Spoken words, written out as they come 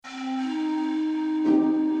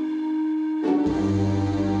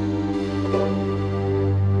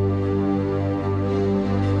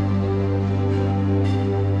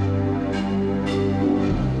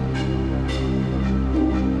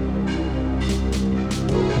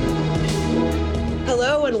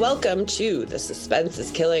and welcome to the Suspense is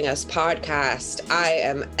Killing Us podcast. I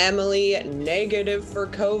am Emily, negative for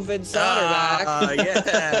COVID Soderback.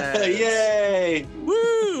 Yeah. Yay!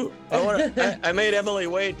 Woo! I made Emily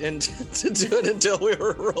wait to do it until we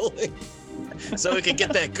were rolling so we could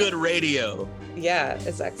get that good radio. Yeah,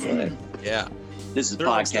 it's excellent. Yeah. This is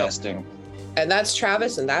podcasting. And that's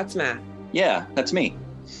Travis and that's Matt. Yeah, that's me.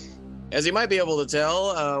 As you might be able to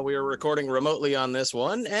tell, we are recording remotely on this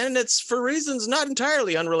one, and it's for reasons not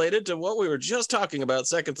entirely unrelated to what we were just talking about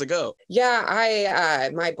seconds ago. Yeah,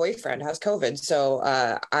 my boyfriend has COVID,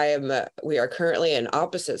 so we are currently in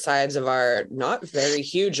opposite sides of our not very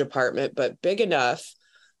huge apartment, but big enough.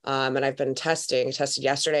 And I've been tested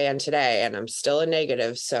yesterday and today, and I'm still a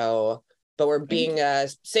negative. So, but we're being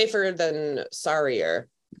safer than sorrier.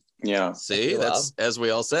 Yeah. See, that's as we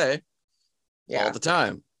all say all the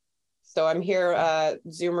time. So I'm here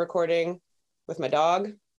Zoom recording with my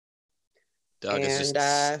dog. Dog is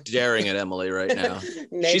just staring at Emily right now.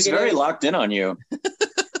 She's very locked in on you.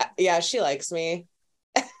 Yeah, she likes me.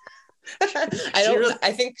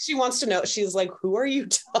 I think she wants to know. She's like, who are you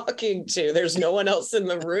talking to? There's no one else in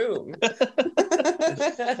the room.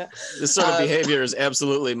 This sort of behavior is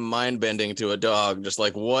absolutely mind-bending to a dog. Just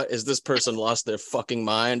like, what? Is this person lost their fucking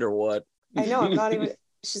mind or what? I know, I'm not even...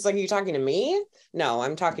 She's like, are you talking to me? No,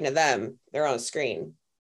 I'm talking to them. They're on a screen.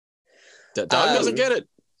 That dog doesn't get it.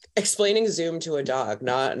 Explaining Zoom to a dog,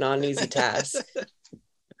 not an easy task.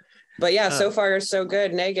 But yeah, so far so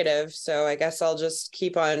good, negative. So I guess I'll just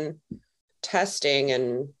keep on testing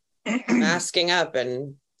and masking up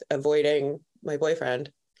and avoiding my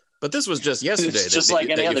boyfriend. But this was just yesterday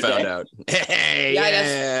that you found out. Hey,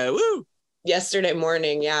 yeah, woo! Yesterday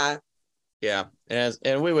morning, yeah. Yeah,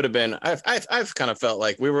 and we would have been. I've kind of felt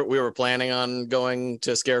like we were planning on going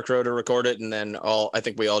to Scarecrow to record it, and then I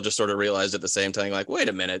think we all just sort of realized at the same time, like, wait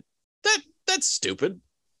a minute, that's stupid.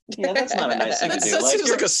 Yeah, that's not a nice thing to do. That seems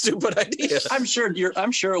like a stupid idea. I'm sure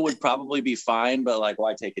it would probably be fine, but like,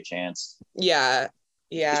 why take a chance? Yeah.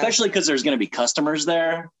 Especially because there's going to be customers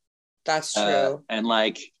there. That's true. And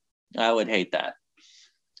like, I would hate that.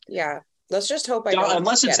 Yeah. Let's just hope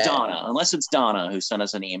unless it's Donna who sent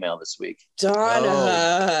us an email this week.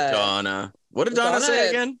 Donna. What did Donna say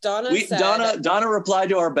again? Donna replied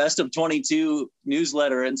to our Best of 22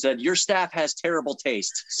 newsletter and said, "Your staff has terrible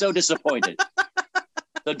taste. So disappointed."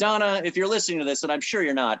 So Donna, if you're listening to this, and I'm sure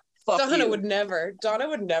you're not, Donna would never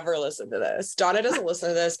listen to this. Donna doesn't listen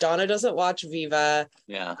to this. Donna doesn't watch Viva.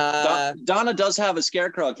 Yeah. Donna does have a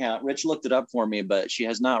Scarecrow account. Rich looked it up for me, but she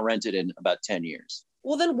has not rented in about 10 years.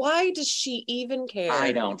 Well, then why does she even care?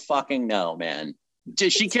 I don't fucking know, man.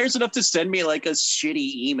 She cares enough to send me like a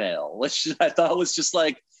shitty email, which I thought was just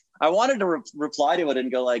like, I wanted to reply to it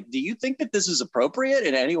and go like, do you think that this is appropriate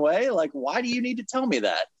in any way? Like, why do you need to tell me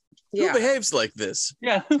that? Yeah. Who behaves like this?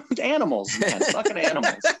 Yeah, animals, man, fucking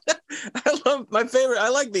animals. I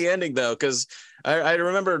like the ending though, because I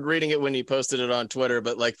remember reading it when you posted it on Twitter,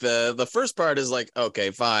 but like the first part is like, okay,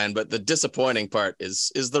 fine, but the disappointing part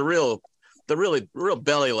is the really real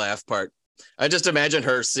belly laugh part. I just imagine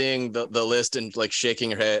her seeing the list and like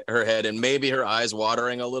shaking her head and maybe her eyes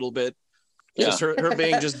watering a little bit. Yeah. Just her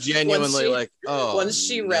being just genuinely once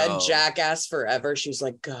she read Jackass Forever, she's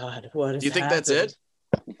like, God, what is Do you think that's it?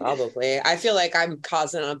 Probably. I feel like I'm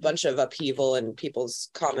causing a bunch of upheaval in people's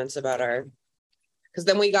comments about because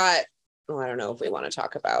then we got, I don't know if we want to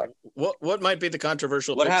talk about what might be the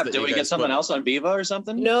controversial. What happened? Did we get something else on Viva or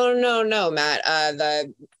something? No, Matt.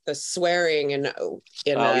 The swearing and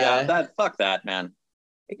fuck that, man.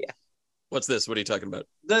 Yeah. What's this? What are you talking about?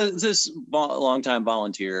 This longtime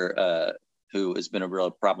volunteer who has been a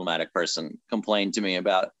real problematic person complained to me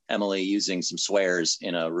about Emily using some swears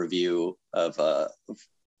in a review of a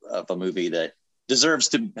movie that deserves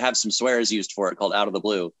to have some swears used for it, called Out of the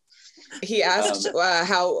Blue. He asked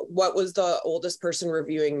what was the oldest person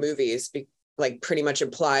reviewing movies, like pretty much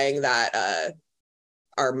implying that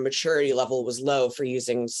our maturity level was low for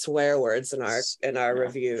using swear words in our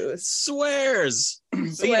reviews. Swears.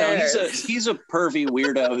 But, you know, he's a pervy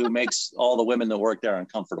weirdo who makes all the women that work there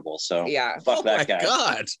uncomfortable. So yeah, fuck that guy.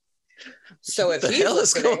 God. So if what the hell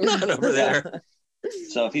is going on over there?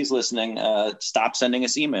 So if he's listening, stop sending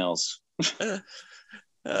us emails.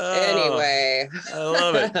 Anyway, I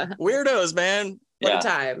love it. Weirdos, man. What a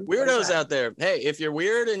time. Weirdos out there. Hey, if you're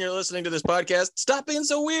weird and you're listening to this podcast, stop being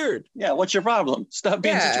so weird. Yeah, what's your problem? Stop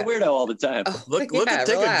being such a weirdo all the time. Take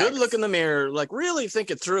a good look in the mirror, like really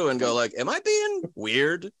think it through and go like, am I being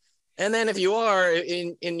weird? And then if you are,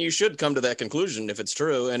 and you should come to that conclusion if it's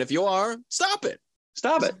true. And if you are, stop it.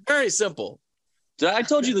 Stop it. Very simple. I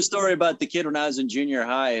told you the story about the kid when I was in junior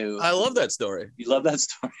high. I love that story. You love that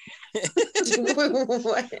story?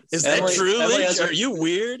 Is that true? Are you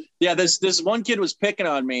weird? Yeah, this one kid was picking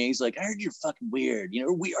on me. He's like, I heard you're fucking weird. You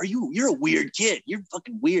know, you're a weird kid. You're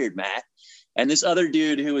fucking weird, Matt. And this other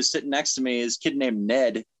dude who was sitting next to me is a kid named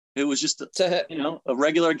Ned, who was just a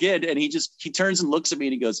regular kid. And he turns and looks at me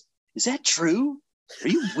and he goes, is that true? Are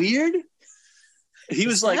you weird? He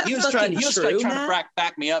was trying to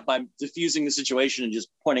back me up by diffusing the situation and just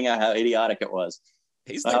pointing out how idiotic it was.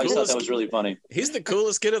 I always thought that was really funny. He's the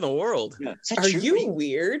coolest kid in the world. Yeah. Are you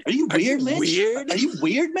weird? Are you weird, man? Are you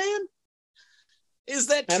weird, man? Is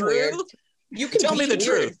that I'm true? Weird. You can tell me the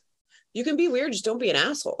truth. You can be weird, just don't be an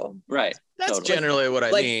asshole. Right. That's generally what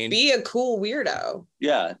I mean. Be a cool weirdo.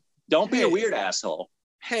 Yeah. Don't be a weird asshole.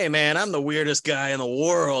 Hey man, I'm the weirdest guy in the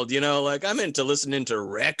world, like I'm into listening to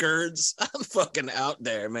records. I'm fucking out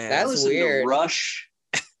there, man. That's weird. To Rush.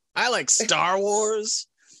 I like Star Wars.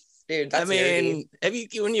 Dude, that's when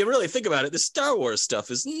you really think about it, the Star Wars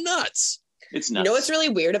stuff is nuts. It's nuts. You know what's really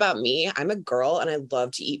weird about me? I'm a girl and I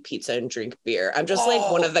love to eat pizza and drink beer. I'm just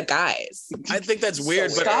like one of the guys. I think that's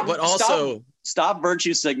weird, but also stop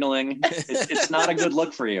virtue signaling. It's not a good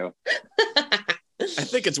look for you. I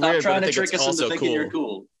think it's weird, but I think it's also cool. You're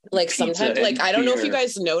cool. Like sometimes, I don't know if you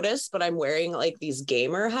guys notice, but I'm wearing like these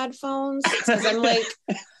gamer headphones because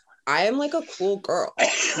I am like a cool girl.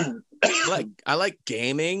 I like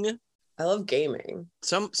gaming. I love gaming.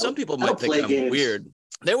 Some people might think I'm weird.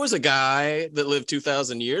 There was a guy that lived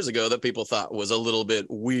 2,000 years ago that people thought was a little bit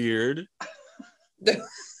weird.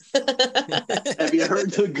 Have you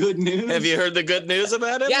heard the good news? Have you heard the good news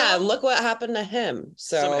about him? Yeah, look what happened to him.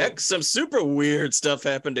 So some super weird stuff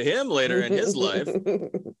happened to him later in his life.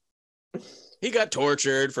 He got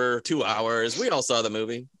tortured for 2 hours. We all saw the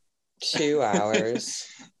movie. 2 hours.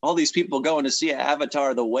 All these people going to see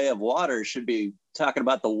Avatar: The Way of Water should be talking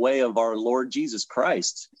about the way of our Lord Jesus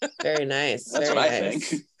Christ. Very nice. That's Very what nice. I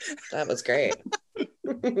think. That was great.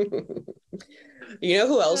 You know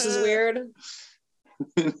who else is weird?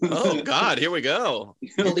 Oh God, here we go.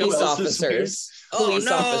 Police officers. Police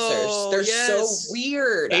officers. They're so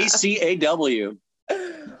weird. ACAW.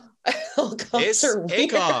 Helicopters are weird.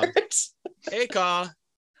 ACAW.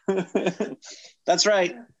 That's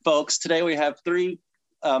right, folks. Today we have 3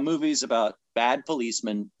 movies about bad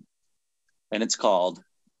policemen, and it's called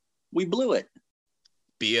We Blew It.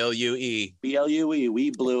 BLUE. BLUE. We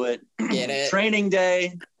blew it. Get it? Training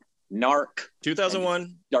Day. NARC.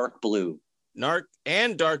 2001. Dark Blue. NARC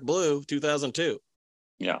and Dark Blue 2002.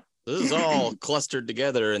 Yeah. This is all clustered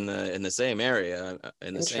together in the same area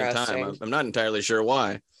in the same time. I'm not entirely sure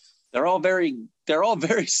why. They're all very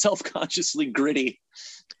self-consciously gritty.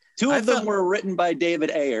 2 of them were written by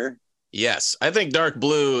David Ayer. Yes, I think Dark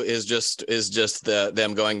Blue is just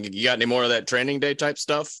them going, you got any more of that Training Day type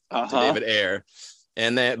stuff? To David Ayer.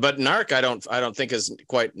 And but NARC, I don't think is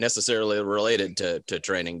quite necessarily related to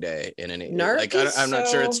Training Day in any. NARC I'm not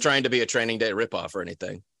sure it's trying to be a Training Day ripoff or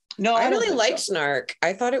anything. No, I really liked NARC.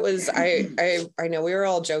 I thought it was. I know we were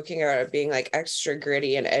all joking about it being like extra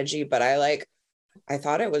gritty and edgy, but I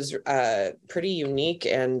thought it was pretty unique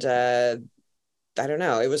and I don't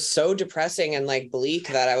know. It was so depressing and like bleak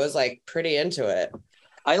that I was like pretty into it.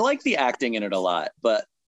 I like the acting in it a lot, but.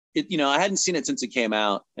 I hadn't seen it since it came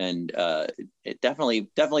out, and it definitely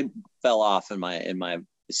fell off in my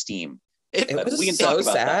esteem. It was so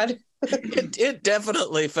sad. It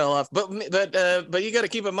definitely fell off, but you got to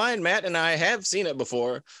keep in mind, Matt and I have seen it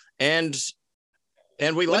before, and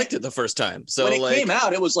we liked it the first time. So when it came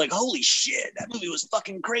out, it was like, holy shit, that movie was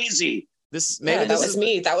fucking crazy.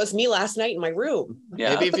 That was me last night in my room.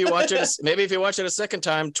 Yeah. Maybe if you watch it a second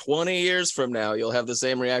time, 20 years from now, you'll have the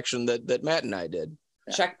same reaction that Matt and I did.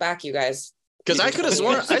 Check back, you guys. Because I could have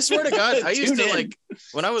sworn, I swear to God, I used to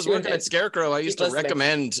when I was working at Scarecrow, I used to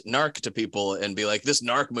recommend NARC to people and be like, this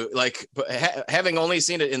NARC movie, having only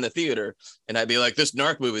seen it in the theater, and I'd be like, this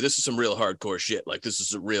NARC movie, this is some real hardcore shit. Like, this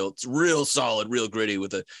is it's real solid, real gritty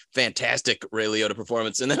with a fantastic Ray Liotta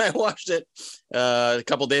performance. And then I watched it a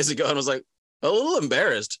couple days ago and was like, a little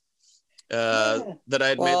embarrassed. That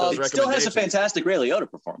I'd made those recommendations. Still has a fantastic Ray Liotta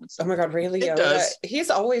performance. Oh my God, Ray Liotta. He's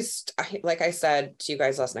always, like I said to you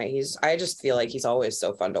guys last night, I just feel like he's always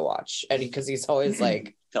so fun to watch. And because he's always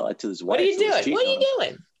like, tell it to his wife. What are you doing? What are you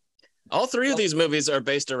doing? All 3 of these movies are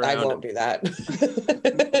based around. I won't do that.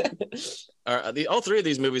 All 3 of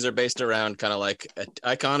these movies are based around kind of like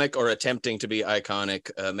iconic or attempting to be iconic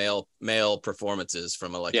male performances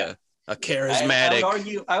from a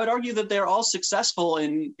charismatic. I would argue that they're all successful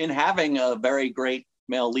in having a very great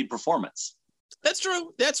male lead performance. That's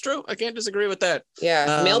true. I can't disagree with that.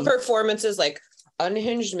 Yeah, male performances like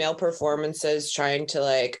unhinged male performances trying to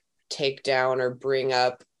like take down or bring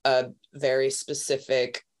up a very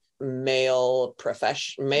specific male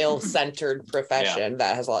centered profession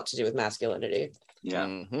that has a lot to do with masculinity. Yeah.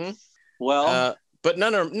 Mm-hmm. Well, but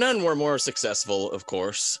none were more successful, of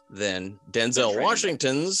course, than Denzel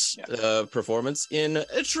Washington's performance in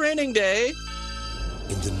Training Day.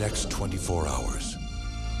 In the next 24 hours,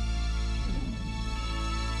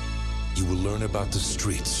 you will learn about the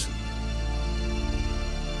streets,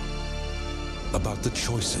 about the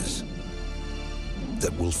choices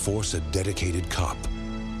that will force a dedicated cop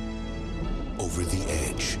over the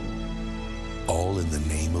edge, all in the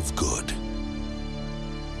name of good.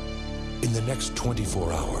 In the next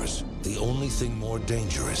 24 hours, the only thing more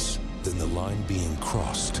dangerous than the line being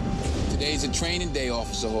crossed. Today's a training day,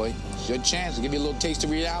 Officer Hoy. It's your chance to give you a little taste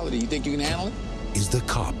of reality. You think you can handle it? Is the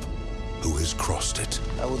cop who has crossed it.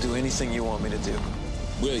 I will do anything you want me to do.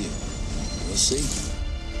 Will you? We'll see.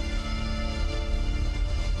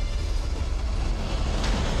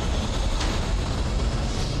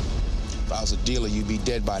 If I was a dealer, you'd be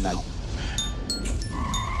dead by now.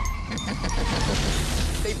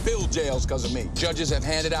 They build jails because of me. Judges have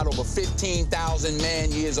handed out over 15,000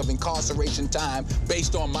 man-years of incarceration time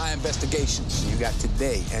based on my investigations. You got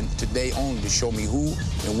today and today only to show me who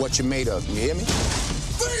and what you're made of. You hear me?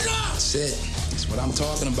 That's it. That's what I'm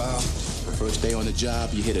talking about. First day on the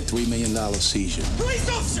job, you hit a $3 million seizure. Police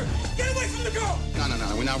officer, get away from the girl! No.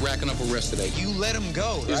 We're not racking up arrests today. You let him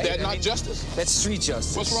go, right? Is that not justice? That's street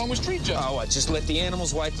justice. What's wrong with street justice? Oh, what? Just let the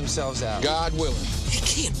animals wipe themselves out. God willing. It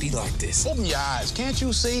can't be like this. Open your eyes. Can't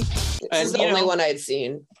you see? This is the only one I'd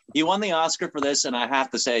seen. He won the Oscar for this, and I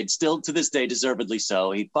have to say, still to this day, deservedly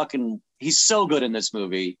so. He's so good in this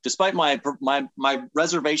movie. Despite my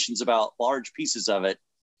reservations about large pieces of it,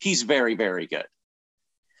 he's very, very good.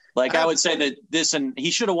 Like, I would say that this, and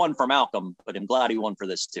he should have won for Malcolm, but I'm glad he won for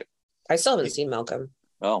this too. I still haven't seen Malcolm.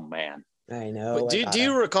 Oh man, I know. Do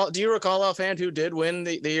you recall offhand who did win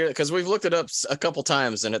the year? Because we've looked it up a couple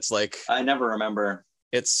times, and it's like I never remember.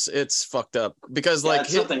 It's fucked up because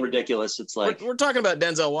it's something ridiculous. It's like we're talking about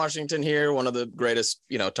Denzel Washington here, one of the greatest,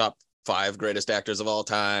 top 5 greatest actors of all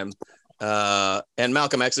time, and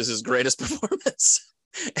Malcolm X is his greatest performance,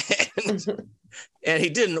 and he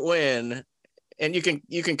didn't win. And you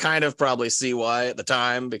can kind of probably see why at the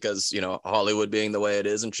time, because, Hollywood being the way it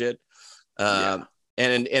is and shit. And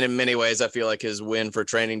in many ways, I feel like his win for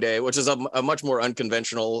Training Day, which is a much more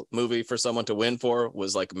unconventional movie for someone to win for,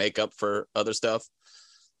 was like make up for other stuff.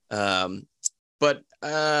 But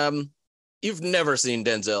you've never seen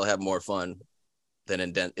Denzel have more fun than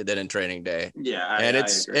in Training Day. Yeah.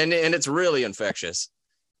 It's really infectious.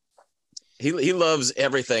 He loves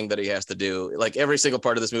everything that he has to do. Like every single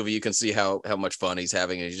part of this movie, you can see how much fun he's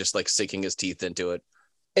having, and he's just like sinking his teeth into it.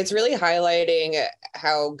 It's really highlighting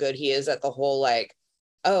how good he is at the whole, like,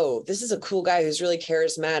 oh, this is a cool guy who's really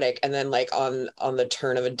charismatic, and then like on the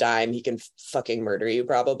turn of a dime, he can fucking murder you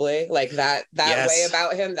probably. Like that Yes. way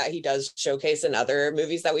about him that he does showcase in other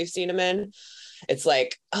movies that we've seen him in. It's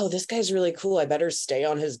like, oh, this guy's really cool. I better stay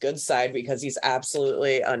on his good side because he's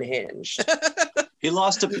absolutely unhinged. He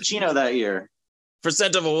lost to Pacino that year. For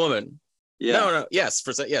Scent of a Woman. Yeah. No. Yes,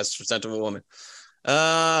 for Scent of a Woman.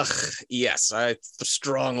 Yes, I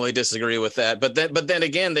strongly disagree with that. But then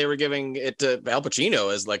again, they were giving it to Al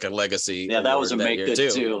Pacino as like a legacy. Yeah, that was a make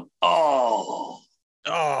good too. Oh,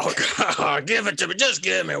 God, give it to me. Just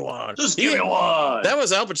give me one. Just give me one. That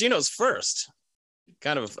was Al Pacino's first.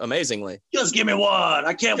 Kind of amazingly. Just give me one.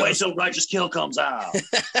 I can't wait till Righteous Kill comes out.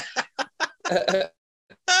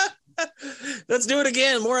 Let's do it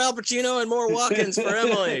again. More Al Pacino and more walk-ins for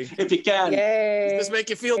Emily. If you can. Yay. Does this make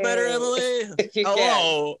you feel better, Emily?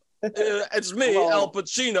 Hello. It's me, Hello. Al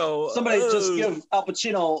Pacino. Somebody just give Al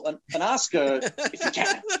Pacino an Oscar if you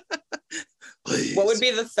can. Please. What would be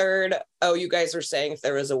the third? Oh, you guys were saying if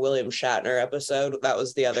there was a William Shatner episode, that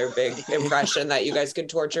was the other big impression that you guys could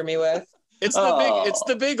torture me with. It's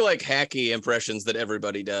the big like hacky impressions that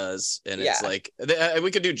everybody does, and it's like we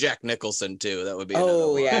could do Jack Nicholson too. That would be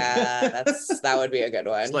that would be a good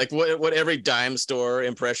one. It's like what every dime store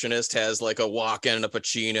impressionist has, like a Walken, a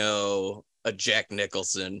Pacino, a Jack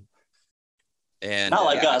Nicholson, and not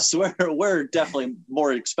like us. We're definitely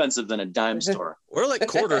more expensive than a dime store. We're like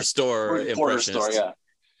quarter store impressionists. Quarter store, yeah,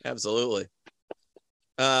 absolutely.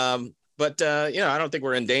 But I don't think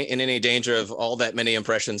we're in any danger of all that many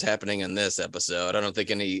impressions happening in this episode. I don't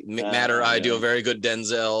think Matt or I do a very good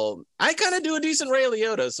Denzel. I kind of do a decent Ray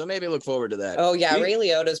Liotta, so maybe look forward to that. Oh yeah, Ray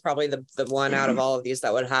Liotta is probably the one out of all of these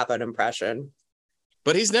that would have an impression.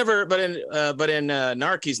 But he's never. But in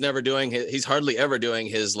NARC, he's never doing. He's hardly ever doing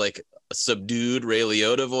his like a subdued Ray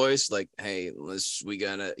Liotta voice, like, "Hey,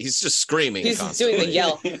 he's just screaming. He's constantly. doing the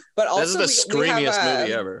yell, but also this is the screamiest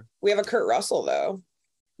movie ever. We have a Kurt Russell though.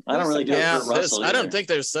 I don't really do Kurt Russell. I don't think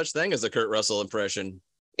there's such thing as a Kurt Russell impression.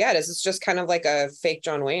 Yeah, it is. It's just kind of like a fake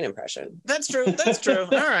John Wayne impression. That's true. All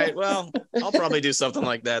right. Well, I'll probably do something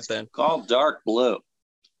like that then. Called Dark Blue.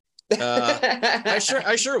 I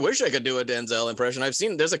sure wish I could do a Denzel impression. I've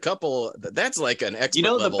seen there's a couple that's like an expert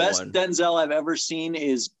level one. The best Denzel I've ever seen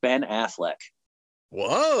is Ben Affleck.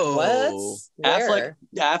 Whoa. What?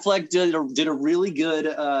 Affleck did a really good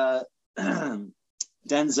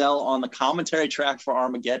Denzel on the commentary track for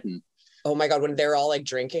Armageddon. Oh my God, when they're all like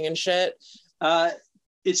drinking and shit.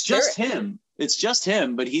 It's just him. It's just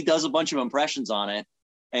him, but he does a bunch of impressions on it.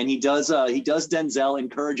 And he does Denzel in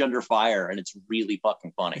Courage Under Fire, and it's really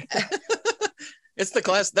fucking funny. That's the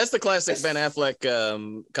classic Ben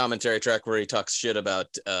Affleck commentary track where he talks shit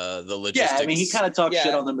about the logistics. Yeah, I mean, he kind of talks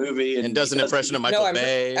shit on the movie and does an impression of Michael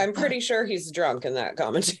Bay. I'm pretty sure he's drunk in that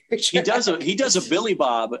commentary track. He does a Billy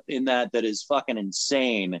Bob in that is fucking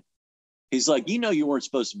insane. He's like, you weren't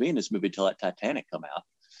supposed to be in this movie till that Titanic come out.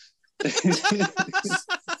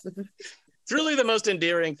 It's really the most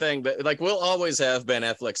endearing thing, but like we'll always have Ben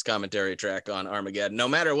Affleck's commentary track on Armageddon, no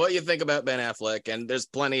matter what you think about Ben Affleck, and there's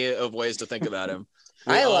plenty of ways to think about him.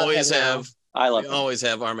 I always have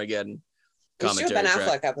Armageddon commentary Ben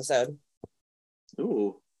track. Affleck episode.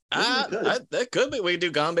 Ooh, that could be. We do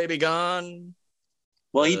Gone Baby Gone.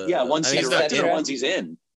 Well, once he's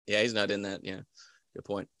in. Yeah, he's not in that. Yeah, good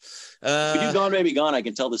point. If we do Gone Baby Gone, I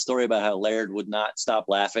can tell the story about how Laird would not stop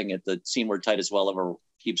laughing at the scene where Titus Welliver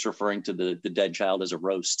keeps referring to the dead child as a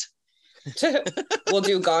roast. We'll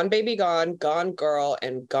do Gone Baby Gone, Gone Girl,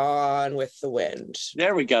 and Gone with the Wind.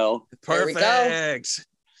 There we go. Perfect. It's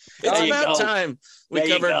about time. There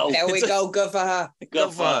we go. Good for her.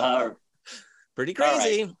 Good for her. Pretty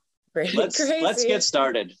crazy. Right. Let's get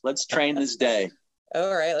started. Let's train this day.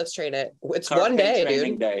 All right, let's train it. It's one day,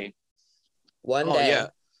 dude. Day. One day. Yeah.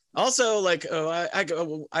 Also, like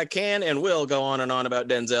I can and will go on and on about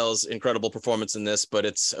Denzel's incredible performance in this, but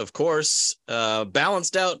it's of course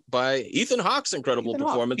balanced out by Ethan Hawke's incredible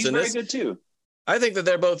performance in this. He's very good too. I think that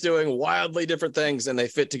they're both doing wildly different things, and they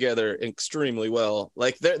fit together extremely well.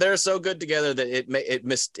 Like they're so good together that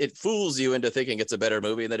it fools you into thinking it's a better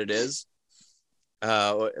movie than it is.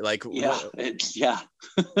 The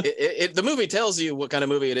movie tells you what kind of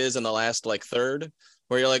movie it is in the last like third.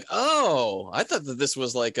 Where you're like, oh, I thought that this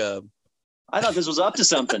was I thought this was up to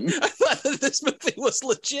something. I thought that this movie was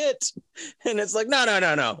legit. And it's like, no.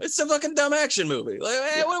 It's a fucking dumb action movie. Like,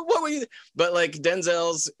 hey, what were you? But like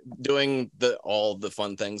Denzel's doing all the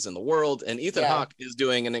fun things in the world. And Ethan Hawke is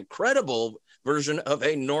doing an incredible version of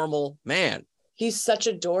a normal man. He's such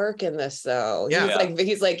a dork in this, though. Yeah.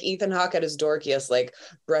 He's like Ethan Hawke at his dorkiest, like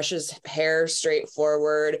brushes hair straight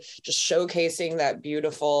forward, just showcasing that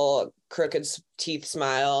beautiful crooked teeth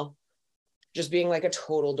smile, just being like a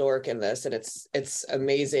total dork in this, and it's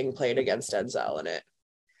amazing played against Denzel in it.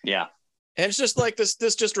 Yeah, and it's just like this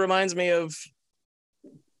just reminds me of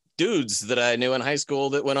dudes that I knew in high school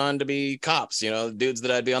that went on to be cops. Dudes that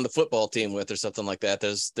I'd be on the football team with or something like that.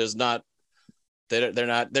 There's not.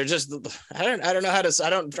 They're just, I don't know how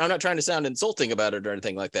to, I'm not trying to sound insulting about it or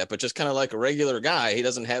anything like that, but just kind of like a regular guy. He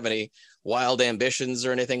doesn't have any wild ambitions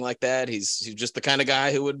or anything like that. He's just the kind of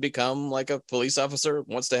guy who would become like a police officer,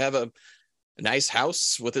 wants to have a nice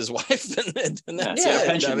house with his wife. And that's it.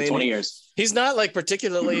 Pension, 20 years. He's not like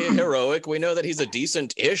particularly heroic. We know that he's a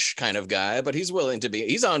decent-ish kind of guy, but he's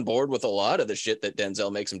he's on board with a lot of the shit that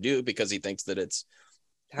Denzel makes him do because he thinks that it's,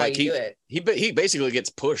 how you do it. He basically gets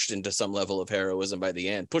pushed into some level of heroism by the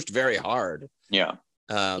end, pushed very hard. Yeah.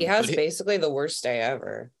 He has basically the worst day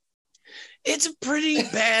ever. It's a pretty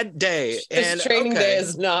bad day. His training day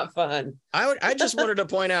is not fun. I just wanted to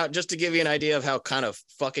point out, just to give you an idea of how kind of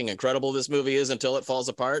fucking incredible this movie is until it falls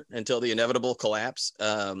apart, until the inevitable collapse.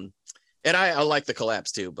 And I like the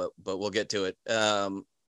collapse too, but we'll get to it.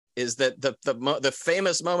 Is that the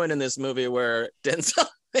famous moment in this movie where Denzel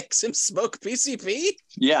makes him smoke PCP?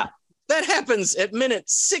 Yeah. That happens at minute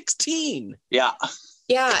 16. Yeah.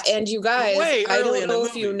 Yeah, and you guys, I don't know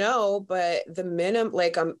if movie. you know, but the minimum,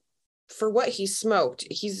 like, for what he smoked,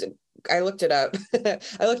 I looked it up.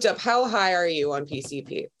 I looked up, how high are you on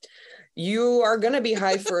PCP? You are going to be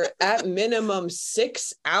high for at minimum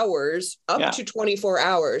 6 hours, up to 24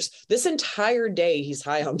 hours. This entire day, he's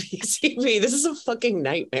high on PCP. This is a fucking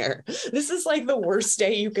nightmare. This is like the worst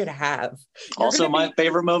day you could have. Also, my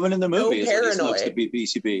favorite moment in the movie is when he smokes the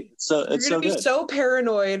PCP. So it's so good. You're going to be so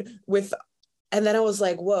paranoid with, and then I was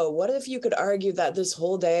like, whoa, what if you could argue that this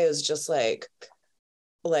whole day is just like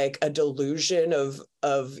like a delusion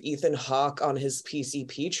of Ethan Hawke on his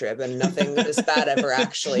PCP trip, and nothing this bad ever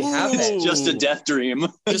actually happened. Just a death dream.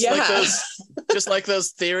 Just like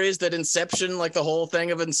those theories that Inception, like the whole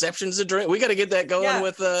thing of Inception's a dream. We got to get that going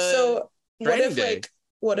with so Training Day.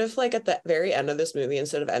 What if like at the very end of this movie,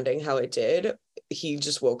 instead of ending how it did, he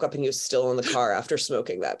just woke up and he was still in the car after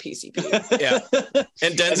smoking that PCP? Yeah.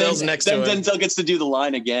 And Denzel's next to him. Denzel gets to do the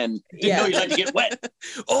line again. Didn't know you'd like to get wet.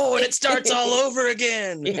 Oh, and it starts all over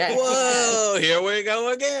again. Yeah. Whoa, here we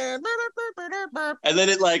go again. And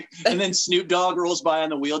then Snoop Dogg rolls by on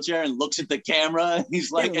the wheelchair and looks at the camera. And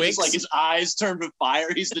he's like, and it's like his eyes turn to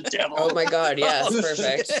fire. He's the devil. Oh my God, yes,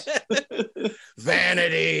 perfect.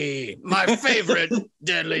 Vanity, my favorite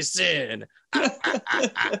deadly sin. That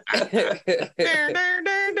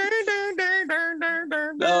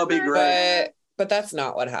would be great. But that's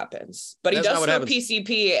not what happens. But he does smoke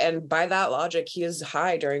PCP, and by that logic, he is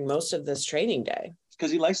high during most of this training day.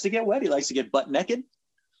 Because he likes to get wet. He likes to get butt naked.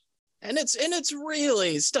 And it's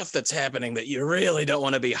really stuff that's happening that you really don't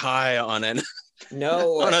want to be high on on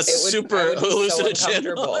a super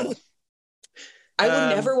hallucinogen. So I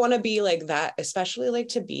would never want to be like that, especially like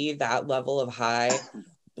to be that level of high,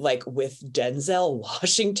 like with Denzel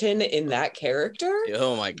Washington in that character.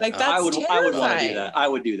 Oh my God. Like that's I would want to do that. I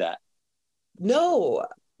would do that. No.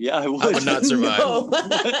 Yeah, I would. I would not survive.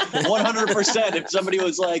 100%. If somebody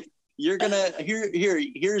was like, you're gonna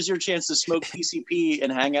here's your chance to smoke PCP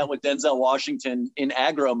and hang out with Denzel Washington in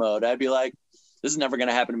aggro mode, I'd be like, this is never going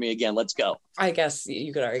to happen to me again. Let's go. I guess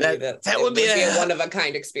you could argue that would be a one of a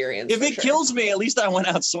kind experience. If it kills me, at least I went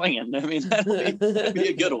out swinging. I mean, that'd be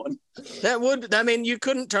a good one. You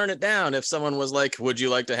couldn't turn it down if someone was like, would you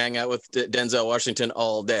like to hang out with Denzel Washington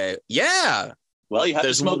all day? Yeah. Well, you have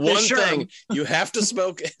to smoke one thing. You have to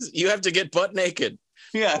smoke. You have to get butt naked.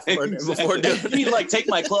 Yeah. Before doing it. You like take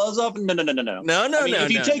my clothes off? No. If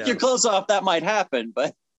you take your clothes off, that might happen,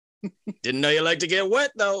 but. Didn't know you like to get wet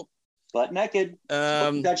though. Butt naked.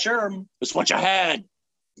 That sherm. That's what you had.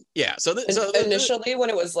 Yeah. So initially, when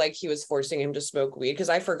it was like he was forcing him to smoke weed, because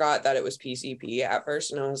I forgot that it was PCP at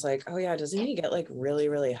first, and I was like, oh yeah, doesn't he get like really,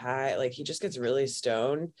 really high? Like he just gets really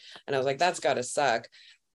stoned, and I was like, that's gotta suck.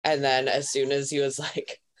 And then as soon as he was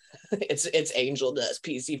like, it's Angel does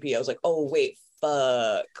PCP, I was like, oh wait,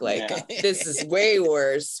 fuck, like this is way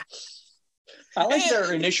worse. I like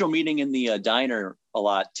their initial meeting in the diner a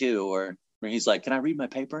lot too, where he's like, can I read my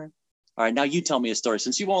paper? All right, now you tell me a story.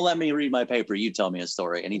 Since you won't let me read my paper, you tell me a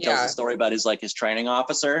story. And he tells a story about his training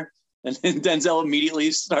officer. And then Denzel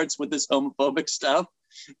immediately starts with this homophobic stuff.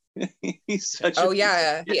 He's such he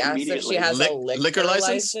asks if she has a liquor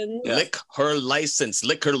license. Yeah. Lick her license.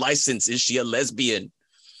 Is she a lesbian?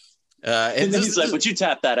 And then he's like, but you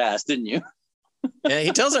tapped that ass, didn't you? Yeah,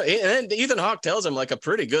 he tells her, and then Ethan Hawke tells him like a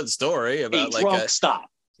pretty good story about stop.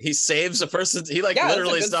 He saves a person. He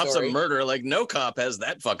literally stops a murder. Like no cop has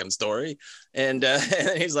that fucking story. And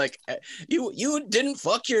he's like, you didn't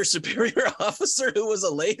fuck your superior officer who was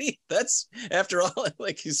a lady. That's after all,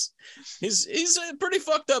 like he's a pretty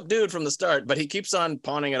fucked up dude from the start, but he keeps on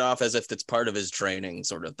pawning it off as if it's part of his training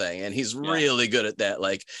sort of thing. And he's really good at that.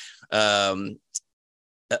 Like, at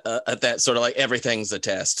that sort of like everything's a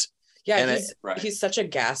test. Yeah. And he's such a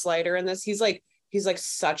gaslighter in this. He's like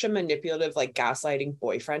such a manipulative, like gaslighting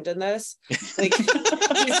boyfriend in this. Like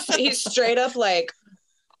he's straight up like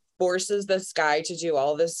forces this guy to do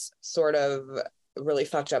all this sort of really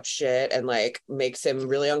fucked up shit and like makes him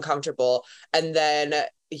really uncomfortable. And then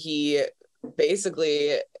he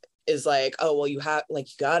basically is like, oh, well, you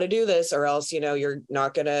got to do this or else, you're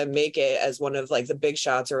not going to make it as one of like the big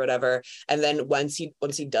shots or whatever. And then once he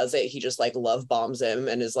does it, he just like love bombs him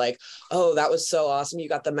and is like, oh, that was so awesome. You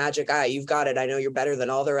got the magic eye. You've got it. I know you're better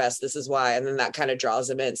than all the rest. This is why. And then that kind of draws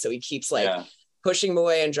him in. So he keeps like pushing him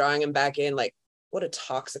away and drawing him back in. Like what a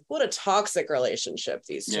toxic relationship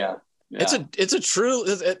these two. Yeah. It's a true.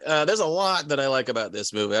 There's a lot that I like about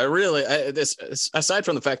this movie. Aside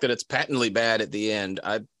from the fact that it's patently bad at the end,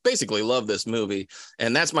 I basically love this movie,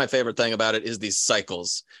 and that's my favorite thing about it is these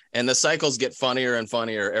cycles. And the cycles get funnier and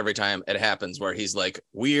funnier every time it happens, where he's like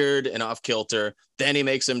weird and off kilter. Then he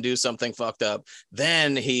makes him do something fucked up.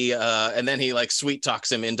 Then he like sweet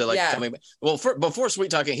talks him into like coming. Well, before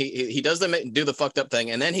sweet talking, he does do the fucked up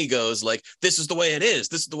thing, and then he goes like, "This is the way it is.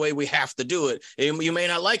 This is the way we have to do it. You may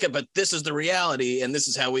not like it, but this is the reality, and this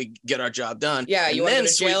is how we get our job done." Yeah, and you want to go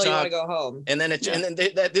to jail, you want to go home, and then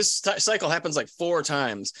this cycle happens like 4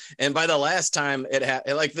 times, and by the last time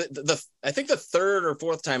I think the 3rd or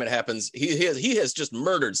 4th time it happens, he has just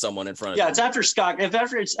murdered someone in front of him. Yeah, it's after Scott.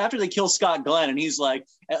 After they kill Scott Glenn, and he's like,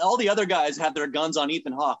 and all the other guys have their guns on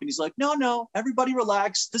Ethan Hawke, and he's like, no, everybody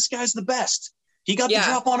relax. This guy's the best. He got the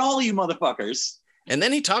drop on all you motherfuckers. And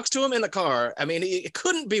then he talks to him in the car. I mean, it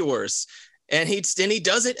couldn't be worse. And he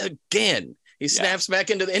does it again. He snaps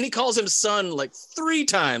back into and he calls him son like 3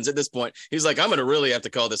 times at this point. He's like, I'm going to really have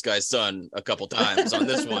to call this guy son a couple times on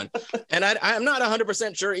this one. And I'm not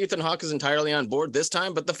 100% sure Ethan Hawke is entirely on board this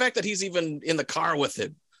time, but the fact that he's even in the car with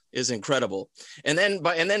him is incredible. And then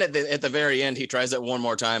at the very end, he tries that one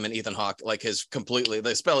more time, and Ethan Hawke like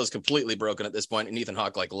the spell is completely broken at this point, and Ethan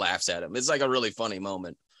Hawke like laughs at him. It's like a really funny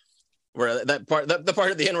moment where the part at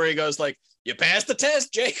the end where he goes like, you passed the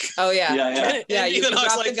test, Jake. Oh yeah. And you Ethan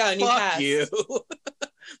Hawke's dropped like, the gun, fuck you.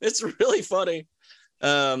 It's really funny.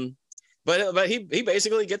 But he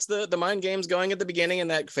basically gets the mind games going at the beginning in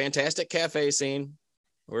that fantastic cafe scene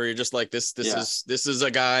where you're just like, this is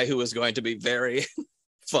a guy who is going to be very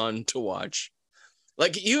fun to watch.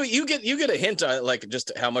 Like you get a hint like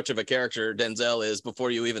just how much of a character Denzel is before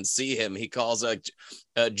you even see him. He calls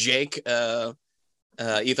Jake,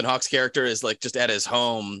 Ethan Hawke's character is like just at his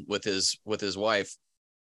home with his wife,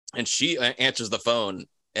 and she answers the phone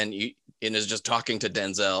and is just talking to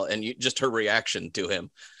Denzel, and just her reaction to him.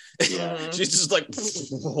 Yeah. She's just like,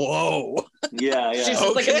 whoa. Yeah. She's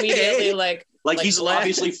just like immediately like he's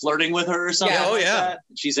obviously flirting with her or something. Yeah. Oh yeah.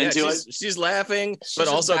 She's into it. She's laughing, but she's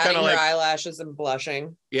also kind of like her eyelashes and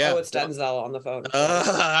blushing. Yeah. Oh, it's Denzel on the phone.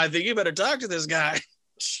 I think you better talk to this guy.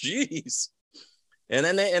 Jeez. And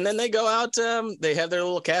then they go out. They have their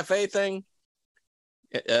little cafe thing.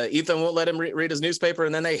 Ethan won't let him read his newspaper,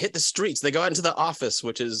 and then they hit the streets. They go out into the office,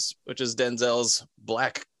 which is Denzel's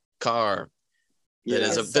black car.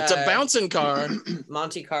 That's a bouncing car.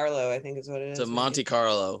 Monte Carlo, I think is what it is. It's a Monte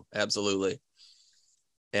Carlo, absolutely.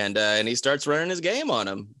 And he starts running his game on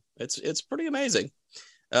him. It's pretty amazing.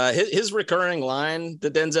 His recurring line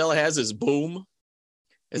that Denzel has is "boom."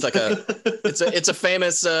 It's like it's a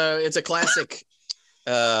famous it's a classic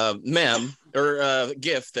meme or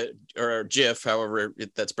gif or GIF, however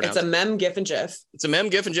that's pronounced. It's a meme, GIF, and GIF. It's a meme,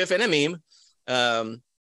 GIF, and GIF, and a meme.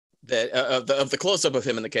 That of the close-up of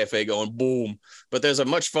him in the cafe going boom. But there's a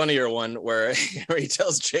much funnier one where he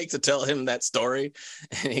tells Jake to tell him that story,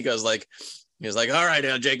 and he goes like, all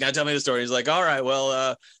right, Jake, now tell me the story. He's like, all right,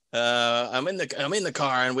 well, I'm in the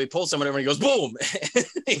car and we pull someone over and he goes boom.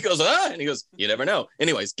 He goes and he goes, you never know.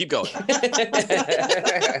 Anyways, keep going.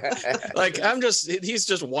 Like he's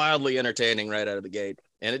just wildly entertaining right out of the gate,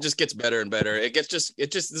 and it just gets better and better.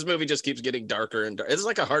 This movie just keeps getting darker and darker. It's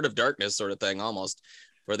like a Heart of Darkness sort of thing almost,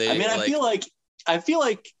 where they I feel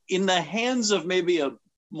like in the hands of maybe a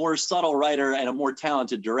more subtle writer and a more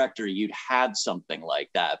talented director, you'd had something like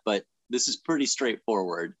that, but this is pretty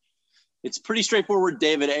straightforward. It's pretty straightforward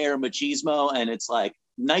David Ayer machismo, and it's like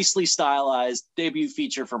nicely stylized debut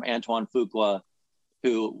feature from Antoine Fuqua,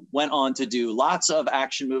 who went on to do lots of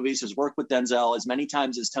action movies, has worked with Denzel as many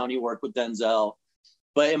times as Tony worked with Denzel,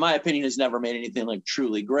 but in my opinion has never made anything like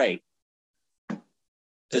truly great.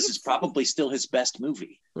 This is probably still his best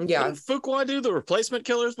movie. Yeah. Did Fuqua do The Replacement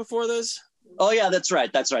Killers before this? Oh yeah, that's right.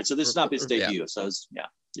 So this is not his debut. Yeah. So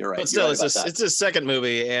you're right. But still, right it's his second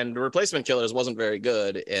movie, and Replacement Killers wasn't very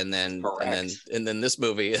good. And then this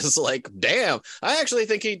movie is like, damn. I actually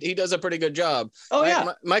think he does a pretty good job.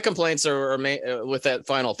 Oh my complaints are with that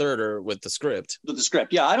final third or with the script. With the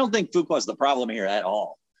script, yeah. I don't think Fuqua's the problem here at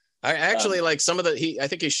all. I actually like some of I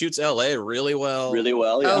think he shoots LA really well. Really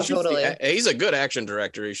well, yeah. Oh, totally. He's a good action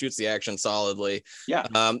director. He shoots the action solidly. Yeah.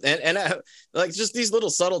 And like just these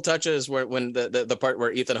little subtle touches when the part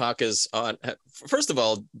where Ethan Hawke is on. First of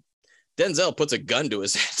all, Denzel puts a gun to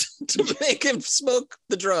his head to make him smoke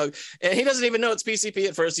the drug, and he doesn't even know it's PCP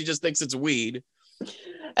at first. He just thinks it's weed.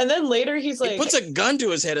 And then later he puts a gun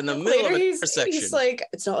to his head in the middle of an intersection. He's like,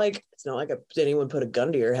 it's not like anyone put a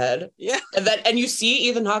gun to your head. Yeah. And you see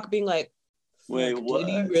Ethan Hawke being like, wait, what? Did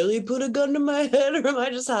he really put a gun to my head, or am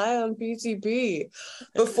I just high on PCP?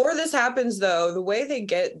 Before this happens, though, the way they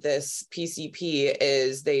get this PCP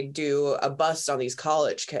is they do a bust on these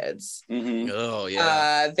college kids. Mm-hmm. Oh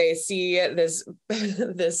yeah. They see this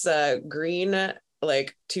green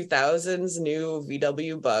like 2000s new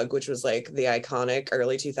VW Bug, which was like the iconic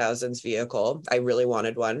early 2000s vehicle. I really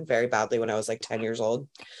wanted one very badly when I was like 10 years old.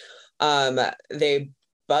 They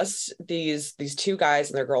bust these two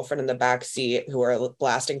guys and their girlfriend in the back seat who are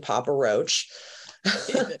blasting Papa Roach.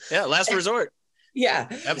 Yeah, last resort. Yeah,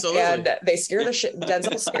 absolutely. And they scare the shit.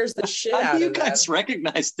 Denzel scares the shit out of them. How do you guys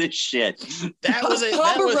recognize this shit? That was it.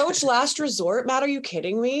 Papa Roach, Last Resort. Matt, are you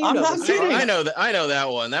kidding me? I'm not kidding. I know that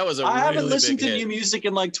one. That was a. I haven't really listened to hit. new music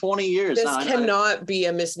in like 20 years. This cannot be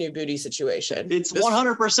a Miss New Booty situation. It's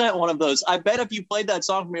 100% one of those. I bet if you played that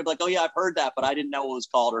song for me, I'd be like, oh yeah, I've heard that, but I didn't know what it was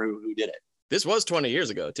called or who did it. This was 20 years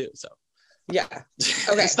ago too. So. Yeah. Okay.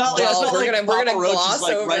 It's not like, well, we're gonna gloss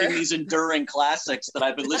like over. writing these enduring classics that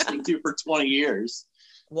I've been listening to for 20 years.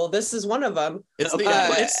 Well, this is one of them. It's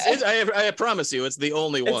the I promise you, it's the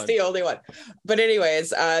only one. It's the only one. But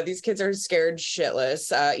anyways, these kids are scared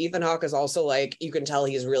shitless. Ethan Hawke is also like, you can tell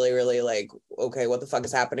he's really, really like, okay, what the fuck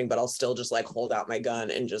is happening? But I'll still just like hold out my gun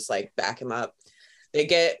and just like back him up. They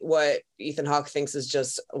get what Ethan Hawke thinks is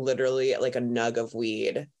just literally like a nug of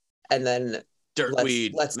weed, and then dirt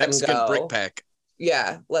weed, lets Mexican them go. brick pack.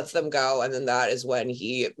 Yeah, lets them go, and then that is when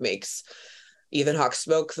he makes Ethan Hawke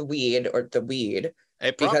smoke the weed.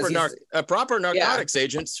 A proper narcotics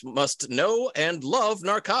agent must know and love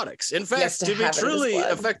narcotics. In fact, to be truly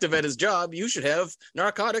effective at his job, you should have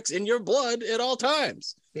narcotics in your blood at all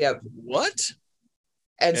times. Yep. What?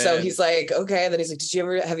 And so he's like, okay. And then he's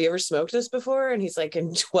like, have you ever smoked this before? And he's like, in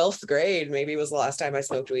 12th grade, maybe was the last time I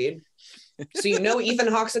smoked weed. So Ethan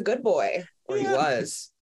Hawke's a good boy, or he was.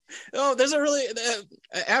 Oh, there's a really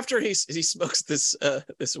after he smokes this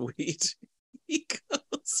weed. He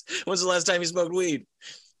goes, when's the last time you smoked weed?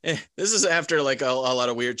 This is after like a lot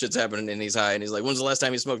of weird shit's happening and he's high, and he's like, when's the last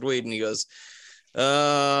time you smoked weed? And he goes,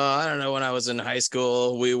 I don't know, when I was in high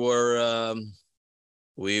school, we were,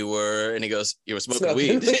 and he goes, you were smoking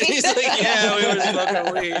weed. He's like, yeah, we were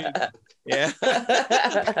smoking weed. Yeah.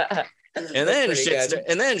 And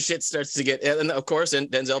then shit starts to get, and of course, and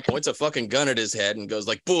Denzel points a fucking gun at his head and goes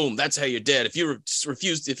like, boom, that's how you're dead. If you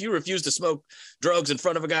refuse to smoke drugs in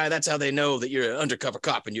front of a guy, that's how they know that you're an undercover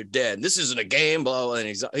cop and you're dead. And this isn't a game, blah, blah. And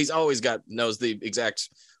he's always knows the exact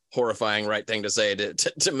horrifying right thing to say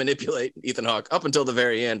to manipulate Ethan Hawke up until the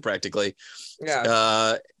very end, practically.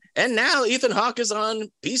 Yeah. And now Ethan Hawke is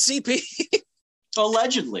on PCP.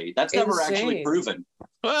 Allegedly, that's never actually proven.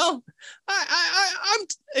 Well, I'm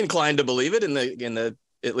inclined to believe it in the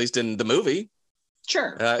at least in the movie.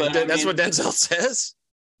 Sure, that's what Denzel says.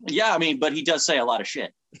 Yeah, I mean, but he does say a lot of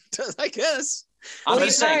shit. I guess. Well,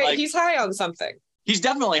 he's high on something. He's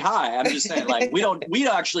definitely high. I'm just saying, like, we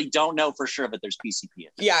actually don't know for sure, but there's PCP in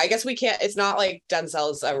it. Yeah, I guess we can't. It's not like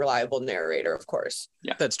Denzel's a reliable narrator, of course.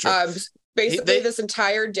 Yeah, that's true. Basically, this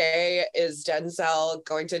entire day is Denzel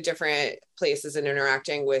going to different places and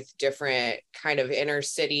interacting with different kind of inner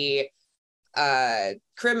city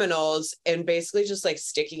criminals, and basically just like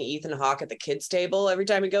sticking Ethan Hawke at the kids' table every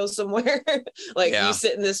time he goes somewhere. You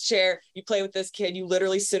sit in this chair, you play with this kid, you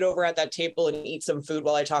literally sit over at that table and eat some food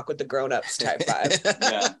while I talk with the grown-ups type vibe.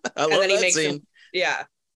 Yeah, I love that scene. Yeah.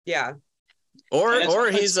 Or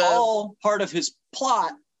he's all part of his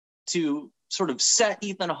plot to sort of set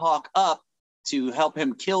Ethan Hawke up to help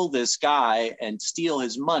him kill this guy and steal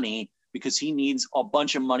his money because he needs a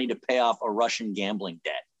bunch of money to pay off a Russian gambling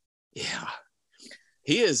debt. Yeah.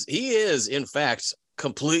 He is in fact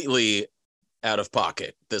completely out of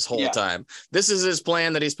pocket this whole time. This is his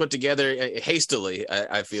plan that he's put together hastily.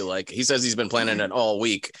 I feel like he says he's been planning it all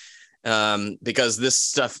week because this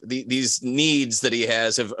stuff, these needs that he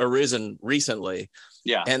has have arisen recently.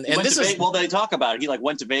 Yeah, and this is well, they talk about it. He like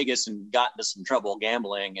went to Vegas and got into some trouble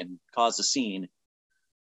gambling and caused a scene.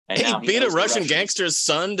 And he beat a Russian gangster's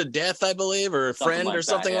son to death, I believe, or a friend or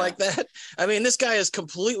something like that. I mean, this guy is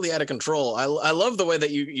completely out of control. I love the way that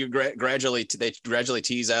you gradually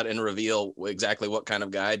tease out and reveal exactly what kind of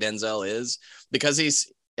guy Denzel is, because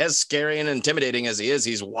he's as scary and intimidating as he is.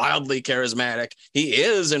 He's wildly charismatic. He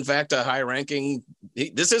is, in fact, a high-ranking.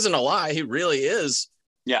 This isn't a lie. He really is.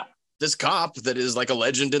 Yeah. This cop that is like a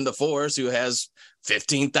legend in the force who has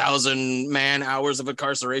 15,000 man hours of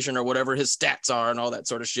incarceration or whatever his stats are and all that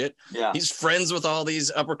sort of shit. Yeah. He's friends with all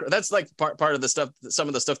these that's like part of the stuff, some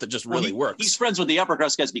of the stuff that just really works. He's friends with the upper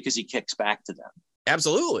crust guys because he kicks back to them.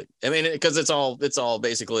 Absolutely. I mean, because it's all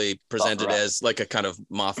basically presented as like a kind of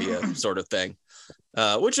mafia sort of thing,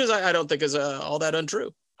 which is, I don't think is all that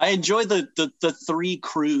untrue. I enjoy the three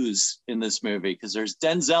crews in this movie because there's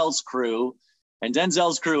Denzel's crew. And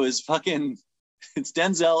Denzel's crew is it's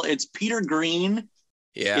Denzel, it's Peter Green,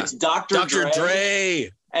 it's Dr. Dre,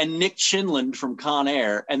 and Nick Chinland from Con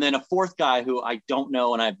Air, and then a fourth guy who I don't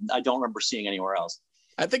know and I don't remember seeing anywhere else.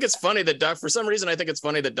 I think it's funny that for some reason I think it's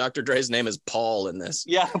funny that Dr. Dre's name is Paul in this.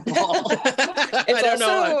 Yeah, Paul.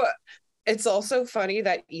 It's also funny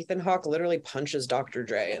that Ethan Hawke literally punches Dr.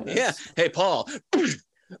 Dre in this. Yeah, hey Paul.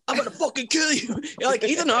 I'm gonna fucking kill you. Like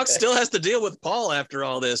Ethan Hawke still has to deal with Paul after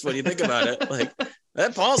all this. When you think about it, like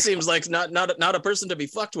that Paul seems like not a person to be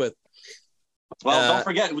fucked with. Well,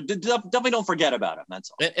 definitely don't forget about him.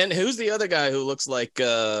 That's all. And who's the other guy who looks like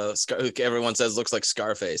who everyone says looks like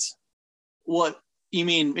Scarface? What you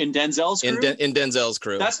mean in Denzel's crew? In Denzel's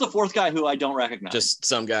crew. That's the fourth guy who I don't recognize. Just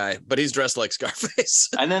some guy, but he's dressed like Scarface.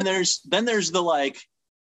 And then there's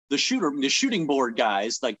the the shooting board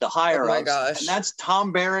guys, like the higher ups. Oh my gosh. And that's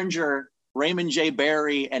Tom Berenger, Raymond J.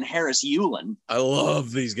 Barry, and Harris Yulin. I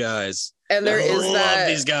love these guys. And there is that,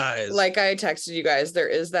 these guys. like I texted you guys, there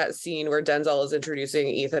is that scene where Denzel is introducing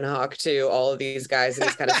Ethan Hawke to all of these guys, and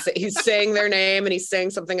he's kind of he's saying their name and he's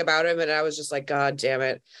saying something about him, and I was just like, God damn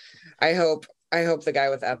it! I hope the guy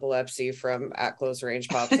with epilepsy from At Close Range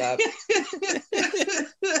pops up.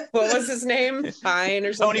 What was his name? Pine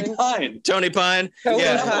or something? Tony Pine. Tony Pine.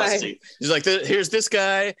 He's like, here's this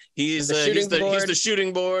guy. He's the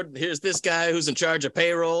shooting board. Here's this guy who's in charge of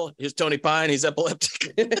payroll. Here's Tony Pine. He's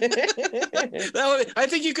epileptic. I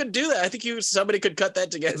think you could do that. I think somebody could cut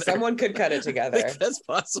that together. Someone could cut it together. I think that's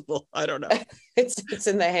possible. I don't know. It's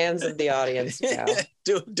in the hands of the audience now.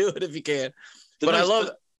 do it if you can. But I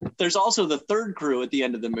love. There's also the third crew at the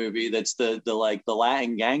end of the movie. That's the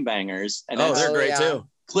Latin gangbangers, and they're great too.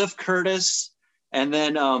 Cliff Curtis, and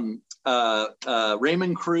then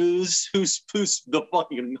Raymond Cruz, who's the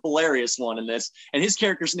fucking hilarious one in this, and his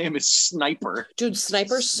character's name is Sniper. Dude,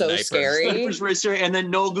 Sniper's so scary. Sniper's very scary. And then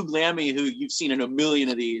Noel Guglielmi, who you've seen in a million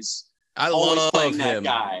of these. I love him. That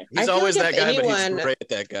guy. He's always that guy, but he's great at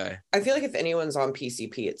that guy. I feel like if anyone's on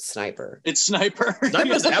PCP, it's Sniper. It's Sniper.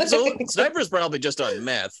 Sniper's absolutely. Sniper's probably just on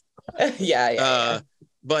meth. Yeah.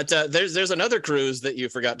 But there's another Cruz that you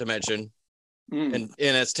forgot to mention, and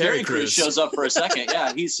it's Terry Crews. Shows up for a second.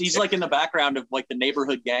 Yeah, he's like in the background of like the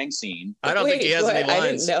neighborhood gang scene. I don't think he has any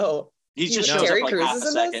lines. I didn't know. He just shows up like half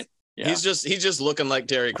a second. Yeah. He's just looking like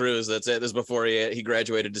Terry Crews. That's it. This is before he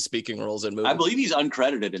graduated to speaking roles in movies. I believe he's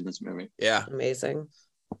uncredited in this movie. Yeah, amazing.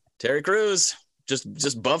 Terry Crews,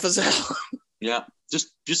 just buff as hell. Yeah,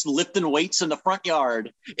 just lifting weights in the front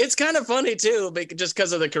yard. It's kind of funny too, just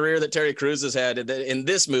because of the career that Terry Crews has had. In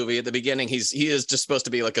this movie, at the beginning, he is just supposed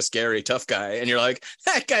to be like a scary tough guy, and you're like,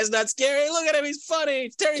 that guy's not scary. Look at him, he's funny.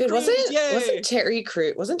 It's Terry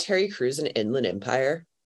Crews. Wasn't Terry Crews in Inland Empire?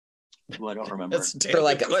 Well, I don't remember. That's a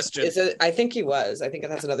good question. I think he was. I think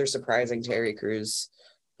that's another surprising Terry Crews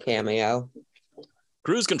cameo.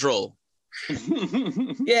 Cruise Control.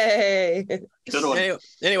 Yay! Good one.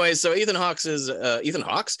 Anyway, so Ethan Hawke is high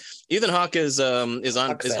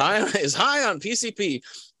on PCP,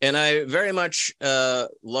 and I very much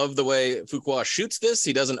love the way Fuqua shoots this.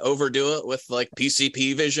 He doesn't overdo it with like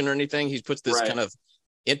PCP vision or anything. He puts this kind of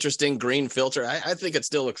interesting green filter. I think it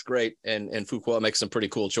still looks great, and Fuqua makes some pretty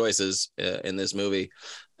cool choices in this movie.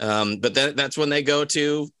 But that's when they go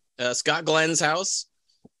to Scott Glenn's house.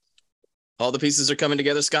 All the pieces are coming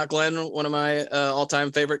together. Scott Glenn, one of my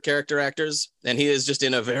all-time favorite character actors, and he is just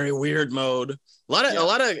in a very weird mode. A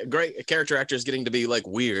lot of great character actors getting to be like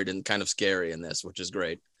weird and kind of scary in this, which is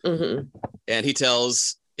great. Mm-hmm. And he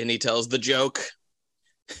tells the joke.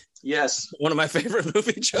 Yes, one of my favorite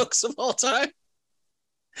movie jokes of all time.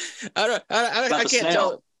 I can't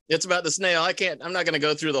tell. It's about the snail. I'm not going to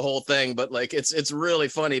go through the whole thing, but like it's really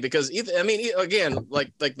funny because again,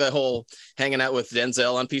 like the whole hanging out with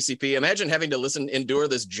Denzel on PCP. Imagine having to endure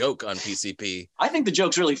this joke on PCP. I think the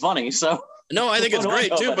joke's really funny. So no, I think it's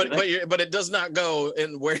great too, but it does not go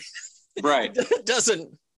in where right. It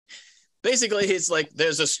doesn't. Basically, it's like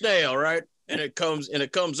there's a snail, right? And it comes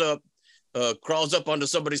up. Crawls up onto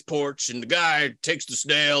somebody's porch, and the guy takes the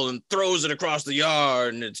snail and throws it across the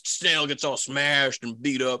yard, and the snail gets all smashed and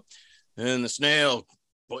beat up. And the snail,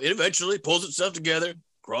 it eventually pulls itself together,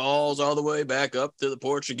 crawls all the way back up to the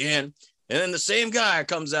porch again, and then the same guy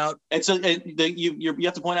comes out. And so you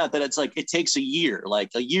have to point out that it's like it takes a year,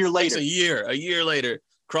 like a year later. A year later,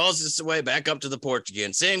 crawls his way back up to the porch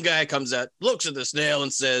again. Same guy comes out, looks at the snail,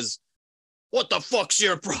 and says, "What the fuck's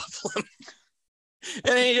your problem?"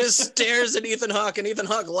 And he just stares at Ethan Hawke, and Ethan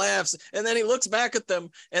Hawke laughs, and then he looks back at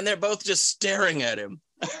them, and they're both just staring at him.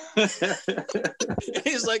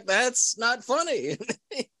 He's like, "That's not funny."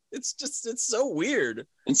 It's so weird.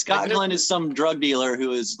 And Scott Glenn is some drug dealer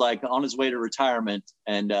who is like on his way to retirement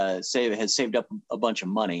and has saved up a bunch of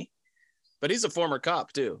money. But he's a former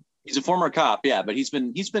cop too. He's a former cop, yeah. But he's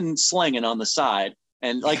been slinging on the side.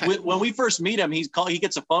 And like when we first meet him, he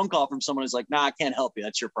gets a phone call from someone who's like, "Nah, I can't help you.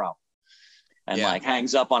 That's your problem." And like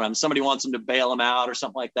hangs up on him. Somebody wants him to bail him out or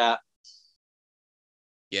something like that.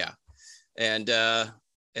 Yeah. And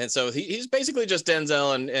so he's basically just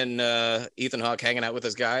Denzel and Ethan Hawke hanging out with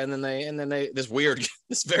this guy. And then they this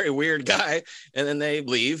very weird guy. And then they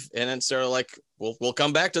leave. And then sort of like, we'll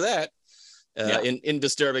come back to that in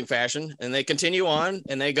disturbing fashion. And they continue on,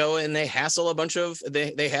 and they go and they hassle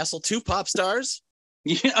they hassle two pop stars.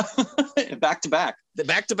 Yeah, back to back. The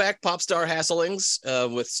back-to-back pop star hasslings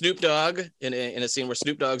with Snoop Dogg in a scene where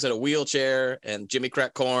Snoop Dogg's in a wheelchair and Jimmy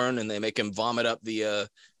crack corn, and they make him vomit up the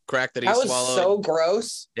crack that he swallowed. That was so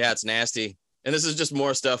gross. Yeah, it's nasty. And this is just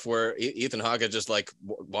more stuff where Ethan Hawke is just like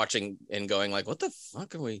watching and going like, what the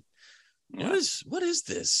fuck are we? Yeah. What is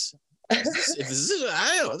this?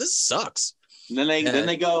 This sucks. And then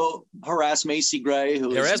they go harass Macy Gray,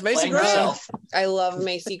 who is playing herself. I love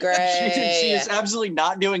Macy Gray. she is absolutely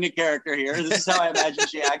not doing a character here. This is how I imagine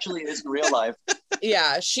she actually is in real life.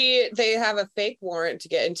 Yeah, they have a fake warrant to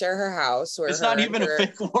get into her house. Where it's not even a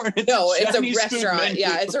fake warrant. It's a restaurant.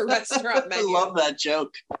 Yeah, it's a restaurant menu. I love that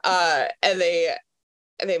joke. And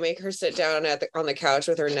they make her sit down on the couch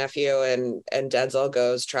with her nephew, and Denzel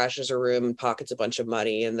goes, trashes her room, and pockets a bunch of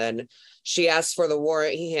money. And then she asks for the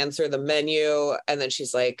warrant. He hands her the menu, and then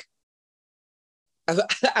she's like,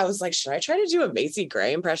 I was like, should I try to do a Macy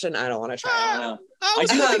Gray impression? I don't want to try. I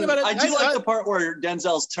do like the part where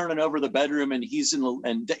Denzel's turning over the bedroom and Ethan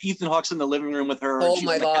Hawke's in the living room with her. Oh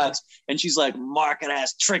my God. And she's like, market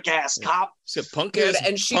ass, trick ass cop. She's a punk ass,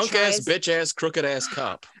 bitch ass, crooked ass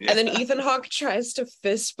cop. And then Ethan Hawke tries to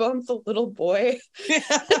fist bump the little boy.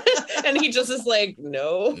 And he just is like,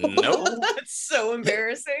 no. It's so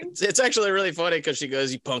embarrassing. It's actually really funny because she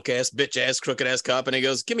goes, you punk ass, bitch ass, crooked ass cop. And he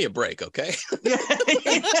goes, give me a break, okay?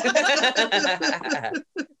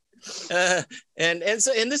 And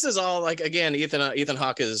this is all like, again, Ethan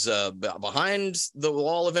Hawke is behind the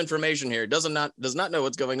wall of information here. Does not know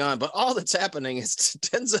what's going on, but all that's happening is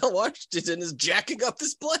Denzel Washington is jacking up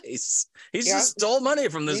this place. He's just stole money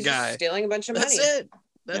from this guy, stealing a bunch of money. That's it.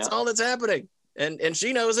 That's all that's happening. And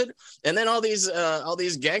she knows it. And then all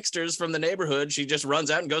these gangsters from the neighborhood, she just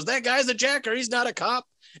runs out and goes, that guy's a jacker, he's not a cop.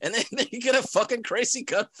 And then you get a fucking crazy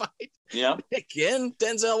gunfight. Yeah. Again,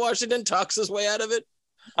 Denzel Washington talks his way out of it.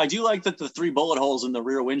 I do like that the 3 bullet holes in the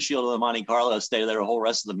rear windshield of the Monte Carlo stay there the whole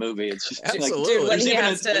rest of the movie. It's just absolutely. Like,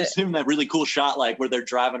 there's even that really cool shot, like where they're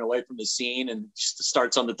driving away from the scene and just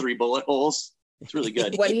starts on the 3 bullet holes. It's really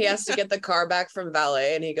good. When he has to get the car back from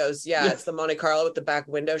valet and he goes, it's the Monte Carlo with the back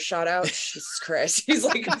window shot out. Jesus Christ. He's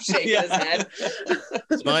like shaking his head.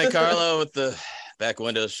 It's Monte Carlo with the back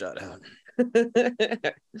window shot out.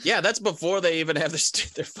 Yeah, that's before they even have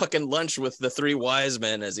their fucking lunch with the 3 wise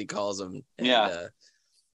men, as he calls them.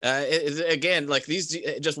 And, again, like these,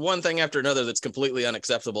 just one thing after another that's completely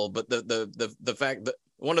unacceptable. But the fact that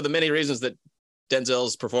one of the many reasons that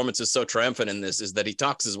Denzel's performance is so triumphant in this is that he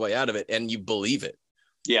talks his way out of it, and you believe it.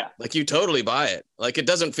 Yeah, like you totally buy it. Like it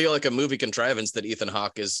doesn't feel like a movie contrivance that Ethan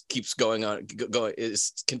Hawke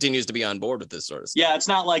continues to be on board with this sort of stuff. Yeah, it's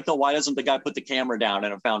not like why doesn't the guy put the camera down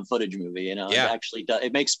in a found footage movie? You know, it actually does.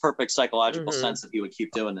 It makes perfect psychological sense that he would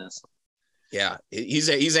keep doing this. Yeah,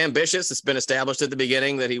 he's ambitious. It's been established at the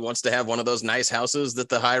beginning that he wants to have one of those nice houses that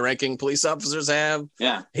the high-ranking police officers have.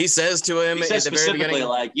 Yeah, he says to him at the very beginning,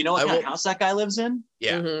 like, you know what kind of house that guy lives in?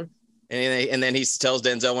 Yeah, and then he tells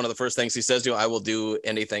Denzel, one of the first things he says to him, "I will do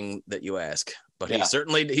anything that you ask." But he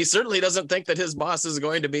certainly doesn't think that his boss is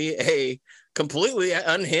going to be a completely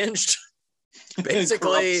unhinged,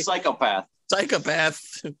 basically psychopath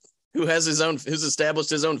who's established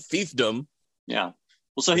his own fiefdom. Yeah.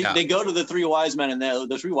 Well, so they go to the 3 wise men, and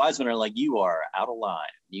the 3 wise men are like, you are out of line.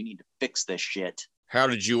 You need to fix this shit. How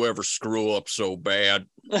did you ever screw up so bad?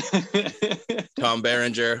 Tom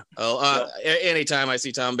Berenger. Anytime I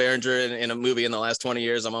see Tom Berenger in a movie in the last 20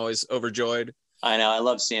 years, I'm always overjoyed. I know. I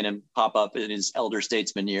love seeing him pop up in his elder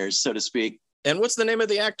statesman years, so to speak. And what's the name of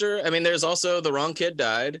the actor? I mean, there's also The Wrong Kid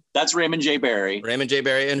Died. That's Raymond J. Barry.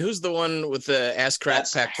 And who's the one with the ass crack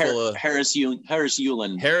packed full of... Harris Yulin. Harris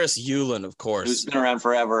Yulin, of course. Who's been around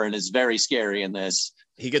forever and is very scary in this.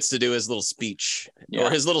 He gets to do his little speech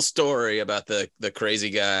or his little story about the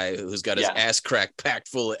crazy guy who's got his ass crack packed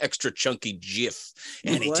full of extra chunky Jif.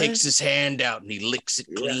 And he takes his hand out and he licks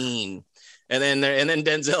it clean. And then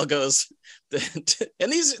Denzel goes...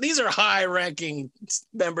 and these are high-ranking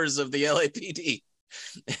members of the LAPD,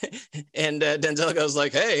 and Denzel goes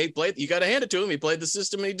like, "Hey, you got to hand it to him. He played the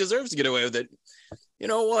system, and he deserves to get away with it. You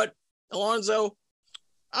know what, Alonzo?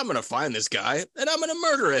 I'm gonna find this guy, and I'm gonna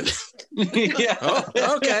murder him." Yeah.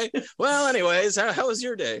 Oh, okay. Well, anyways, how was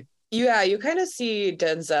your day? Yeah, you kind of see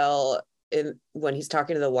Denzel when he's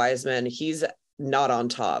talking to the wise men. He's not on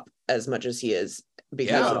top as much as he is.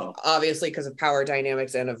 Obviously because of power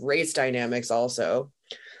dynamics and of race dynamics also.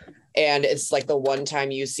 And it's like the one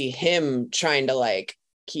time you see him trying to like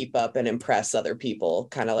keep up and impress other people,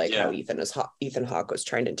 kind of like how Ethan Hawke was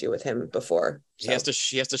trying to do with him before. So. He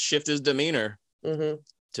has to shift his demeanor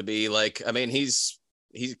to be like, I mean,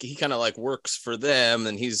 he kind of like works for them,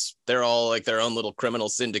 and they're all like their own little criminal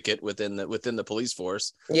syndicate within the police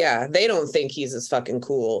force. Yeah, they don't think he's as fucking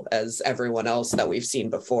cool as everyone else that we've seen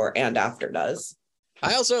before and after does.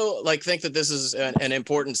 I also think that this is an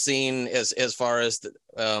important scene as far as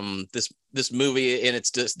this movie in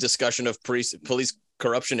its discussion of police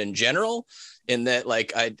corruption in general, in that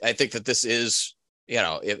like I think that this is, you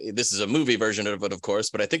know, this is a movie version of it, of course,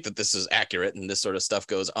 but I think that this is accurate and this sort of stuff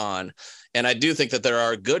goes on. And I do think that there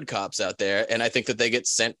are good cops out there, and I think that they get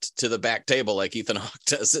sent to the back table like Ethan Hawke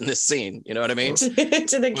does in this scene. You know what I mean? To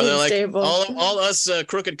the kids' like, table. All us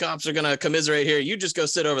crooked cops are gonna commiserate here. You just go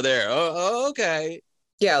sit over there. Oh, okay.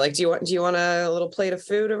 Yeah, like do you want a little plate of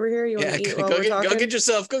food over here? You want to eat while we're talking? Go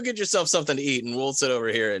get yourself something to eat, and we'll sit over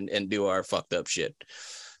here and do our fucked up shit.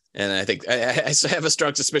 And I think I have a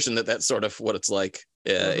strong suspicion that that's sort of what it's like.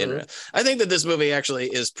 I think that this movie actually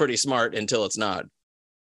is pretty smart until it's not.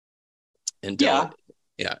 Until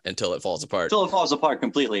it falls apart. Until it falls apart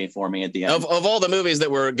completely for me at the end. Of all the movies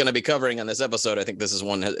that we're going to be covering on this episode, I think this is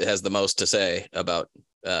one that has the most to say about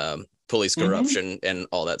police corruption and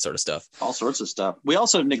all that sort of stuff. All sorts of stuff. We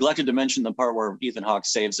also neglected to mention the part where Ethan Hawke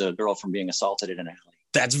saves a girl from being assaulted in an alley.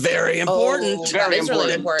 That's very important. Oh, very important.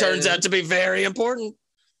 Really important. It turns out to be very important.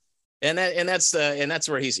 And that's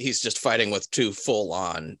where he's just fighting with two full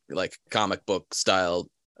on like comic book style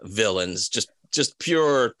villains, just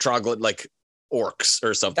pure troglodyte, like orcs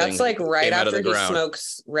or something. That's like right after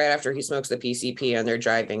he smokes the PCP and they're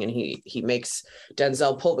driving, and he makes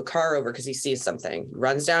Denzel pull the car over because he sees something.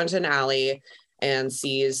 Runs down to an alley and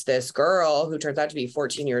sees this girl who turns out to be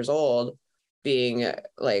 14 years old being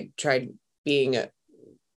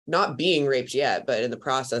not being raped yet, but in the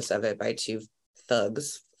process of it by two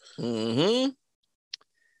thugs. Mm-hmm.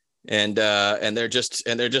 And they're just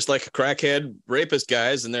like crackhead rapist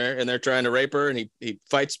guys, and they're trying to rape her, and he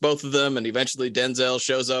fights both of them, and eventually Denzel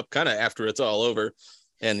shows up kind of after it's all over,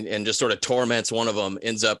 and just sort of torments one of them. He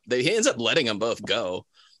ends up letting them both go.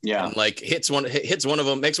 Yeah, and like hits one of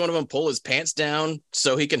them, makes one of them pull his pants down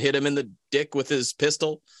so he can hit him in the dick with his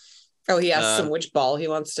pistol. Oh, he asks him which ball he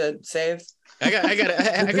wants to save. I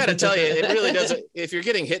gotta tell you, it really doesn't. If you're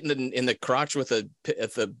getting hit in the crotch with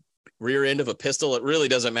the rear end of a pistol, it really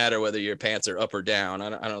doesn't matter whether your pants are up or down.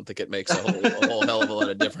 I don't think it makes a whole hell of a lot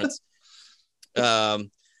of difference. That's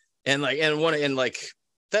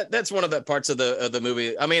one of the parts of the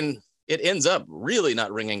movie. I mean, it ends up really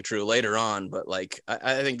not ringing true later on, but like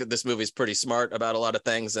I think that this movie's pretty smart about a lot of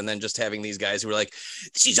things, and then just having these guys who are like,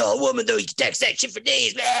 she's all woman though, you can text that shit for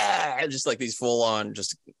days, blah! Just like these full on,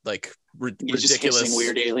 just like ridiculous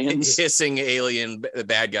weird aliens, hissing alien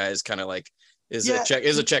bad guys, kind of like is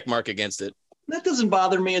a check mark against it. That doesn't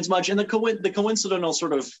bother me as much, and the coincidental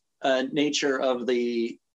sort of nature of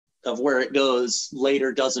where it goes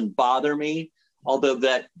later doesn't bother me. Although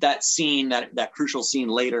that scene, that crucial scene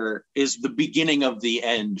later, is the beginning of the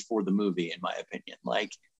end for the movie, in my opinion.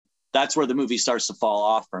 Like that's where the movie starts to fall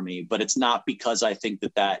off for me. But it's not because I think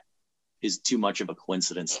that is too much of a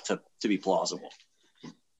coincidence to be plausible.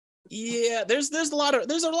 Yeah, there's a lot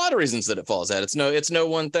of reasons that it falls out. It's no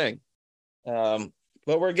one thing. But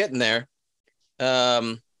we're getting there.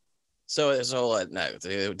 So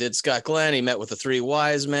did Scott Glenn. He met with the three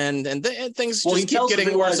wise men, and things just keep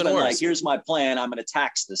getting worse and worse. Like, here's my plan. I'm going to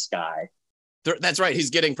tax this guy. That's right. He's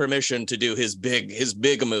getting permission to do his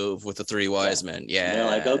big move with the three wise men. Yeah. They're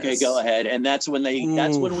like, okay, go ahead. And that's when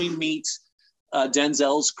we meet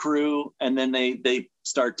Denzel's crew, and then they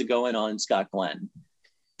start to go in on Scott Glenn.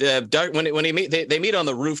 When they meet on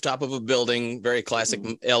the rooftop of a building, very classic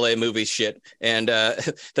LA movie shit. And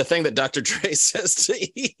the thing that Dr. Dre says to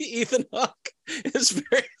Ethan Hawke is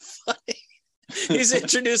very funny. He's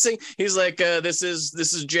introducing. He's like, "This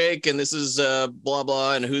is Jake, and this is blah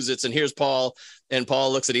blah, and who's it's, and here's Paul." And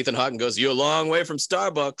Paul looks at Ethan Hawke and goes, "You're a long way from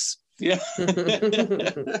Starbucks." Yeah.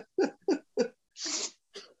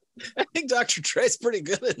 I think Dr. Dre's pretty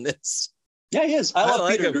good in this. Yeah, he is. I love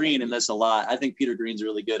like Peter Green in this a lot. I think Peter Green's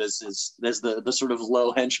really good as the sort of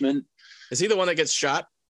low henchman. Is he the one that gets shot?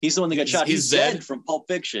 He's the one that gets shot. He's Zed from Pulp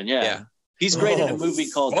Fiction. Yeah. He's great in a movie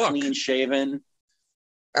called Clean Shaven.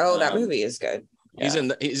 Oh, that movie is good.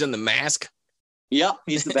 Yeah. He's in The Mask. Yep,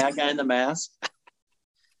 he's the bad guy in The Mask.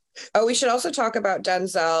 Oh, we should also talk about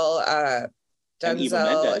Denzel and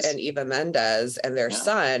Eva Mendes and their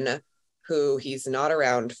son, who he's not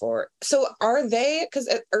around for. So are they, because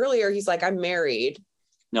earlier he's like, I'm married.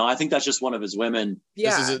 No, I think that's just one of his women.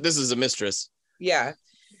 Yeah. This is a mistress. Yeah.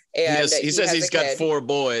 And he says he's got 4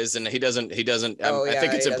 boys, and he doesn't. I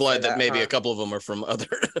think it's implied that maybe a couple of them are from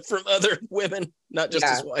other women, not just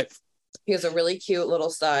his wife. He has a really cute little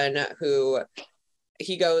son who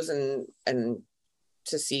he goes and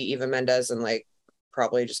to see Eva Mendes and like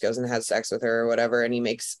probably just goes and has sex with her or whatever, and he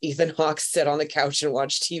makes Ethan Hawke sit on the couch and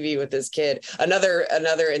watch TV with his kid. Another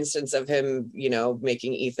instance of him,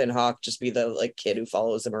 making Ethan Hawke just be the like kid who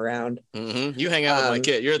follows him around. Mm-hmm. You hang out with my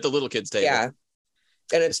kid. You're at the little kids table. Yeah.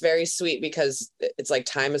 And it's very sweet because it's like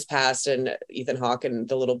time has passed and Ethan Hawke and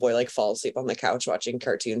the little boy like fall asleep on the couch watching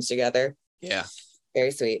cartoons together. Yeah.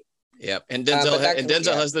 Very sweet. Yep. And Denzel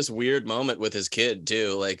yeah. has this weird moment with his kid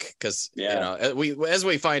too, like, because Yeah. you know, as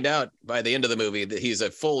we find out by the end of the movie that he's a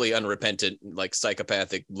fully unrepentant, like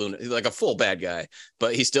psychopathic like a full bad guy,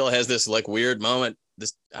 but he still has this like weird moment.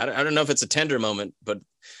 This I don't know if it's a tender moment, but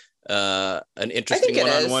an interesting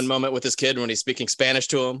one-on-one moment with his kid when he's speaking Spanish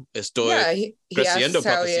to him. Yeah, he asks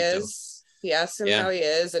how he is. He asks him how he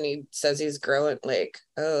is, and he says he's growing, like,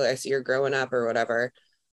 oh, I see you're growing up or whatever.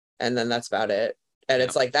 And then that's about it. And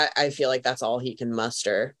it's like that. I feel like that's all he can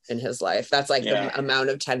muster in his life. That's like the amount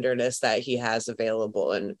of tenderness that he has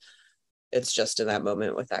available. And it's just in that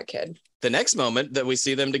moment with that kid. The next moment that we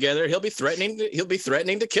see them together, he'll be threatening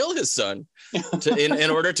to kill his son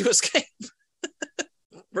in order to escape.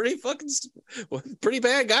 Pretty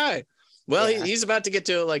bad guy. Well, he's about to get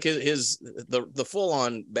to like the full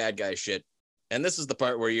on bad guy shit. And this is the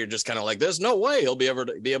part where you're just kind of like, there's no way he'll be able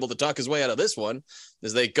to talk his way out of this one.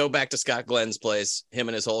 As they go back to Scott Glenn's place, him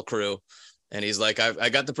and his whole crew, and he's like, I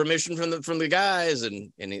got the permission from the guys,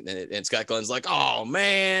 and Scott Glenn's like, oh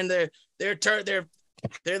man, they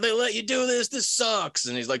let you do this. This sucks.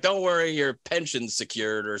 And he's like, don't worry, your pension's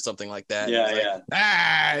secured or something like that. Yeah,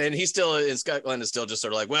 and Scott Glenn is still just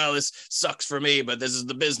sort of like, well, this sucks for me, but this is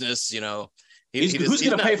the business, you know. Who's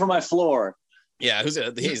going to pay for my floor? Yeah, he's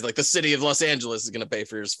like, the city of Los Angeles is going to pay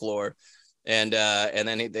for his floor, and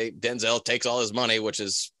then Denzel takes all his money, which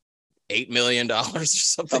is $8 million or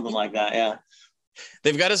something like that. Yeah,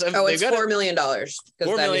 they've got us. Oh, it's $4 million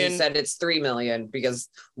because then he said it's $3 million because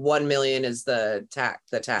 $1 million is the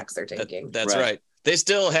tax they're taking. That's right. They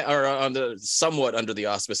still are somewhat under the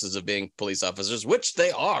auspices of being police officers, which they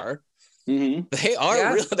are. Mm-hmm. They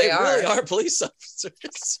are really are police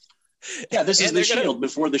officers. Yeah, this is the Shield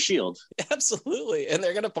before the Shield. Absolutely. And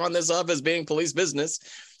they're going to pawn this off as being police business.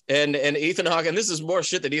 And Ethan Hawke, and this is more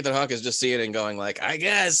shit that Ethan Hawke is just seeing and going like, I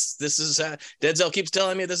guess this is Denzel keeps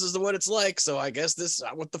telling me this is what it's like. So I guess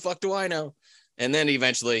what the fuck do I know? And then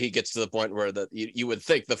eventually he gets to the point where you would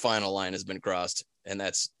think the final line has been crossed. And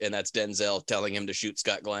that's Denzel telling him to shoot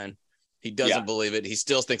Scott Glenn. He doesn't believe it. He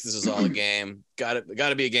still thinks this is all a game. Got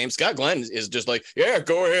to be a game. Scott Glenn is just like, yeah,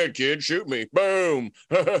 go ahead, kid, shoot me. Boom.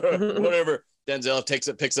 Whatever. Denzel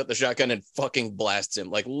picks up the shotgun and fucking blasts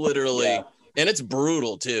him, like literally. Yeah. And it's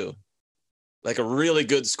brutal too. Like a really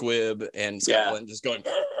good squib, and Scott Glenn just going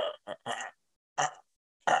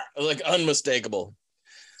like unmistakable.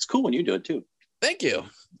 It's cool when you do it too. Thank you.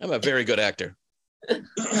 I'm a very good actor.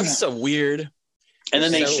 That's so weird. And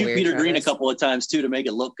then they shoot Peter Green a couple of times too to make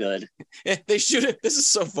it look good. They shoot it. This is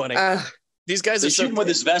so funny. These guys shoot him with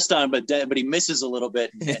his vest on, but he misses a little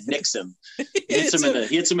bit and nicks him. Hits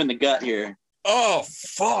him in the gut here. Oh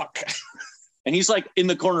fuck! And he's like in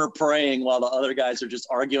the corner praying while the other guys are just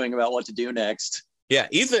arguing about what to do next. Yeah,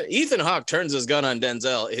 Ethan Hawke turns his gun on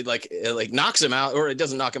Denzel. It like knocks him out, or it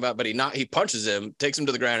doesn't knock him out, but he punches him, takes him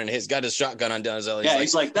to the ground, and he's got his shotgun on Denzel.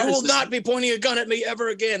 He's like, "That will not be pointing a gun at me ever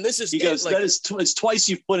again." He goes, it's twice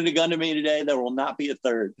you've pointed a gun to me today. There will not be a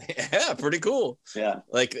third. Yeah, pretty cool. Yeah,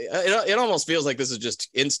 like it almost feels like this is just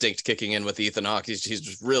instinct kicking in with Ethan Hawke. He's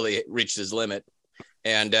just really reached his limit.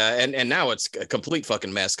 And now it's a complete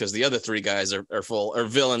fucking mess because the other three guys are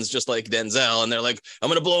villains just like Denzel, and they're like, I'm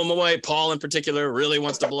gonna blow him away. Paul in particular really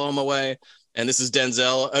wants to blow him away, and this is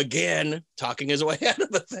Denzel again talking his way out of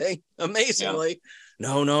the thing amazingly.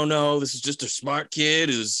 Yeah. No, this is just a smart kid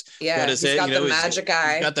who's got his head, the magic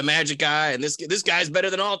eye. He's got the magic eye, and this guy's better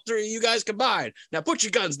than all three of you guys combined. Now put your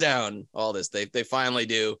guns down. All this they finally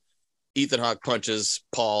do. Ethan Hawke punches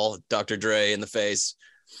Paul, Dr. Dre, in the face.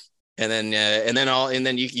 And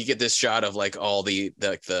then you get this shot of like all the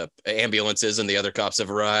ambulances and the other cops have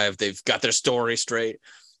arrived. They've got their story straight.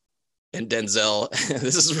 And Denzel,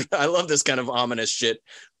 I love this kind of ominous shit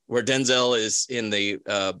where Denzel is in the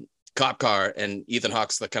cop car and Ethan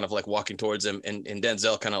Hawke's kind of like walking towards him, and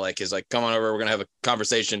Denzel kind of like is like, come on over, we're gonna have a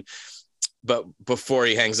conversation. But before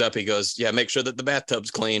he hangs up, he goes, yeah, make sure that the bathtub's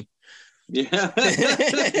clean. Yeah.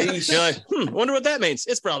 You're like, wonder what that means.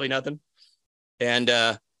 It's probably nothing.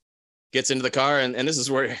 And gets into the car, and this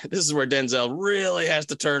is where Denzel really has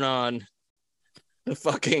to turn on the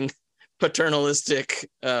fucking paternalistic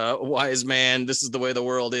wise man, this is the way the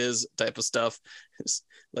world is type of stuff. It's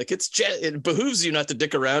like it behooves you not to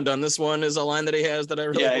dick around on this one is a line that he has that I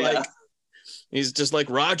really like. He's just like,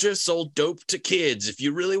 Roger sold dope to kids. If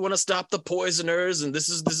you really want to stop the poisoners, and this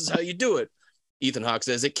is how you do it. Ethan Hawke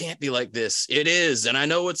says, it can't be like this. It is. And I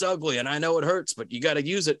know it's ugly and I know it hurts, but you got to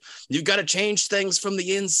use it. You've got to change things from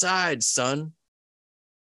the inside, son.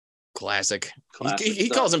 Classic. Classic He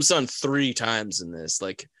stuff. calls him son 3 times in this.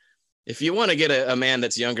 Like, if you want to get a man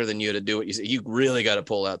that's younger than you to do what you say, you really got to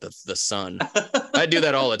pull out the son. I do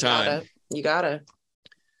that all the time. You gotta.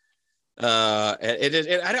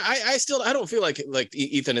 I still don't feel like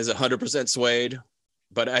Ethan is 100% swayed,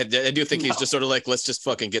 but I do think he's just sort of like, let's just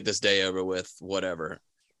fucking get this day over with, whatever.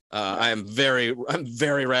 I'm very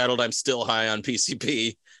rattled. I'm still high on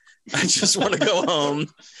PCP. I just want to go home,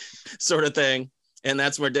 sort of thing. And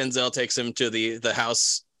that's where Denzel takes him to the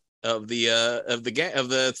house of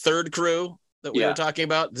the third crew that we were talking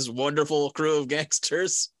about. This wonderful crew of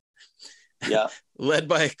gangsters. Yeah. Led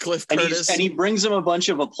by Cliff Curtis. And he brings him a bunch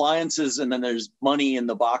of appliances, and then there's money in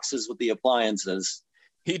the boxes with the appliances.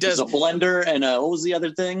 He does a blender and what was the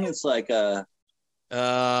other thing? It's like a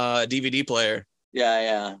DVD player.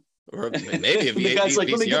 Yeah. Or maybe a the guy's like,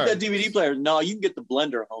 VCR. let me get that DVD player. No, you can get the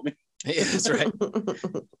blender, homie. Yeah, that's right.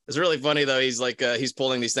 It's really funny though. He's like, he's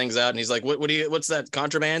pulling these things out, and he's like, what's that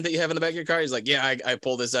contraband that you have in the back of your car? He's like, yeah, I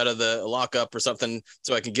pulled this out of the lockup or something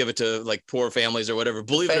so I can give it to like poor families or whatever.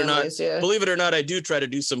 Believe it or not, I do try to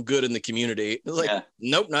do some good in the community. It's like,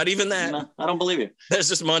 nope, not even that. No, I don't believe you. There's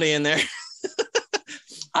just money in there.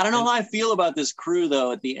 I don't know how I feel about this crew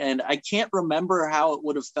though. At the end, I can't remember how it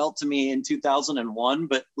would have felt to me in 2001,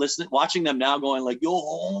 but watching them now, going like, yo,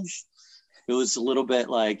 Holmes. It was a little bit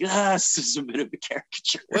like, this is a bit of a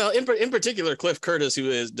caricature. Well, in particular, Cliff Curtis, who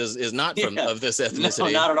is not of this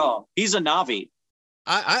ethnicity. No, not at all. He's a Navi.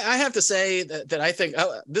 I have to say that I think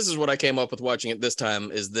this is what I came up with watching it this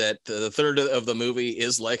time, is that the third of the movie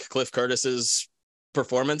is like Cliff Curtis's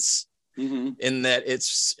performance, in that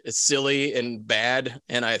it's silly and bad,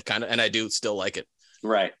 and I do still like it.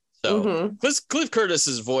 Right. So Cliff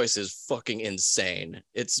Curtis's voice is fucking insane.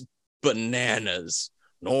 It's bananas.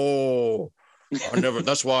 No,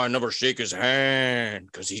 that's why I never shake his hand,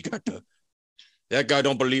 because that guy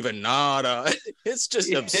don't believe in nada. It's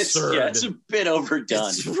just absurd. It's a bit overdone.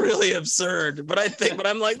 It's really absurd. But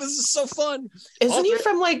I'm like, this is so fun. Isn't he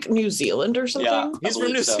from like New Zealand or something? Yeah, he's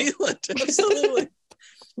from New Zealand. Absolutely.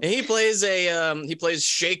 And he plays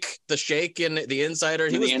Shake in The Insider.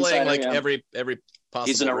 He was playing like every possible.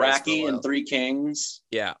 He's an Iraqi in Three Kings.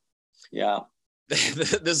 Yeah.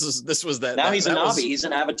 This was that. Now he's a Navi. He's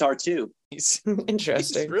an Avatar too. He's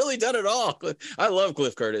interesting. He's really done it all. I love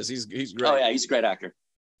Cliff Curtis. He's great. Oh yeah, he's a great actor,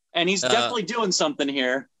 and he's definitely doing something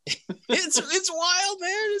here. It's wild,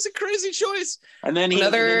 man. It's a crazy choice. And then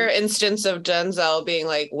another instance of Denzel being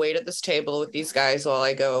like, wait at this table with these guys while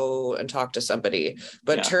I go and talk to somebody.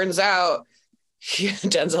 But turns out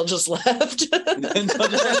Denzel just left.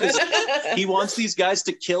 He wants these guys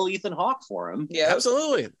to kill Ethan Hawke for him. Yeah,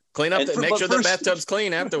 absolutely. Clean up, make sure the bathtub's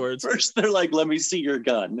clean afterwards. First, they're like, let me see your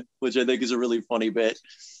gun, which I think is a really funny bit.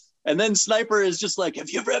 And then Sniper is just like, have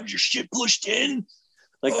you ever had your shit pushed in?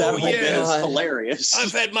 Like that whole bit is hilarious.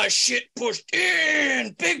 I've had my shit pushed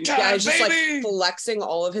in big time, yeah, just baby. Like flexing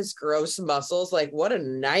all of his gross muscles. Like, what a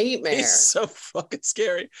nightmare. He's so fucking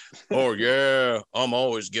scary. Oh yeah, I'm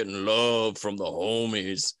always getting love from the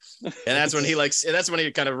homies. And that's when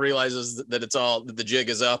he kind of realizes that that the jig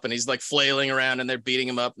is up, and he's like flailing around, and they're beating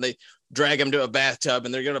him up, and they drag him to a bathtub,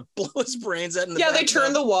 and they're gonna blow his brains out in the bathtub. They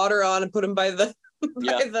turn the water on and put him by the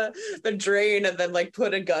drain, and then like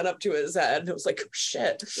put a gun up to his head. It was like, oh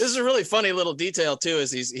shit. This is a really funny little detail too,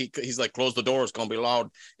 is he's like, close the door, it's gonna be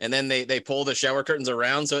loud. And then they pull the shower curtains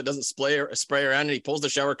around so it doesn't spray around, and he pulls the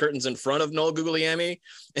shower curtains in front of Noel Guglielmi,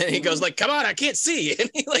 and he goes like, come on, I can't see.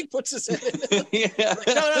 And he like puts his head in. Like,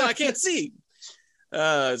 no, I can't see.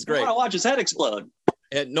 It's great. I want to watch his head explode.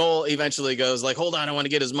 And Noel eventually goes like, hold on, I want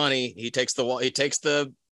to get his money. He takes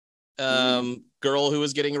the girl who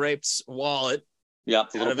was getting raped's wallet. Yeah,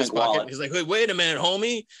 out of his pocket. He's like, wait a minute,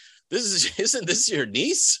 homie. Isn't this your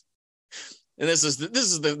niece? And this is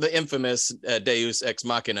the infamous Deus Ex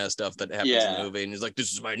Machina stuff that happens in the movie. And he's like,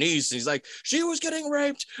 this is my niece. And he's like, she was getting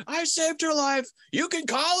raped. I saved her life. You can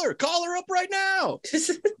call her up right now.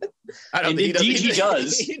 I don't think he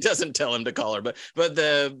does. He doesn't tell him to call her, but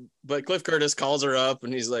Cliff Curtis calls her up,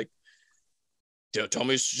 and he's like, tell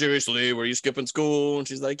me seriously, were you skipping school? And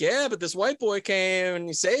she's like, yeah, but this white boy came and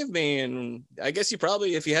he saved me. And I guess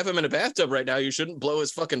if you have him in a bathtub right now, you shouldn't blow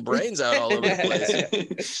his fucking brains out all over the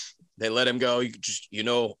place. They let him go. You just,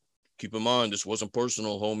 keep in mind, this wasn't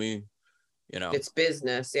personal, homie. It's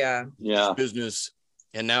business. Yeah. It's business.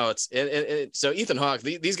 And now so Ethan Hawke,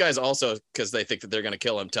 these guys also, because they think that they're going to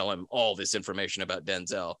kill him, tell him all this information about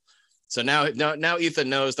Denzel. So now Ethan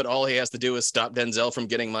knows that all he has to do is stop Denzel from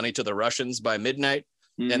getting money to the Russians by midnight.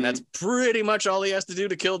 And that's pretty much all he has to do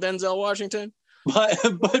to kill Denzel Washington.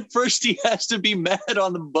 But first he has to be mad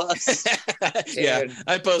on the bus. Yeah,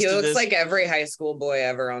 I posted He looks this. like every high school boy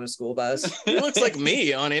ever on a school bus. He looks like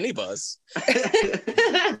me on any bus.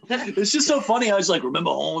 It's just so funny. I was like, remember,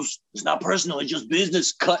 Holmes, it's not personal, it's just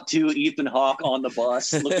business. Cut to Ethan Hawke on the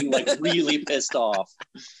bus looking like really pissed off.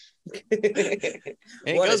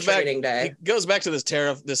 And What a training day. He goes back to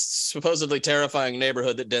this supposedly terrifying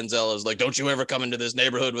neighborhood that Denzel is like, don't you ever come into this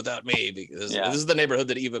neighborhood without me, because this is the neighborhood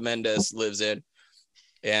that Eva Mendes lives in.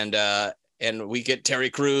 And we get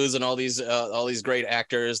Terry Crews and all these great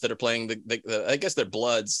actors that are playing the I guess they're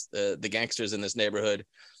Bloods, the gangsters in this neighborhood.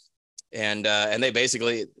 And they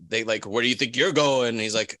basically like, where do you think you're going? And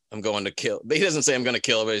he's like, I'm going to kill. But he doesn't say I'm going to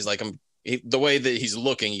kill, but he's like, the way that he's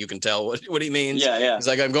looking, you can tell what he means. Yeah. He's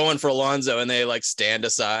like, I'm going for Alonzo, and they like stand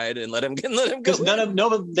aside and let him go. Because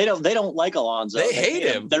they don't like Alonzo. They hate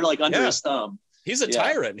him. They're like under his thumb. He's a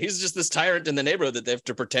tyrant. He's just this tyrant in the neighborhood that they have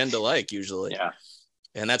to pretend to like usually. Yeah.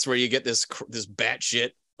 And that's where you get this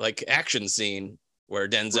batshit like action scene where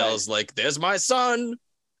Denzel's like, "There's my son."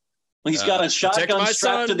 Well, he's got a shotgun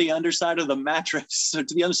strapped to the underside of the mattress, or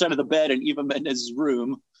to the underside of the bed in Eva Mendes'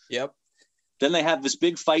 room. Yep. Then they have this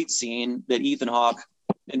big fight scene that Ethan Hawke,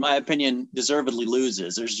 in my opinion, deservedly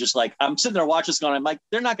loses. There's just like, I'm sitting there watching this going, I'm like,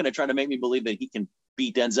 they're not going to try to make me believe that he can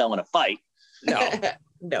beat Denzel in a fight. No.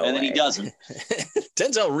 No. And then he doesn't.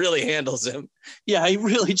 Denzel really handles him. Yeah, he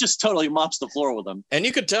really just totally mops the floor with him. And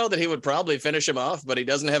you could tell that he would probably finish him off, but he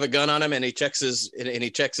doesn't have a gun on him, and he checks his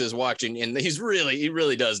watch, and he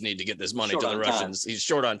really does need to get this money to the Russians. He's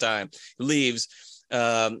short on time. He leaves.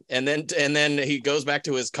 And then he goes back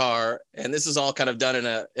to his car, and this is all kind of done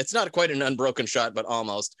it's not quite an unbroken shot, but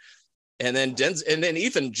almost. And then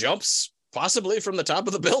Ethan jumps possibly from the top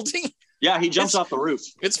of the building. Yeah, he jumps off the roof.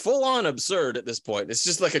 It's full on absurd at this point. It's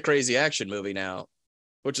just like a crazy action movie now,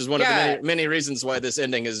 which is one of the many reasons why this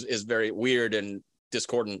ending is very weird and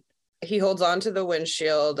discordant. He holds on to the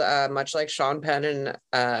windshield, much like Sean Penn in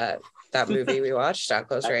that movie we watched, At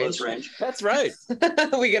Close Range. That's right.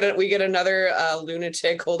 we get another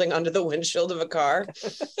lunatic holding onto the windshield of a car.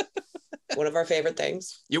 One of our favorite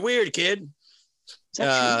things. You're weird, kid.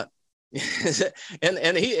 And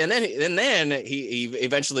then he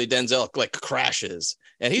eventually Denzel like crashes,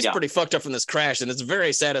 and he's pretty fucked up from this crash, and it's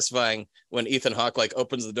very satisfying when Ethan Hawke like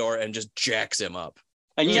opens the door and just jacks him up.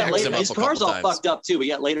 And later, his car's all fucked up too. But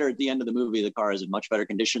yet later at the end of the movie, the car is in much better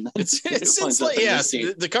condition than it's like,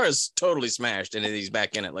 the car is totally smashed, and he's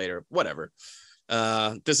back in it later. Whatever.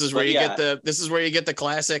 This is where you get the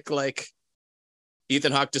classic like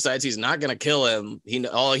Ethan Hawke decides he's not going to kill him. He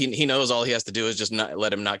knows all he has to do is just not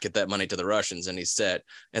let him not get that money to the Russians, and he's set.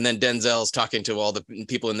 And then Denzel's talking to all the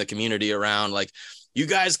people in the community around, like, you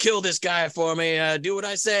guys kill this guy for me. Do what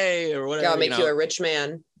I say, or whatever. I'll make you a rich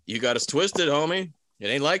man. You got us twisted, homie. It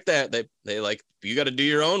ain't like that. They like, you got to do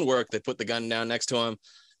your own work. They put the gun down next to him.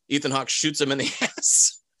 Ethan Hawke shoots him in the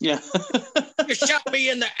ass. Yeah. You shot me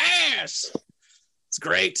in the ass. It's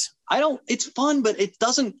great. It's fun, but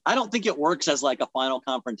I don't think it works as like a final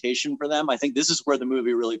confrontation for them. I think this is where the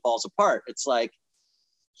movie really falls apart. It's like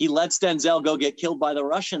he lets Denzel go get killed by the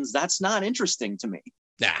Russians. That's not interesting to me.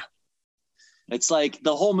 Nah. It's like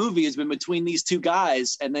the whole movie has been between these two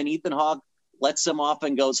guys, and then Ethan Hawke lets him off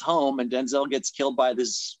and goes home, and Denzel gets killed by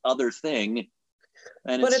this other thing.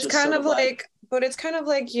 And it's kind of like,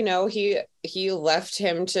 he left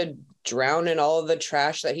him to drown in all of the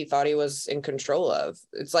trash that he thought he was in control of.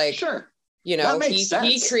 It's like, sure,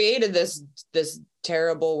 he created this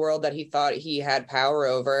terrible world that he thought he had power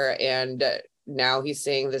over, and now he's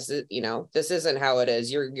saying this isn't how it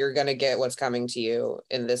is. You're gonna get what's coming to you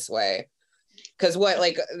in this way. Because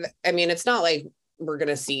it's not like we're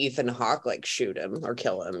gonna see Ethan Hawke like shoot him or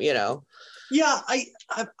kill him, Yeah, I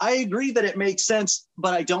agree that it makes sense,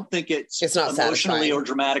 but I don't think it's not emotionally satisfying or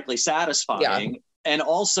dramatically satisfying. Yeah. And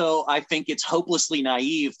also, I think it's hopelessly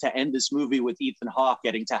naive to end this movie with Ethan Hawke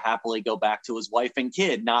getting to happily go back to his wife and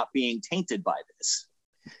kid, not being tainted by this.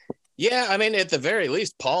 Yeah, I mean, at the very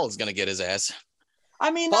least, Paul is going to get his ass.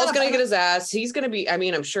 Paul's going to get his ass. He's going to be,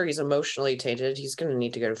 I'm sure he's emotionally tainted. He's going to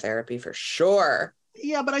need to go to therapy for sure.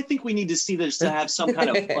 Yeah, but I think we need to see this to have some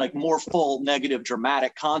kind of like more full negative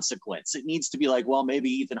dramatic consequence. It needs to be like, well,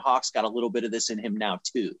 maybe Ethan Hawke's got a little bit of this in him now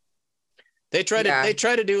too. They try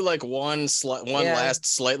to do like one last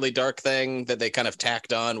slightly dark thing that they kind of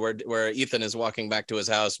tacked on where Ethan is walking back to his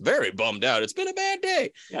house, very bummed out. It's been a bad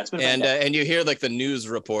day. Yeah, it's been a bad day. And you hear like the news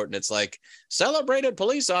report, and it's like, celebrated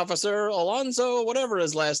police officer Alonzo, whatever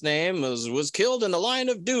his last name was killed in the line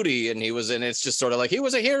of duty, and it's just sort of like he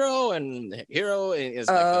was a hero, and hero is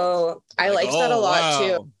I liked that a lot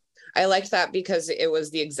too. I liked that because it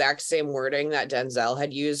was the exact same wording that Denzel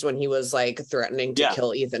had used when he was like threatening to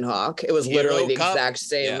kill Ethan Hawke. It was literally the exact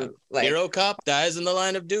same. Like, hero cop dies in the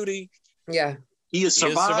line of duty. Yeah. He has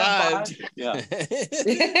survived. Yeah.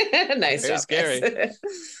 Nice Very job, scary. Guys.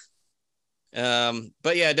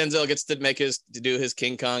 But yeah, Denzel gets to do his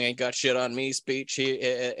King Kong ain't got shit on me speech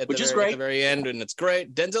at the very end, and it's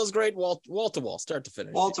great. Denzel's great, wall to wall, start to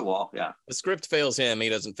finish. Wall to wall, yeah. The script fails him; he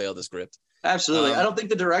doesn't fail the script. Absolutely, I don't think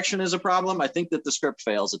the direction is a problem. I think that the script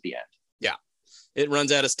fails at the end. Yeah, it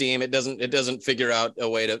runs out of steam. It doesn't figure out a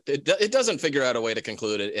way to it doesn't figure out a way to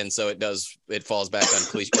conclude it, and so it falls back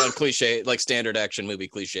on cliche like standard action movie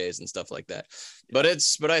cliches and stuff like that. But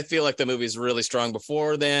I feel like the movie's really strong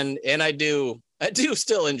before then, and I do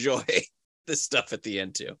still enjoy this stuff at the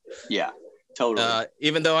end too. Yeah, totally.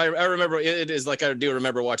 Even though I remember it is like I do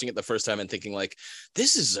remember watching it the first time and thinking like,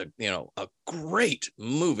 this is a great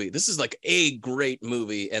movie. This is like a great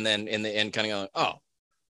movie, and then in the end, kind of going,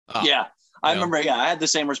 yeah. I remember, I had the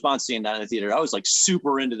same response seeing that in the theater. I was like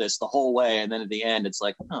super into this the whole way, and then at the end, it's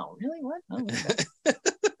like, oh, really? What?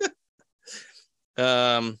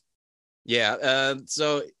 Oh, okay.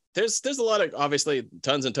 So there's a lot of, obviously,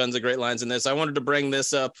 tons and tons of great lines in this. I wanted to bring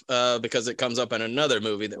this up because it comes up in another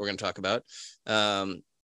movie that we're going to talk about.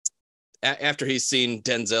 After he's seen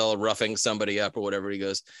Denzel roughing somebody up or whatever, he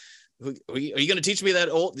goes, are you going to teach me that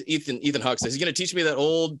old Ethan Hawke says, he's going to teach me that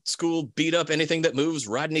old school beat up anything that moves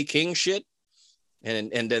Rodney King shit?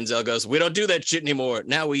 And Denzel goes, we don't do that shit anymore.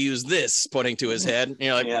 Now we use this, pointing to his head. And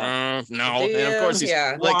you're like, no. And of course he's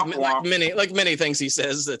like many things he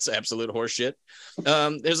says, that's absolute horseshit.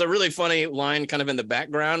 There's a really funny line kind of in the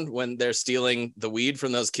background when they're stealing the weed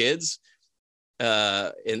from those kids in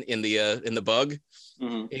the bug.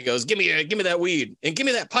 Mm-hmm. He goes, give me that weed and give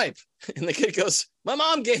me that pipe. And the kid goes, my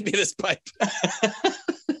mom gave me this pipe.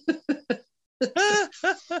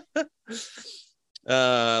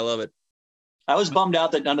 I love it. I was bummed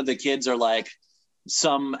out that none of the kids are like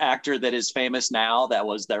some actor that is famous now that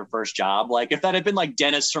was their first job. Like if that had been like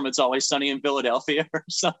Dennis from It's Always Sunny in Philadelphia or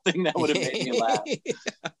something, that would have made me laugh. Yeah,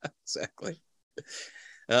 exactly.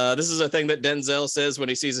 This is a thing that Denzel says when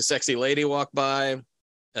he sees a sexy lady walk by.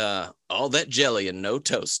 All that jelly and no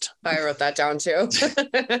toast. I wrote that down too.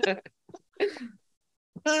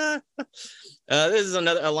 This is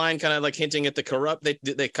a line kind of like hinting at the corrupt.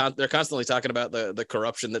 They're constantly talking about the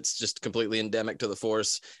corruption that's just completely endemic to the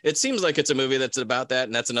force. It seems like it's a movie that's about that,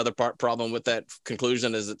 and that's another problem with that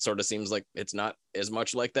conclusion is it sort of seems like it's not as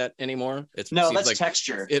much like that anymore. That's like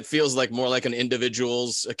texture. It feels like more like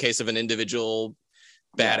a case of an individual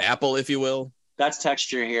bad apple, if you will. That's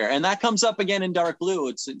texture here, and that comes up again in Dark Blue.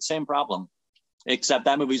 It's the same problem, except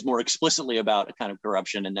that movie's more explicitly about a kind of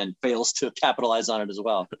corruption and then fails to capitalize on it as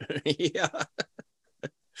well. Yeah.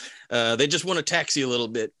 They just want to tax you a little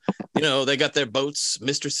bit. They got their boats,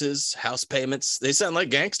 mistresses, house payments. They sound like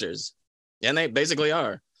gangsters, and they basically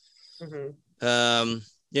are. Mm-hmm.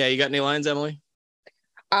 Yeah, you got any lines, Emily?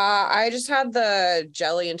 I just had the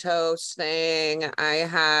jelly and toast thing. I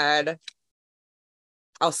had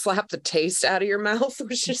I'll slap the taste out of your mouth,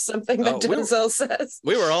 which is something that Denzel says.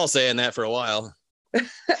 We were all saying that for a while. I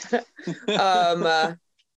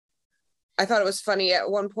thought it was funny. At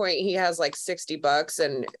one point, he has like $60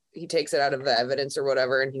 and he takes it out of the evidence or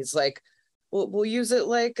whatever. And he's like, we'll use it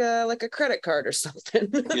like a credit card or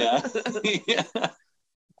something. Yeah.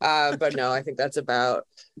 But no, I think that's about,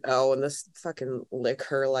 and this fucking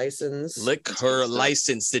liquor license. Liquor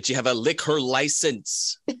license. Did you have a liquor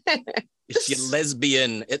license? Is she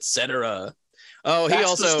lesbian, etc.? Oh, that's he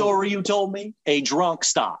also the story you told me. A drunk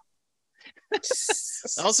stop.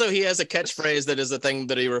 Also, he has a catchphrase that is a thing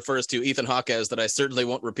that he refers to Ethan Hawke as that I certainly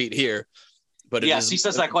won't repeat here. But yes, he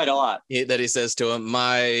says that quite a lot. That he says to him,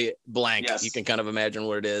 my blank. Yes. You can kind of imagine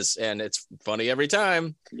what it is, and it's funny every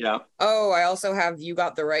time. Yeah. Oh, I also have you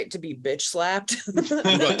got the right to be bitch slapped. you got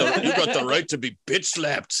the right to be bitch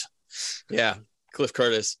slapped. Yeah, Cliff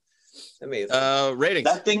Curtis. Amazing. Ratings.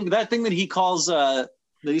 That thing that he calls that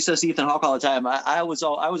he says to Ethan Hawke all the time. I was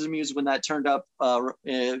amused when that turned up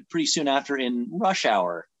pretty soon after in Rush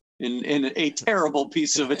Hour in a terrible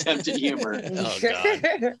piece of attempted humor. Oh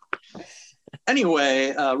God.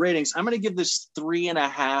 Anyway, ratings. I'm going to give this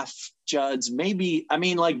 3.5 Judds, maybe. I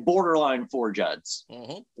mean, like borderline 4 Judds.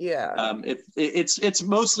 Mm-hmm. Yeah. It's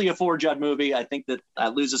mostly a 4 Judd movie. I think that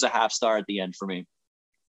loses a half star at the end for me.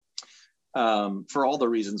 For all the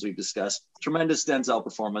reasons we've discussed. Tremendous Denzel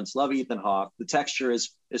performance. Love Ethan Hawke. The texture is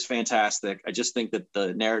fantastic. I just think that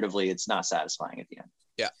narratively it's not satisfying at the end.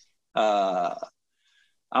 Yeah.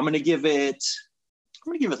 I'm gonna give it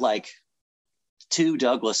like 2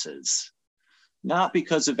 Douglases. not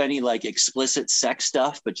because of any like explicit sex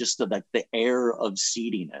stuff, but just the air of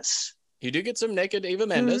seediness. You do get some naked Eva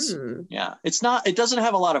Mendes. Yeah, it doesn't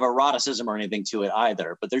have a lot of eroticism or anything to it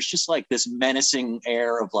either, but there's just like this menacing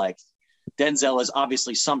air of like, Denzel is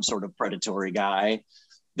obviously some sort of predatory guy.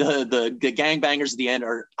 The gangbangers at the end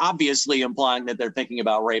are obviously implying that they're thinking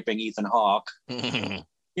about raping Ethan Hawke.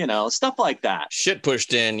 You know, stuff like that. Shit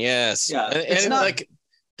pushed in, yes. Yeah, and not, like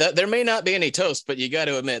that. There may not be any toast, but you got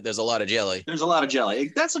to admit there's a lot of jelly. There's a lot of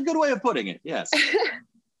jelly. That's a good way of putting it. Yes.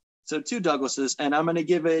 So 2 Douglases, and I'm going to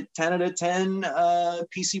give it 10 out of 10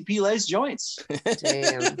 PCP lace joints.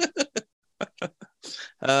 Damn.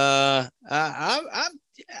 I'm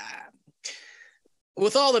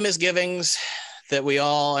with all the misgivings that we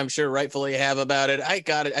all, I'm sure, rightfully have about it, I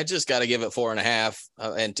just got to give it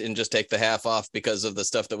 4.5 and just take the half off because of the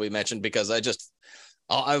stuff that we mentioned, because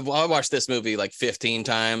I watched this movie like 15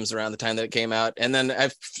 times around the time that it came out, and then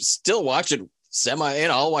I've still watched it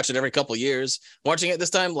I'll watch it every couple of years. Watching it this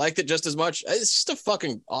time, liked it just as much. It's just a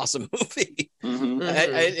fucking awesome movie.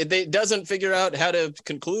 It doesn't figure out how to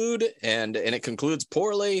conclude, and it concludes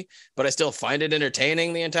poorly, but I still find it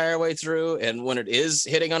entertaining the entire way through. And when it is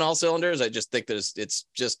hitting on all cylinders, I just think that it's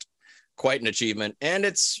just quite an achievement. And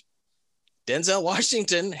it's Denzel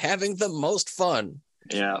Washington having the most fun.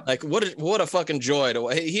 Yeah, like what a fucking joy to.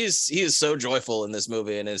 He is so joyful in this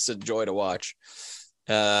movie, and it's a joy to watch.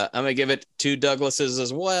 I'm gonna give it 2 Douglases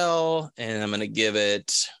as well, and I'm gonna give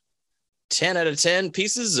it 10 out of 10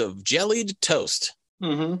 pieces of jellied toast.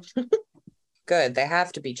 Good. They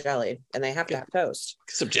have to be jellied, and they have to have toast.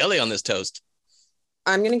 Get some jelly on this toast.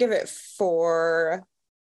 I'm gonna give it 4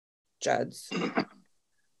 Juds.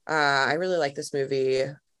 I really like this movie.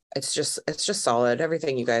 It's just solid.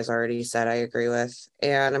 Everything you guys already said, I agree with,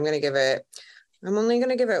 and I'm only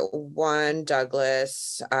gonna give it 1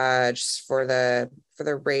 Douglas, just for the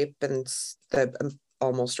rape and the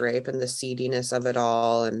almost rape and the seediness of it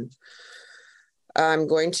all, and I'm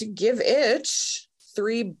going to give it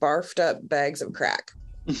 3 barfed up bags of crack.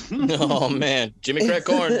 Oh man, Jimmy Crack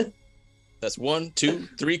Corn. That's 1, 2,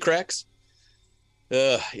 3 cracks.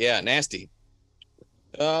 Yeah, nasty.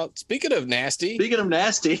 Speaking of nasty,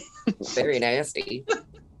 very nasty.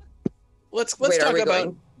 Let's talk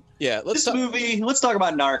about. Yeah, let's talk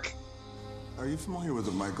about NARC. Are you familiar with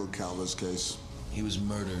the Michael Calvas case? He was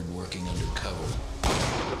murdered working undercover.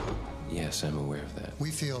 Yes, I'm aware of that.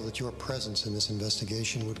 We feel that your presence in this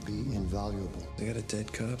investigation would be invaluable. They got a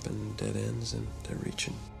dead cop and dead ends, and they're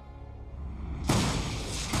reaching.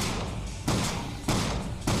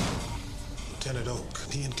 Lieutenant Oak,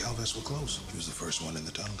 he and Calvas were close. He was the first one in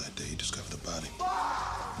the tunnel that day. He discovered the body.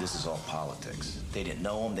 This is all politics. They didn't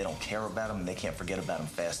know him, they don't care about him, and they can't forget about him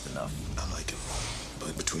fast enough. I like him,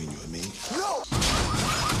 but between you and me, no!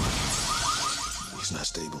 He's not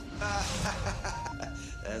stable.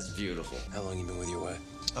 That's beautiful. How long you been with your wife?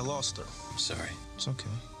 I lost her. I'm sorry. It's okay.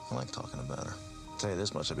 I like talking about her. I'll tell you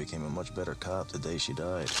this much, I became a much better cop the day she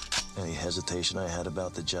died. Any hesitation I had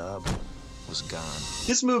about the job was gone.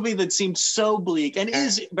 This movie that seemed so bleak, and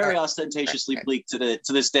is very ostentatiously bleak to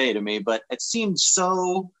this day to me, but it seemed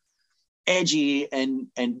so edgy and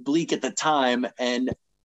bleak at the time, and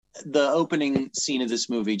the opening scene of this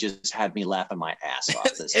movie just had me laughing my ass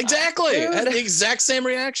off. Exactly. I had the exact same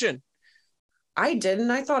reaction. I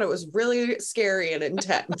didn't. I thought it was really scary and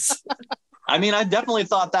intense. I mean, I definitely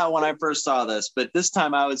thought that when I first saw this, but this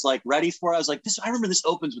time I was like ready for it. I was like, I remember this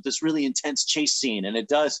opens with this really intense chase scene, and it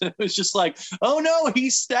does. It was just like, oh no, he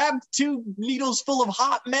stabbed 2 needles full of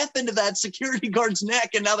hot meth into that security guard's neck,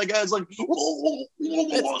 and now the guy's like,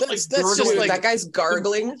 that's just like that guy's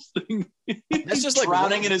gargling. That's just like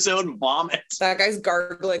drowning in his own vomit. That guy's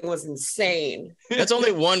gargling was insane. That's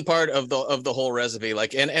only one part of the whole recipe.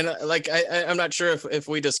 Like, and like I'm not sure if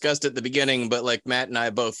we discussed at the beginning, but like Matt and I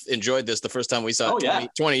both enjoyed this the first time we saw it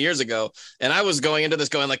 20 years ago, and I was going into this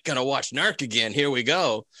going like, gonna watch NARC again. Here we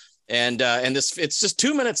go. And this, it's just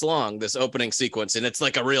 2 minutes long, this opening sequence, and it's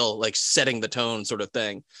like a real like setting the tone sort of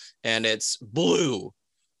thing, and it's blue.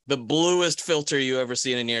 The bluest filter you ever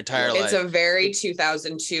seen in your entire life. It's a very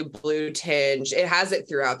 2002 blue tinge. It has it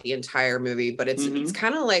throughout the entire movie, but it's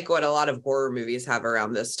kind of like what a lot of horror movies have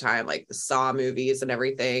around this time, like the Saw movies and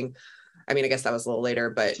everything. I mean, I guess that was a little later,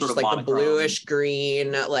 but just like the bluish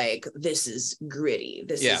green, like this is gritty.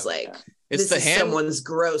 This is like it's this is someone's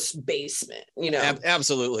gross basement, you know.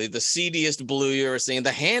 Absolutely, the seediest blue you ever seen,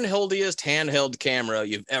 the handheldiest handheld camera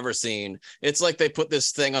you've ever seen. It's like they put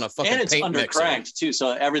this thing on a fucking and it's paint undercranked too,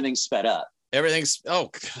 so everything's sped up. Everything's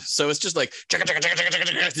so it's just like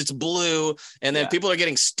it's blue, and then people are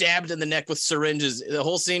getting stabbed in the neck with syringes the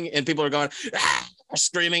whole scene, and people are going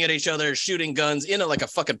screaming at each other, shooting guns in like a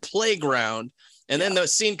fucking playground, And then the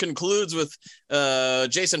scene concludes with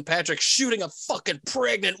Jason Patrick shooting a fucking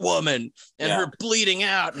pregnant woman and her bleeding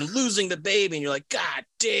out and losing the baby. And you're like, God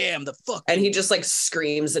damn, the fuck. And he just like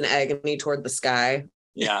screams in agony toward the sky.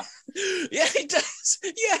 Yeah. Yeah, he does.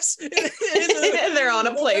 Yes. And they're on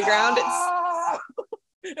a playground.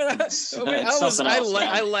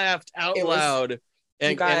 I laughed out loud.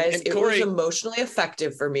 And guys, and it Corey, was emotionally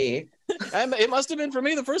effective for me. It must have been for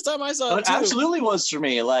me the first time I saw it. It absolutely was for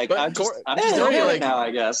me. Like, I'm just doing it now, I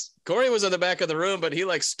guess. Corey was in the back of the room, but he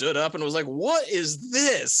like stood up and was like, "What is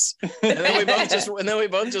this?" And then we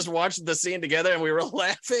both just watched the scene together, and we were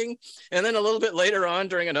laughing. And then a little bit later on,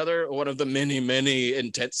 during another one of the many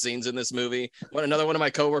intense scenes in this movie, another one of my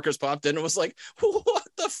coworkers popped in and was like, "What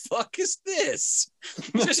the fuck is this?"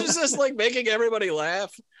 just like making everybody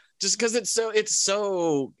laugh. Just because it's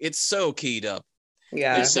so keyed up.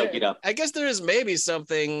 Yeah, it's so keyed up. I guess there is maybe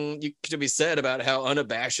something to be said about how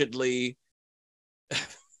unabashedly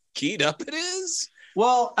keyed up it is.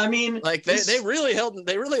 Well, I mean, like they really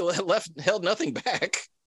held nothing back.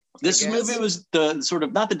 This movie was the sort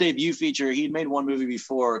of not the debut feature. He'd made one movie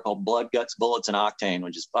before called Blood, Guts, Bullets, and Octane,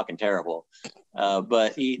 which is fucking terrible.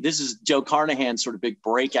 But this is Joe Carnahan's sort of big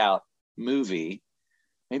breakout movie.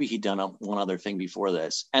 Maybe he'd done one other thing before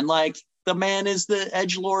this. And like the man is the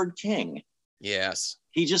edgelord king. Yes.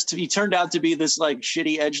 He turned out to be this like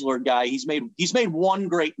shitty edgelord guy. He's made one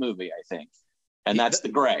great movie, I think. And that's The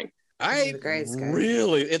Gray.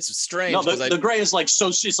 It's strange. No, the Gray is like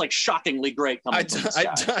it's like shockingly great. I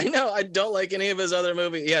know. I don't like any of his other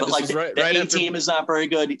movies. Yeah, but this like is right. The right A-Team is not very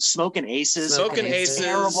good. Smoking Aces.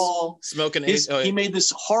 Terrible. Smoking Aces. He made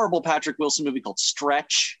this horrible Patrick Wilson movie called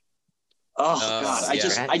Stretch. Oh God,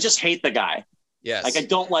 I just hate the guy. Yes. Like I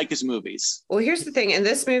don't like his movies. Well, here's the thing. In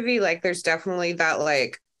this movie, like there's definitely that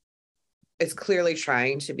like it's clearly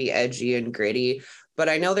trying to be edgy and gritty. But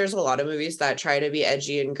I know there's a lot of movies that try to be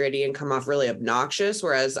edgy and gritty and come off really obnoxious.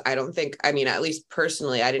 Whereas I don't think, I mean, at least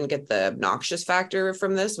personally, I didn't get the obnoxious factor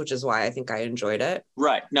from this, which is why I think I enjoyed it.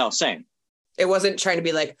 Right. No, same. It wasn't trying to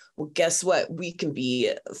be like, well, guess what? We can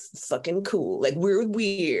be fucking cool. Like we're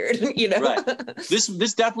weird, you know? Right. This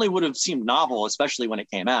definitely would have seemed novel, especially when it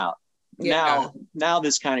came out. Yeah. Now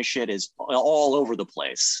this kind of shit is all over the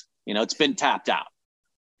place. You know, it's been tapped out.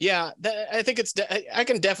 Yeah, I think I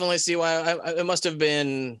can definitely see why it must have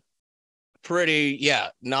been pretty,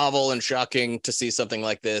 novel and shocking to see something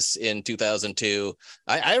like this in 2002.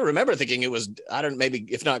 I remember thinking it was, maybe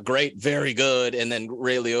if not great, very good. And then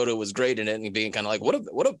Ray Liotta was great in it and being kind of like,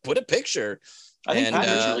 what a picture. I think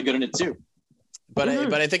Patrick's really good in it too. But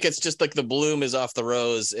I think it's just like the bloom is off the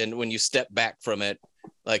rose. And when you step back from it,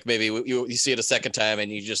 like maybe you see it a second time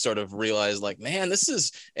and you just sort of realize like, man,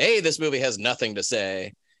 this movie has nothing to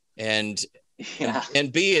say. And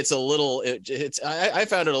B, it's a little, I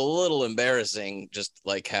found it a little embarrassing, just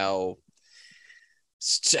like how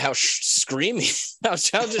screamy, how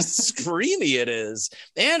just screamy it is.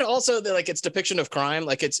 And also like its depiction of crime,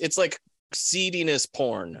 like it's like seediness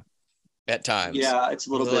porn at times. Yeah, it's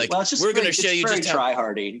a little bit like, well, it's just we're going to show you just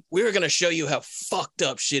try-hardy. We're going to show you how fucked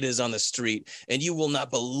up shit is on the street, and you will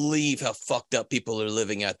not believe how fucked up people are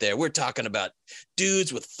living out there. We're talking about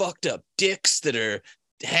dudes with fucked up dicks that are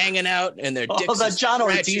hanging out and their dicks. Oh, that John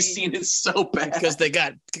Ortiz scene is so bad because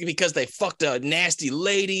they fucked a nasty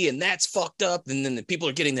lady, and that's fucked up. And then the people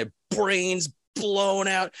are getting their brains blown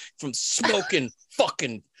out from smoking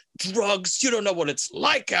fucking drugs. You don't know what it's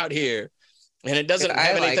like out here. And it doesn't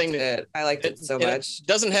have anything. I liked it so much. It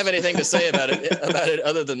doesn't have anything to say about it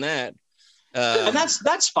other than that. And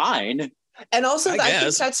that's fine. And also, I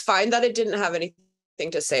think that's fine that it didn't have anything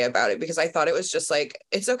to say about it, because I thought it was just like,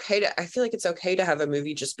 I feel like it's okay to have a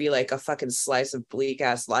movie just be like a fucking slice of bleak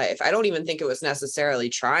ass life. I don't even think it was necessarily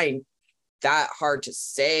trying that hard to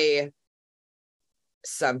say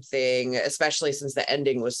something, especially since the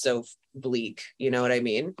ending was so bleak. You know what I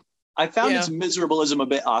mean? I found its miserableism a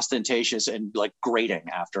bit ostentatious and like grating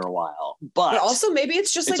after a while, but also maybe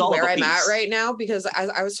it's just like where I'm at right now, because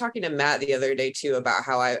I was talking to Matt the other day too about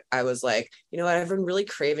how I was like, you know what, I've been really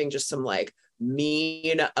craving just some like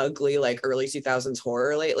mean, ugly, like early 2000s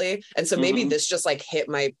horror lately. And so maybe this just like hit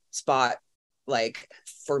my spot, like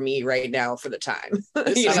for me right now for the time.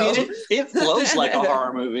 It flows like a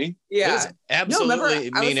horror movie. Yeah. It's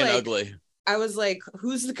absolutely mean and ugly. I was like,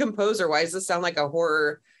 who's the composer? Why does this sound like a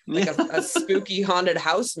horror, like a spooky haunted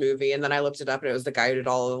house movie? And then I looked it up and it was the guy who did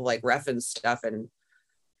all of like Refn stuff and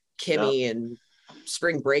Kimmy and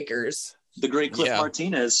Spring Breakers. The great Cliff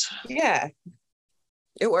Martinez. Yeah.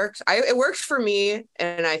 It worked. It worked for me,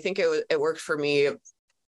 and I think it worked for me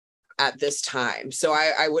at this time. So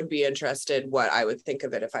I would be interested what I would think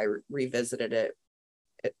of it if I revisited it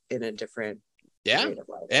in a different Yeah,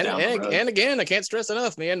 and again, I can't stress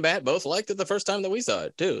enough. Me and Matt both liked it the first time that we saw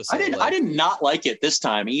it too. So I did not like it this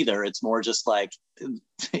time either. It's more just like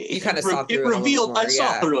you kind of saw through it revealed. I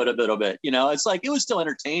saw through it a little bit. You know, it's like it was still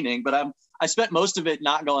entertaining, but I spent most of it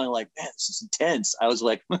not going like, man, this is intense. I was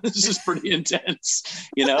like, this is pretty intense.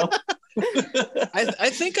 You know, I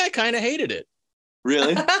think I kind of hated it.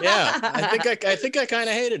 Really? Yeah, I think I kind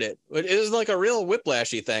of hated it. It was like a real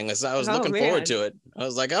whiplashy thing. I was looking forward to it. I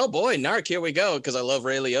was like, oh boy, NARC, here we go, because I love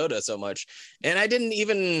Ray Liotta so much. And I didn't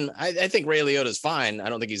even. I think Ray Liotta's fine. I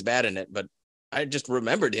don't think he's bad in it, but I just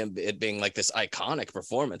remembered it being like this iconic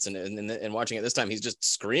performance. And watching it this time, he's just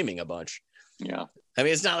screaming a bunch. Yeah. I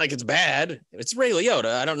mean, it's not like it's bad. It's Ray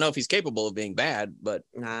Liotta. I don't know if he's capable of being bad, but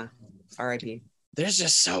nah. R.I.P. There's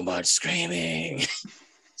just so much screaming.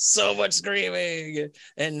 So much screaming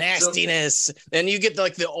and nastiness, and you get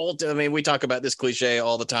like the old. I mean, we talk about this cliche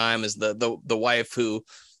all the time: is the wife who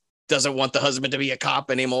doesn't want the husband to be a cop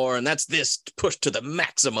anymore, and that's this pushed to the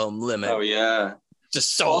maximum limit. Oh yeah,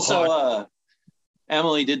 just so. Also,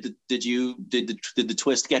 Emily, did the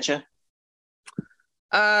twist get you?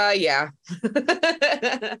 Yeah.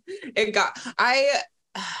 It got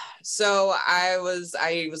so I was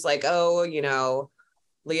like, oh, you know,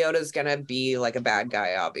 Liotta's gonna be like a bad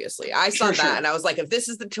guy, obviously. I saw that and I was like, if this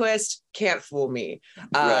is the twist, can't fool me.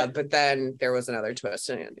 Right. But then there was another twist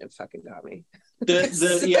and it fucking got me. I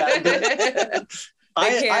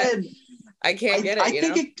can't get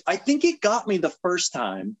it. I think it got me the first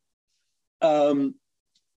time.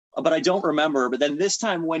 But I don't remember. But then this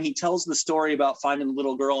time when he tells the story about finding the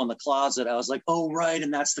little girl in the closet, I was like, oh, right.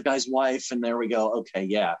 And that's the guy's wife. And there we go. Okay.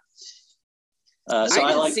 Yeah. So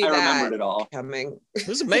I remembered it all coming.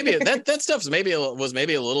 Maybe that stuff's was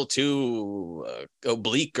maybe a little too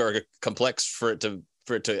oblique or complex for it to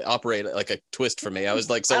operate like a twist for me. I was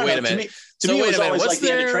like, so wait a minute. To me, it was always like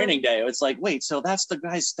the end of Training Day. It's like, wait, so that's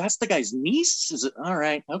the guy's niece? Is it all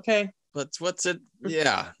right? Okay. What's it?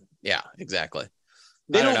 Yeah, exactly.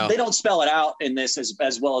 They don't spell it out in this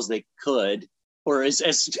as well as they could, or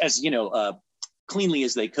as you know, cleanly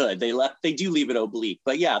as they could. They do leave it oblique,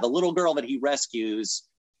 but yeah, the little girl that he rescues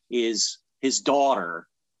is his daughter,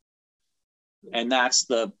 and that's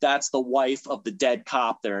the wife of the dead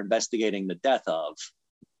cop they're investigating the death of.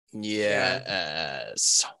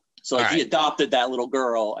 Yes. So like, he adopted that little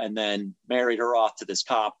girl and then married her off to this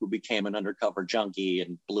cop who became an undercover junkie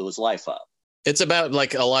and blew his life up. It's about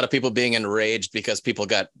like a lot of people being enraged because people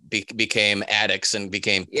became addicts and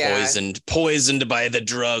became poisoned by the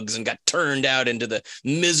drugs and got turned out into the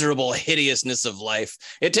miserable hideousness of life.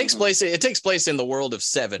 It takes place in the world of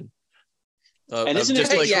Seven. And isn't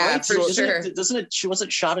it like, yeah, for sure. She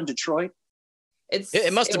wasn't shot in Detroit.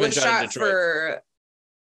 It must have been shot in Detroit.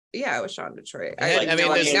 Yeah, it was shot in Detroit.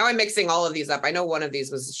 Now I'm mixing all of these up. I know one of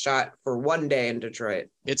these was shot for one day in Detroit.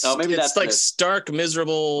 It's like stark,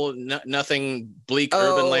 miserable, nothing, bleak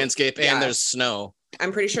urban landscape, and there's snow.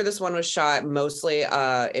 I'm pretty sure this one was shot mostly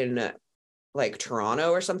in like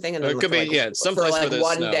Toronto or something, and then it could be someplace for like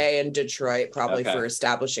one day in Detroit, probably for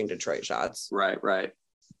establishing Detroit shots. Right.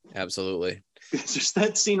 Absolutely. There's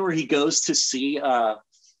that scene where he goes to see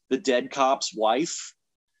the dead cop's wife.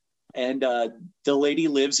 And the lady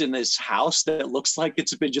lives in this house that looks like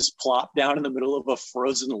it's been just plopped down in the middle of a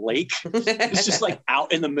frozen lake. It's just like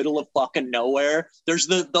out in the middle of fucking nowhere. There's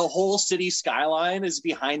the whole city skyline is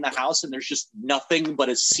behind the house, and there's just nothing but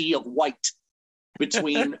a sea of white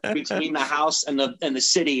between the house and the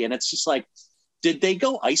city. And it's just like, did they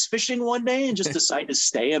go ice fishing one day and just decide to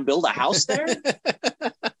stay and build a house there?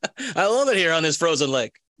 I love it here on this frozen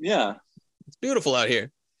lake. Yeah, it's beautiful out here.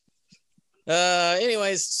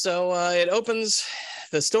 Anyways, so it opens.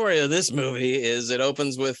 The story of this movie is it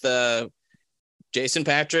opens with Jason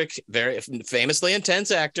Patric, very famously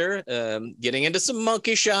intense actor, getting into some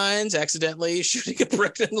monkey shines, accidentally shooting a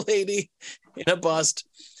pregnant lady in a bust,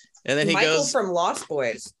 and then Michael from Lost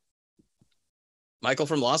Boys. Michael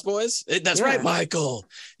from Lost Boys? That's right, Michael.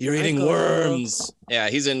 You're eating worms. Yeah,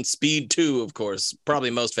 he's in Speed 2, of course, probably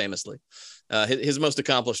most famously. His most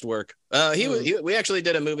accomplished work. We actually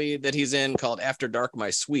did a movie that he's in called After Dark, My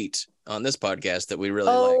Sweet on this podcast that we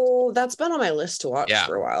really liked. Oh, that's been on my list to watch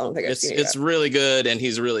for a while. I don't think I've seen it yet. It's really good, and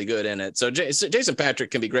he's really good in it. So Jason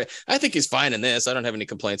Patric can be great. I think he's fine in this. I don't have any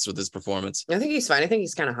complaints with his performance. I think he's fine. I think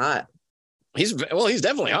he's kind of hot. He's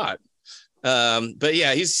definitely hot. But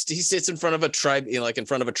yeah, he sits in front of a tribe, like in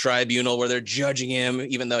front of a tribunal where they're judging him,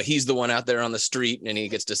 even though he's the one out there on the street, and he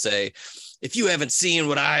gets to say, if you haven't seen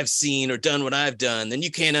what I've seen or done what I've done, then you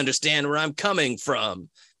can't understand where I'm coming from.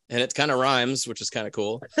 And it kind of rhymes, which is kind of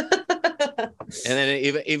cool. And then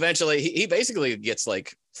eventually he basically gets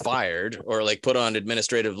like fired or like put on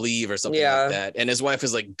administrative leave or something like that. And his wife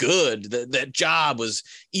is like, good, that job was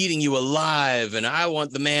eating you alive. And I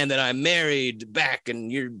want the man that I married back.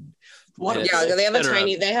 And you're they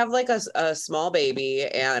have they have like a small baby,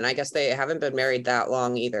 and I guess they haven't been married that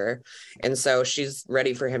long either. And so she's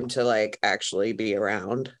ready for him to like actually be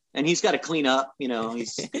around. And he's got to clean up,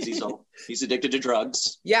 he's addicted to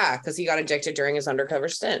drugs. Yeah, because he got addicted during his undercover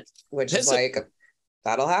stint, which is like,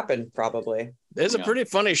 that'll happen probably. There's a pretty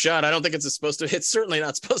funny shot. I don't think it's certainly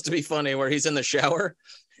not supposed to be funny, where he's in the shower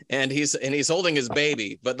and he's holding his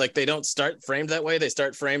baby, but like they don't start framed that way. They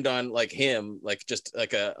start framed on like him, like just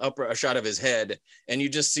like a shot of his head, and you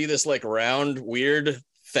just see this like round weird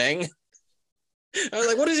thing. I was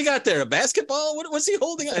like, what has he got there? A basketball? What's he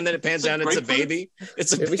holding? And then it pans down, it's a baby.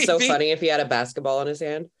 It'd be so funny if he had a basketball in his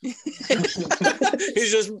hand.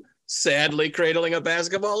 He's just sadly cradling a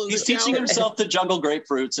basketball. He's teaching himself to juggle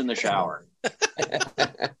grapefruits in the shower.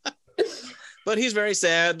 But he's very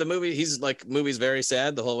sad. The movie's very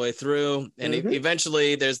sad the whole way through. And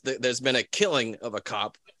eventually there's been a killing of a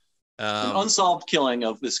cop. An unsolved killing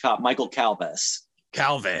of this cop, Michael Calves.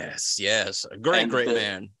 Calves, yes. A great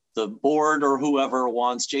man. The board or whoever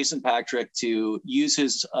wants Jason Patrick to use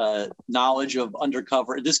his knowledge of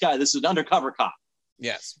undercover. This is an undercover cop.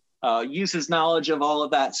 Yes. Use his knowledge of all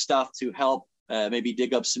of that stuff to help maybe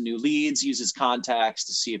dig up some new leads, use his contacts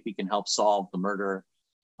to see if he can help solve the murder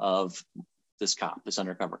of this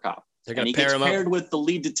undercover cop. They're going to pair him paired up with the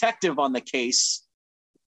lead detective on the case,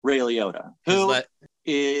 Ray Liotta, who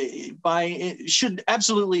should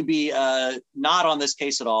absolutely be not on this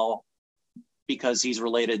case at all, because he's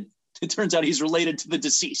related. It turns out he's related to the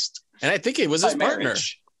deceased. And I think he was his partner.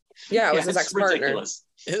 Yeah, it was his ex-partner. It was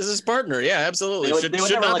his partner. Yeah, absolutely.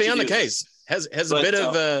 Should not be on the case. Has a bit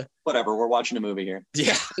of whatever. We're watching a movie here.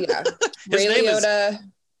 Yeah. Yeah. Ray Liotta.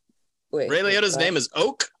 Ray Liotta's name is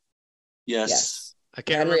Oak. Yes. I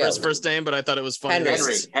can't remember his first name, but I thought it was funny.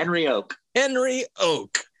 Henry Oak. Henry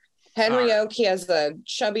Oak. Henry Oak. He has a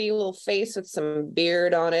chubby little face with some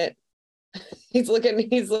beard on it. He's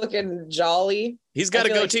looking jolly. He's got a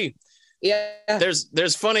goatee. Yeah. There's a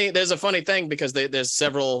funny thing, because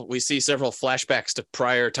we see several flashbacks to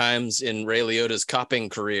prior times in Ray Liotta's copping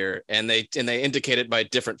career, and they indicate it by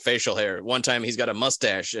different facial hair. One time he's got a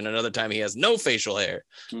mustache, and another time he has no facial hair.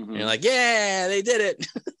 And you're like, yeah, they did it.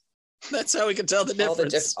 That's how we can tell the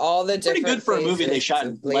difference. All the different. Pretty good for a movie they shot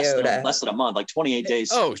in less than a month, like 28 days.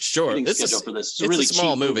 Oh, sure. It's a really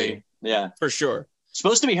small movie. Yeah, for sure.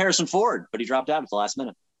 Supposed to be Harrison Ford, but he dropped out at the last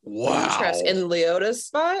minute. Wow. Interesting. In Liotta's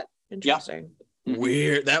spot? Interesting. Yeah.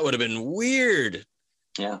 Weird. That would have been weird.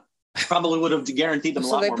 Yeah. Probably would have guaranteed them a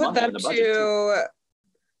lot more money in the budget.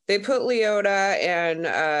 They put Liotta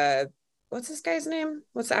and what's this guy's name?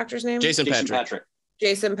 What's the actor's name? Jason Patrick.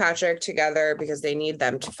 Jason Patrick together because they need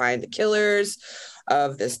them to find the killers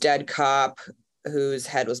of this dead cop whose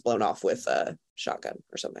head was blown off with a shotgun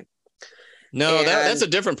or something. No, that's a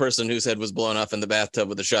different person whose head was blown off in the bathtub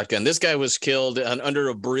with a shotgun. This guy was killed under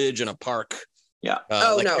a bridge in a park. Yeah.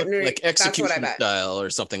 Like execution style or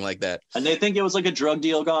something like that. And they think it was like a drug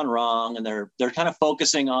deal gone wrong, and they're kind of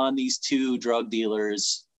focusing on these two drug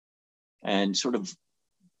dealers and sort of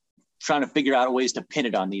trying to figure out ways to pin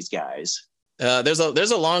it on these guys. There's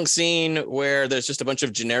a long scene where there's just a bunch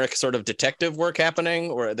of generic sort of detective work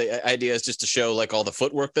happening, or the idea is just to show like all the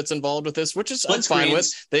footwork that's involved with this, which is I'm fine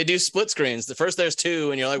with. They do split screens. The first there's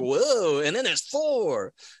 2 and you're like, whoa, and then there's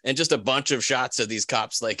 4, and just a bunch of shots of these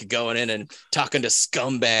cops like going in and talking to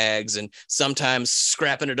scumbags, and sometimes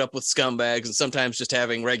scrapping it up with scumbags, and sometimes just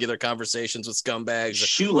having regular conversations with scumbags. The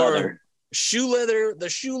shoe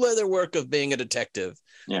leather work of being a detective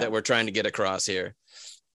that we're trying to get across here.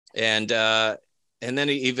 And then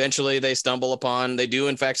eventually they do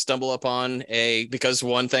in fact stumble upon because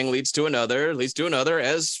one thing leads to another,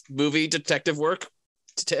 as movie detective work,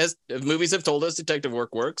 as movies have told us detective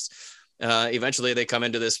work works. Eventually they come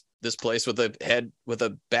into this place with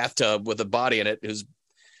a bathtub with a body in it who's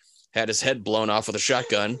had his head blown off with a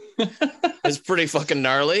shotgun. It's pretty fucking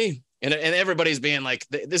gnarly. And everybody's being like,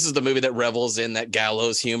 this is the movie that revels in that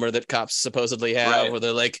gallows humor that cops supposedly have, where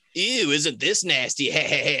they're like, ew, isn't this nasty?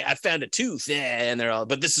 Hey, I found a tooth. And they're all,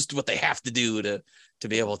 but this is what they have to do to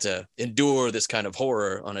be able to endure this kind of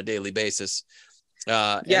horror on a daily basis. They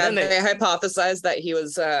hypothesized that he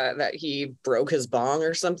was that he broke his bong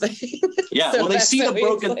or something. Yeah, so they see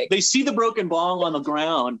the broken bong on the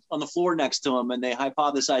ground on the floor next to him, and they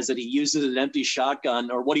hypothesize that he uses an empty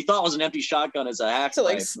shotgun, or what he thought was an empty shotgun, as a hack to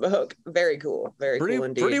like smoke. Very cool, cool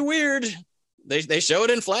indeed. Pretty weird. They show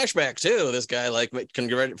it in flashback too. This guy like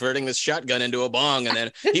converting this shotgun into a bong, and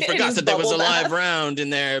then he forgot that there was a live round in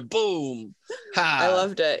there. Boom! Ha. I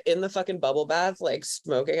loved it in the fucking bubble bath, like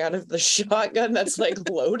smoking out of the shotgun that's like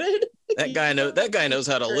loaded. That guy knows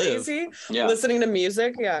how to live. Yeah. Listening to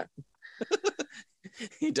music, yeah.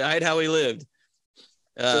 He died how he lived.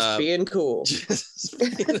 Just being cool. Just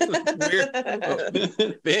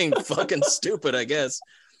being fucking stupid, I guess.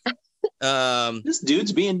 Just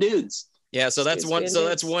dudes being dudes. Yeah, so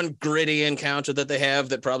that's one gritty encounter that they have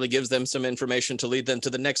that probably gives them some information to lead them to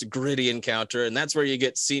the next gritty encounter, and that's where you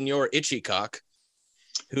get Senior Itchycock,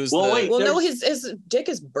 who's no, his dick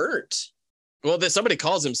is burnt. Well, somebody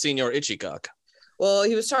calls him Senior Itchycock. Well,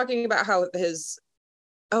 he was talking about how because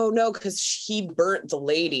he burnt the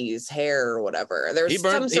lady's hair or whatever. There's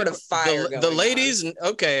some sort of fire going the ladies on.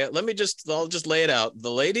 Okay, I'll just lay it out. The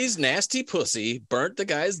lady's nasty pussy burnt the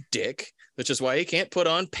guy's dick, which is why he can't put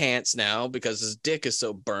on pants now because his dick is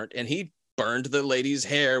so burnt, and he burned the lady's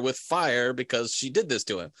hair with fire because she did this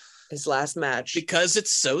to him. His last match. Because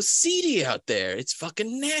it's so seedy out there. It's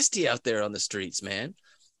fucking nasty out there on the streets, man.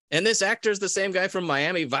 And this actor is the same guy from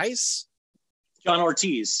Miami Vice. John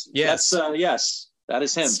Ortiz. Yes. Yes. That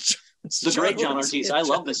is him. It's the great John Ortiz. I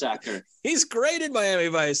love this actor. He's great in Miami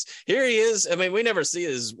Vice. Here he is. I mean, we never see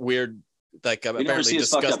his weird, like apparently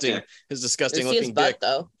disgusting, his disgusting looking dick,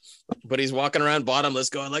 though. But he's walking around bottomless,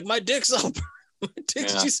 going like, "My dick's up." My dick.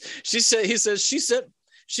 Yeah.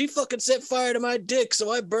 She fucking set fire to my dick, so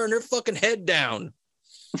I burned her fucking head down.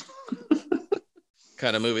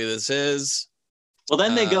 Kind of movie this is. Well,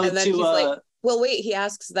 then they go to. Well, wait, he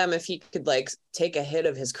asks them if he could like take a hit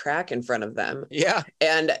of his crack in front of them. Yeah.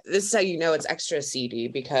 And this is how you know it's extra seedy,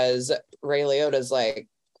 because Ray Liotta's like,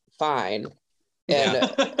 fine. And,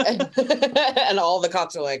 and all the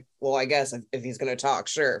cops are like, well, I guess if he's going to talk,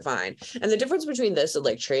 sure, fine. And the difference between this and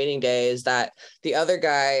like Training Day is that the other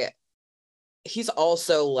guy, he's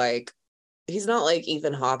also like, he's not like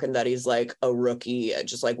Ethan Hawke in that he's like a rookie,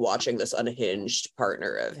 just like watching this unhinged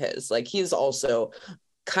partner of his. Like he's also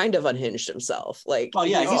kind of unhinged himself. Like, oh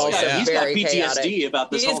yeah, he's got PTSD chaotic.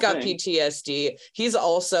 About this. He's got PTSD. He's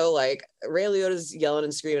also like, Ray Liotta's yelling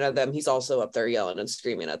and screaming at them. He's also up there yelling and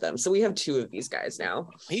screaming at them. So we have two of these guys now.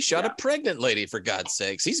 He shot a pregnant lady, for God's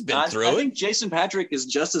sakes. He's been through it. I think Jason Patric is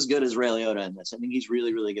just as good as Ray Liotta in this. I think he's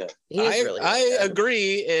really, really good. I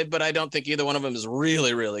agree, but I don't think either one of them is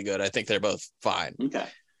really, really good. I think they're both fine. Okay.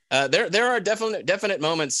 There are definite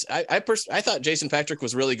moments. I thought Jason Patric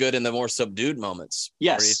was really good in the more subdued moments.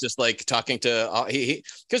 Yes, where he's just like talking to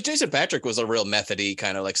because Jason Patric was a real methody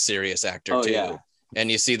kind of like serious actor too. Yeah. And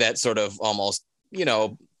you see that sort of almost,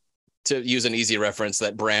 to use an easy reference,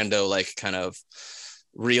 that Brando like kind of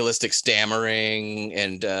realistic stammering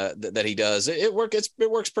and that he does. It works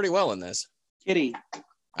pretty well in this. Kitty.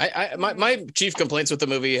 My chief complaints with the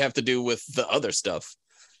movie have to do with the other stuff.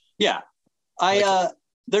 Yeah,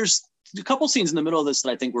 there's a couple scenes in the middle of this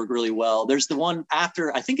that I think work really well. There's the one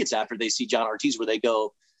after they see John Ortiz, where they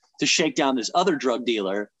go to shake down this other drug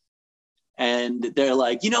dealer. And they're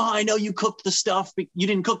like, I know you cooked the stuff, but you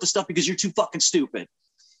didn't cook the stuff because you're too fucking stupid.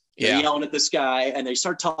 They're yelling at this guy, and they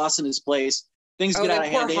start tossing his place. Things get out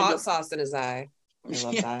of hand. Pour hot sauce in his eye. I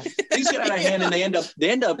love that. Things get out of hand, and they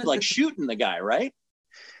end up like shooting the guy, right?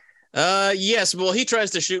 Yes. Well, he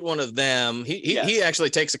tries to shoot one of them. He actually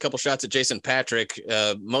takes a couple shots at Jason Patric.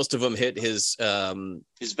 Most of them hit his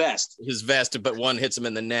vest, but one hits him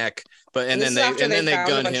in the neck. And then they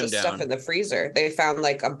gun him down. Stuff in the freezer. They found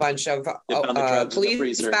like a bunch of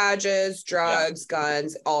police badges, drugs,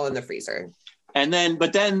 guns, all in the freezer.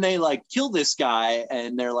 But then they like kill this guy,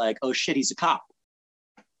 and they're like, "Oh shit, he's a cop.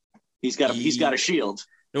 He's got a shield."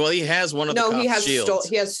 Well, he has one of the cop's shields.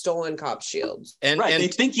 He has stolen cop shields. And they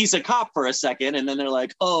think he's a cop for a second, and then they're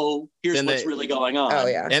like, "Oh, here's what's really going on." Oh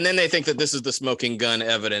yeah. And then they think that this is the smoking gun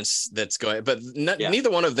evidence that's going. But neither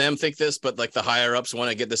one of them think this. But like the higher ups want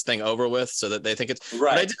to get this thing over with, so that they think it's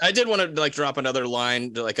right. I did want to like drop another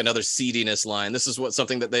line, like another seediness line. This is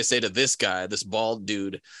something that they say to this guy, this bald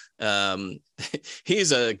dude.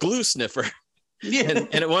 He's a glue sniffer. Yeah.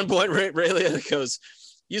 And at one point, Ray Liotta goes,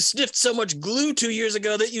 "You sniffed so much glue 2 years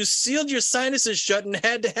ago that you sealed your sinuses shut and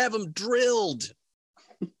had to have them drilled."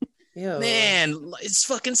 Ew. Man, it's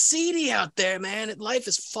fucking seedy out there, man. Life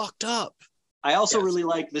is fucked up. I also really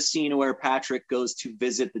like the scene where Patrick goes to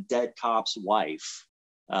visit the dead cop's wife.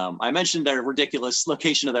 I mentioned their ridiculous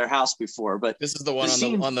location of their house before, but this is the one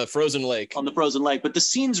on the frozen lake. On the frozen lake. But the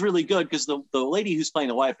scene's really good because the lady who's playing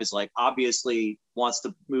the wife is like obviously wants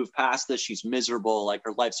to move past this. She's miserable, like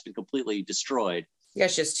her life's been completely destroyed. Yeah,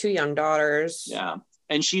 she has 2 young daughters. Yeah.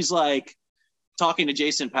 And she's like talking to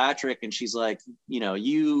Jason Patric, and she's like,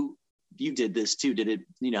 you you did this too. Did it,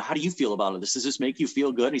 how do you feel about it? Does this make you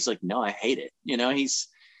feel good? And he's like, no, I hate it.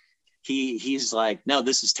 He's like, no,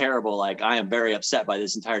 this is terrible. Like, I am very upset by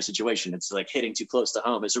this entire situation. It's like hitting too close to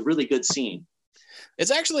home. It's a really good scene.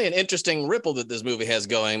 It's actually an interesting ripple that this movie has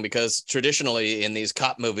going, because traditionally in these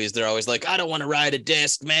cop movies, they're always like, I don't want to ride a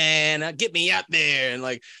desk, man. Get me out there. And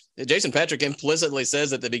like Jason Patric implicitly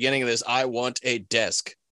says at the beginning of this, I want a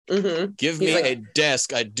desk. Mm-hmm. Give me a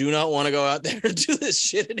desk. I do not want to go out there and do this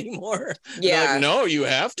shit anymore. Yeah. Like, no, you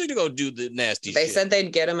have to go do the nasty They shit. said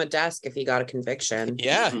they'd get him a desk if he got a conviction.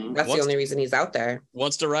 Yeah. That's the only reason he's out there.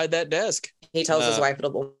 Wants to ride that desk. He tells his wife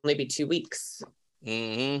it'll only be 2 weeks.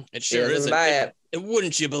 Mm-hmm. It sure isn't. It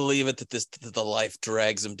wouldn't you believe it that the life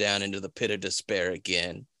drags him down into the pit of despair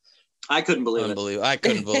again? I couldn't believe it. I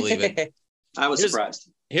couldn't believe it. I was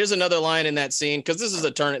surprised. Here's another line in that scene, because this is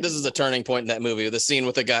a turning point in that movie. The scene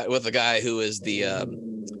with the guy who is the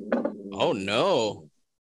oh no.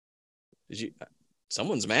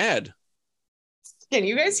 Someone's mad. Can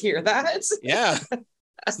you guys hear that? Yeah.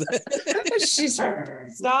 She's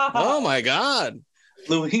stop. Oh my God.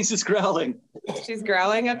 Louise is growling. She's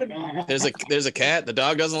growling at the There's a cat. The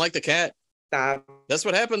dog doesn't like the cat. Stop. That's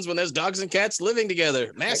what happens when there's dogs and cats living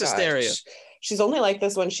together. Mass hysteria. She's only like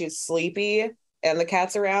this when she's sleepy and the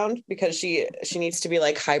cat's around, because she needs to be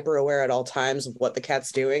like hyper aware at all times of what the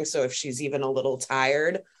cat's doing. So if she's even a little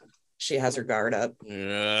tired, she has her guard up.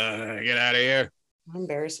 Get out of here.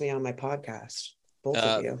 Embarrass me on my podcast. Both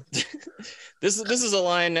of you. This is a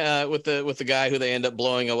line with the guy who they end up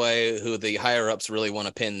blowing away, who the higher ups really want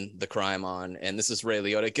to pin the crime on, and this is Ray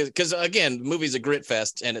Liotta, because again, the movie's a grit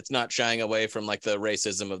fest, and it's not shying away from like the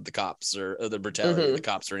racism of the cops or the brutality of the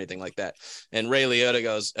cops or anything like that. And Ray Liotta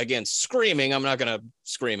goes again, screaming. I'm not gonna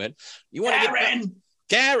scream it. You want to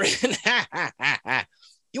Karen?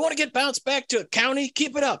 You want to get bounced back to a county?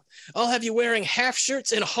 Keep it up. I'll have you wearing half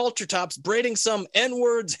shirts and halter tops, braiding some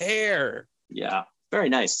N-word's hair. Yeah, very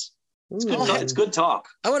nice. It's good talk.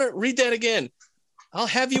 I want to read that again. I'll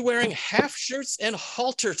have you wearing half shirts and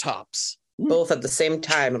halter tops. Both at the same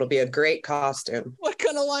time. It'll be a great costume. What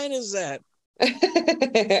kind of line is that?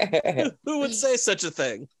 Who would say such a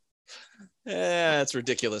thing? Yeah, that's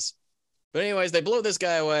ridiculous. But anyways, they blow this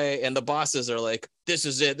guy away, and the bosses are like, this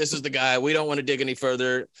is it. This is the guy. We don't want to dig any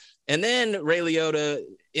further. And then Ray Liotta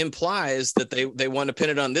implies that they want to pin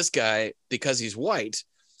it on this guy because he's white.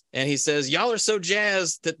 And he says, y'all are so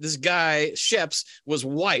jazzed that this guy, Sheps, was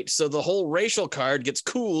white. So the whole racial card gets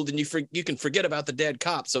cooled and you can forget about the dead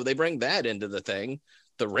cop. So they bring that into the thing,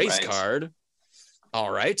 the race card.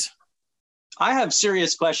 All right. I have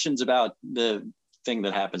serious questions about the thing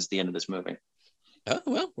that happens at the end of this movie. Oh,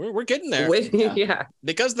 well, we're getting there. Yeah.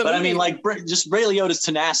 Because I mean, like, just Ray Liotta's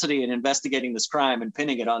tenacity in investigating this crime and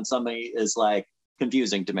pinning it on somebody is like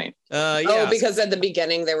confusing to me. Oh, because at the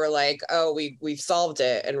beginning they were like, oh, we've solved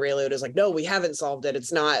it, and Ray Liotta's like, no, we haven't solved it,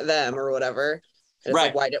 it's not them or whatever. And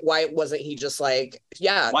it's like, why wasn't he just like,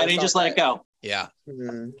 why didn't he just let it go? Yeah.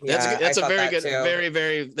 Yeah, that's a very good,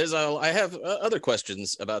 very I have other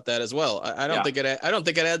questions about that as well. I don't think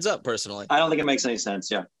it adds up personally. I don't think it makes any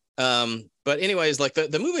sense. Yeah. But anyways, like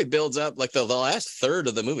the movie builds up, like the last third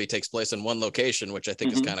of the movie takes place in one location, which I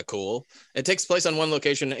think is kind of cool. It takes place on one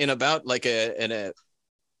location in about like the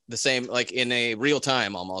same, like in a real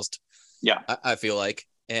time almost. Yeah. I feel like.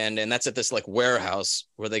 And that's at this like warehouse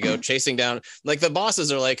where they go chasing down, like the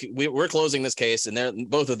bosses are like, we're closing this case, and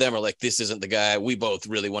both of them are like, this isn't the guy. We both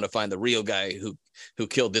really want to find the real guy who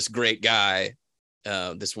killed this great guy,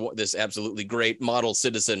 this absolutely great model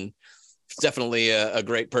citizen, definitely a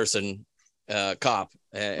great person, cop,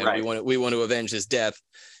 and we want to avenge his death.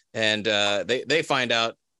 And they find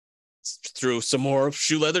out through some more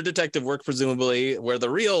shoe leather detective work, presumably, where the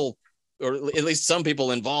real, or at least some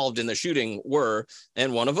people involved in the shooting were,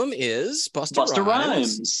 and one of them is Busta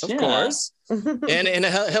Rhymes, of course. And in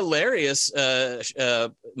a hilarious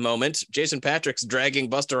moment, Jason Patric's dragging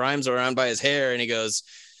Busta Rhymes around by his hair, and he goes,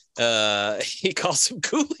 he calls him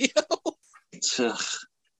Coolio. It's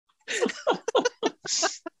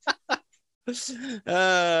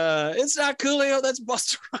not Coolio, that's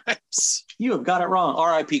Busta Rhymes. You have got it wrong.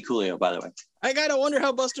 R.I.P. Coolio, by the way. I gotta wonder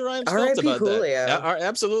how Busta Rhymes felt about Coolio. that.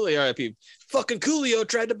 Absolutely, R.I.P. Fucking Coolio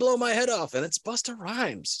tried to blow my head off, and it's Busta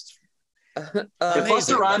Rhymes. If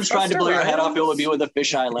Busta Rhymes tried to blow your head off, it would be with a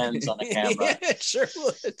fisheye lens on the camera. Yeah, it sure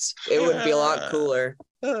would. It would be a lot cooler.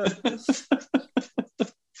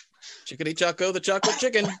 Chickadee Choco, the chocolate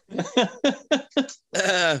chicken.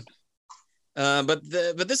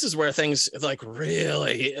 But this is where things like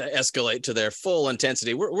really escalate to their full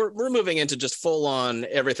intensity. We're moving into just full on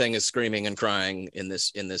everything is screaming and crying in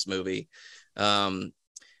this movie.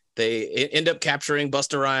 they end up capturing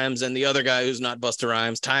Busta Rhymes and the other guy who's not Busta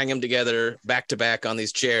Rhymes, tying them together back to back on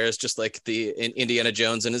these chairs, just like in Indiana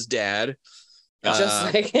Jones and his dad.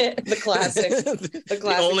 Just like the classic, the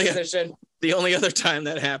classic position. The only other time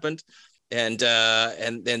that happened. And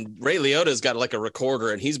Ray Liotta's got like a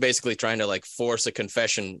recorder, and he's basically trying to like force a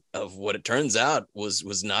confession of what it turns out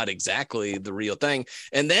was not exactly the real thing.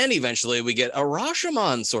 And then eventually we get a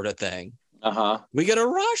Rashomon sort of thing. We get a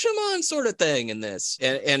Rashomon sort of thing in this.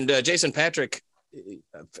 And Jason Patrick,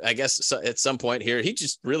 I guess at some point here, he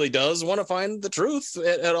just really does want to find the truth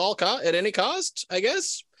at any cost, I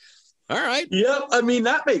guess. All right. Yep. I mean,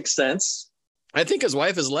 that makes sense. I think his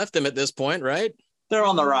wife has left him at this point, right? They're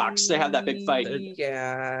on the rocks. They have that big fight.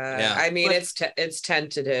 Yeah. I mean, it's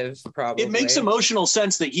tentative, probably. It makes emotional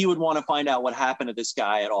sense that he would want to find out what happened to this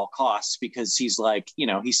guy at all costs, because he's like,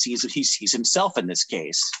 he sees himself in this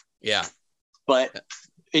case. Yeah. But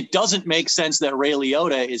it doesn't make sense that Ray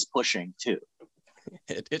Liotta is pushing too.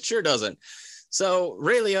 It sure doesn't. So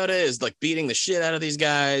Ray Liotta is like beating the shit out of these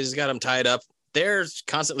guys, got them tied up. They're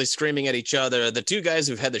constantly screaming at each other. The two guys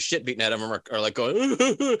who've had the shit beaten out of them are like going,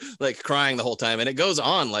 like crying the whole time. And it goes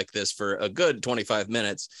on like this for a good 25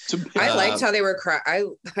 minutes. I liked how they were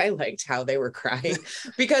crying. I liked how they were crying,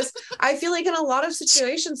 because I feel like in a lot of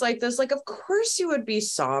situations like this, like, of course you would be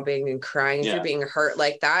sobbing and crying if you're being hurt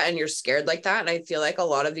like that and you're scared like that. And I feel like a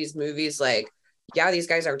lot of these movies, like, yeah, these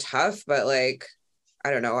guys are tough, but like, I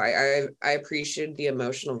don't know. I appreciate the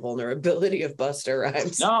emotional vulnerability of Busta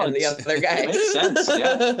Rhymes and the other guy. Makes sense,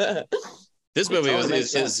 yeah. This movie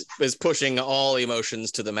is pushing all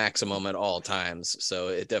emotions to the maximum at all times, so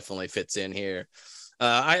it definitely fits in here.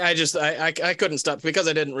 I couldn't stop, because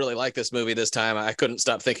I didn't really like this movie this time. I couldn't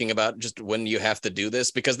stop thinking about just when you have to do this,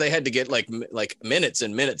 because they had to get like minutes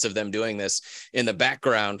and minutes of them doing this in the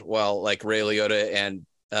background while like Ray Liotta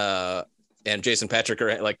and Jason Patrick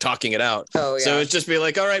are like talking it out. Oh, yeah. So it's just be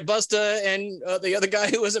like, all right, Busta and the other guy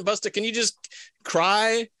who isn't Busta, can you just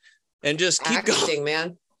cry and just keep going,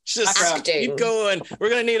 man? Just keep going. We're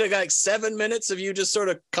gonna need like 7 minutes of you just sort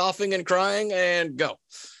of coughing and crying, and go.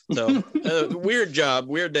 So weird job,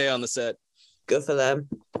 weird day on the set. Good for them.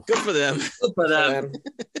 Good for them. Good for them.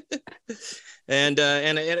 And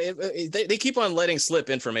they keep on letting slip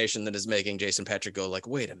information that is making Jason Patrick go like,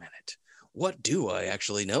 wait a minute. What do I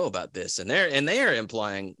actually know about this? And they are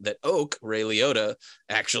implying that Oak, Ray Liotta,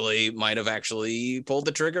 might have pulled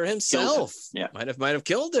the trigger himself. Yeah, might have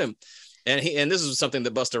killed him. And this is something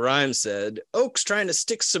that Busta Rhymes said. Oak's trying to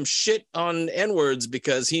stick some shit on N-words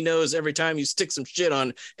because he knows every time you stick some shit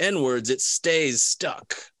on N-words, it stays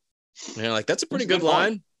stuck. And you're like, that's a pretty good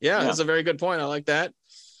line. Yeah, that's a very good point. I like that.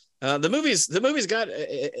 The movie's got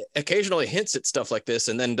occasionally hints at stuff like this,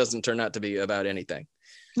 and then doesn't turn out to be about anything.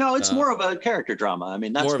 No, it's more of a character drama. I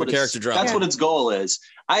mean, that's what its goal is.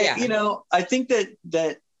 I think that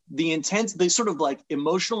the sort of like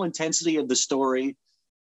emotional intensity of the story,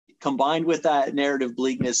 combined with that narrative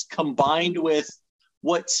bleakness, combined with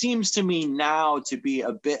what seems to me now to be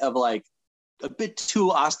a bit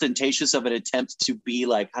too ostentatious of an attempt to be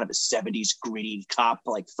like kind of a 70s gritty cop,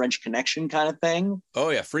 like French Connection kind of thing.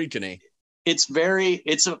 Oh yeah, Friedkin-y. It's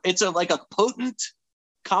like a potent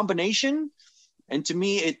combination. And to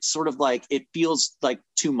me, it's sort of like, it feels like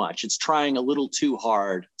too much. It's trying a little too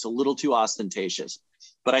hard. It's a little too ostentatious.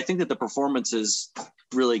 But I think that the performances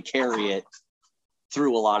really carry it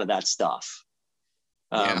through a lot of that stuff.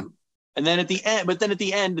 And then at the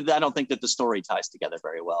end, I don't think that the story ties together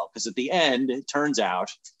very well, because at the end, it turns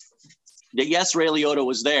out that yes, Ray Liotta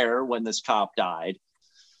was there when this cop died.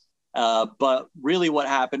 But really what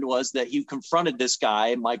happened was that he confronted this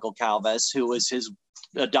guy, Michael Calves, who was his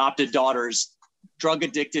adopted daughter's drug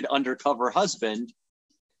addicted undercover husband,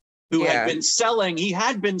 who had been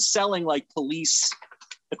selling like police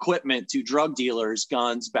equipment to drug dealers,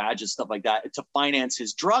 guns, badges, stuff like that, to finance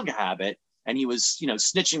his drug habit. And he was,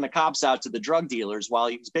 snitching the cops out to the drug dealers while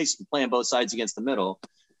he was basically playing both sides against the middle.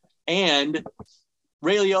 And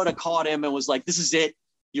Ray Liotta caught him and was like, this is it.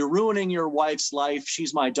 You're ruining your wife's life.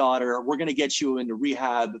 She's my daughter. We're going to get you into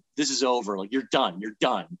rehab. This is over. Like, you're done. You're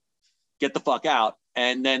done. Get the fuck out.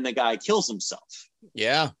 And then the guy kills himself.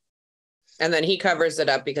 Yeah. And then he covers it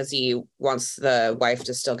up because he wants the wife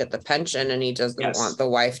to still get the pension, and he doesn't want the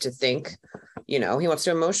wife to think, he wants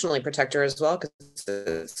to emotionally protect her as well because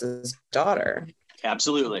it's his daughter.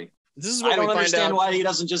 Absolutely. This is what I don't understand why he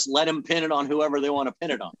doesn't just let him pin it on whoever they want to pin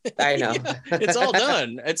it on. I know. It's all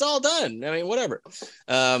done. It's all done. I mean, whatever.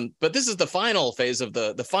 But this is the final phase of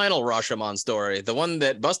the final Rashomon story. The one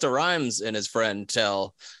that Busta Rhymes and his friend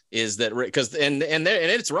tell is that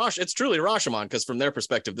it's truly Rashomon, because from their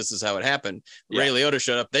perspective, this is how it happened. Yeah. Ray Liotta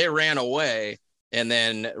showed up. They ran away. and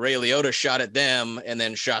then Ray Liotta shot at them and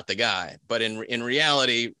then shot the guy. But in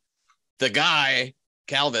reality, the guy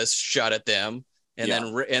Calvis shot at them, and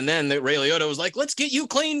then the Ray Liotta was like, "Let's get you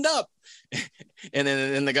cleaned up," and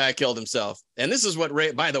then the guy killed himself. And this is what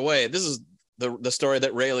Ray. By the way, this is the story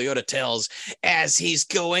that Ray Liotta tells as he's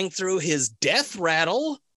going through his death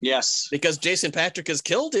rattle. Yes, because Jason Patric has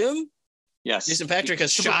killed him. Yes, Jason Patric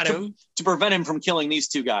has shot him to prevent him from killing these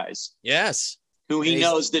two guys. Yes, who he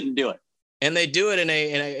knows didn't do it, and they do it in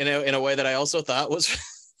a way that I also thought was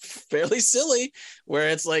fairly silly, where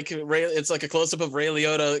it's like a close up of Ray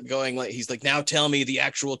Liotta going like, he's like, "Now tell me the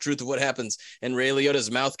actual truth of what happens," and Ray Liotta's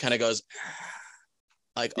mouth kind of goes,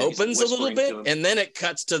 like opens a little bit, and then it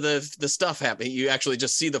cuts to the stuff happening. You actually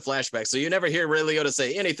just see the flashback, so you never hear Ray Liotta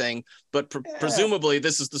say anything, but presumably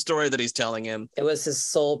this is the story that he's telling him. It was his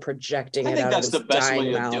soul projecting it out. I think that's the best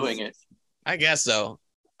way of doing it. I guess so.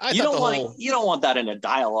 You don't want that in a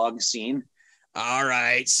dialogue scene. All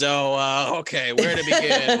right, so okay, where to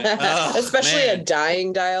begin? Especially a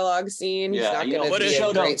dying dialogue scene. Yeah, he's not going to be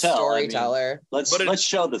a great storyteller. I mean, let's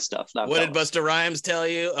show the stuff. What did Busta Rhymes tell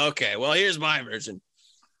you? Okay, well, here's my version.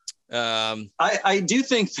 I do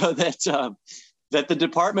think though that the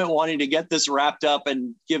department wanting to get this wrapped up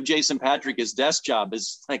and give Jason Patric his desk job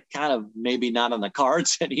is like kind of maybe not on the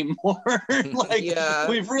cards anymore.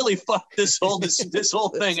 We've really fucked this whole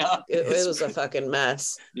thing up. It was a fucking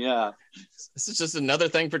mess. Yeah. This is just another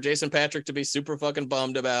thing for Jason Patric to be super fucking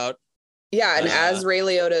bummed about. Yeah, and as Ray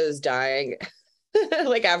Liotta is dying,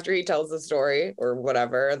 like after he tells the story or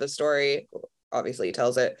whatever, the story, obviously he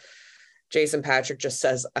tells it, Jason Patric just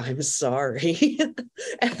says, "I'm sorry,"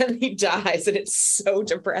 and he dies, and it's so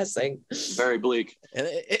depressing. Very bleak. And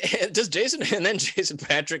then Jason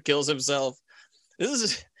Patric kills himself.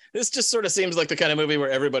 This just sort of seems like the kind of movie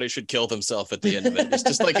where everybody should kill themselves at the end of it. It's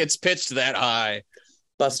just like it's pitched that high.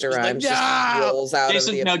 Busta Rhymes just rolls out.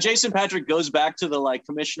 Jason Patric goes back to the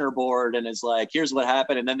commissioner board and is like, "Here's what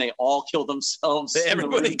happened," and then they all kill themselves.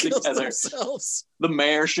 Everybody kills themselves. The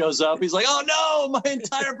mayor shows up. He's like, "Oh no, my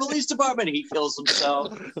entire police department!" He kills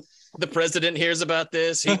himself. The president hears about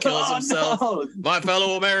this. He kills himself. No. My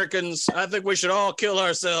fellow Americans, I think we should all kill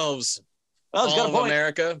ourselves. Well, all of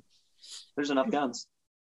America. There's enough guns.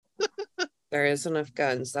 There is enough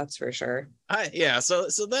guns, that's for sure.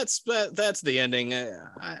 So that's the ending.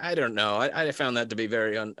 I don't know. I found that to be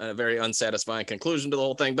a very unsatisfying conclusion to the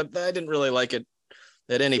whole thing, but I didn't really like it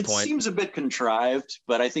at any point. It seems a bit contrived,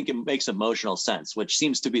 but I think it makes emotional sense, which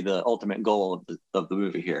seems to be the ultimate goal of the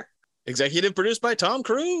movie here. Executive produced by Tom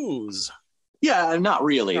Cruise. Yeah, not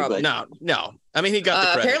really. But no. I mean, he got the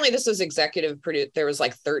credit. Apparently this was executive produced. There was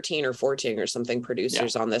like 13 or 14 or something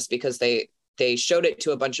producers on this because they showed it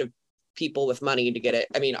to a bunch of people with money to get it.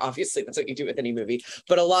 I mean, obviously that's what you do with any movie,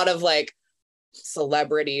 but a lot of like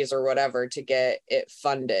celebrities or whatever to get it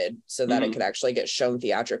funded so that it could actually get shown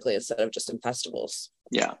theatrically instead of just in festivals.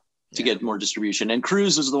 Yeah, to get more distribution. And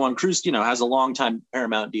Cruise is the one. Cruise, has a long time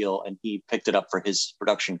Paramount deal, and he picked it up for his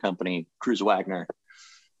production company, Cruise Wagner,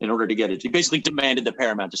 in order to get it. He basically demanded that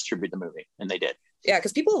Paramount distribute the movie, and they did. Yeah,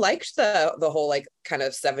 because people liked the whole like kind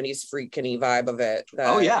of 70s freaky vibe of it.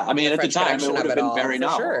 I mean, at the time it would have been very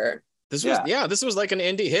novel. Sure. This was like an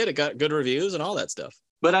indie hit. It got good reviews and all that stuff.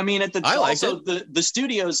 But I mean, the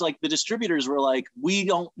studios, like the distributors were like, we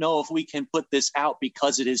don't know if we can put this out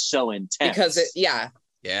because it is so intense. Yeah.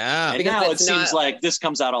 And because now it seems like this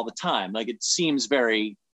comes out all the time. Like it seems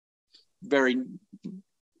very, very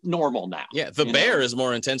normal now. Yeah, The Bear is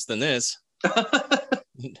more intense than this.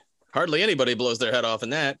 Hardly anybody blows their head off in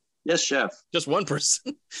that. Yes, chef. Just one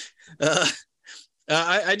person.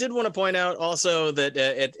 I did want to point out also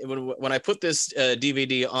that when I put this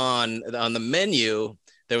DVD on the menu,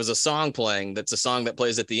 there was a song playing. That's a song that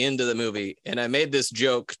plays at the end of the movie. And I made this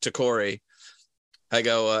joke to Corey. I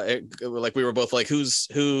go, like we were both like, who's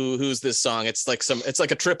this song? It's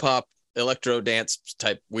like a trip hop electro dance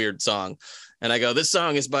type weird song. And I go, this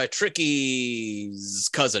song is by Tricky's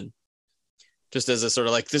cousin. Just as a sort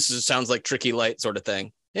of like, sounds like Tricky Light sort of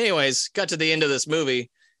thing. Anyways, got to the end of this movie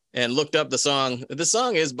and looked up the song. The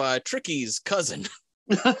song is by Tricky's cousin.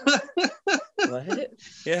 What?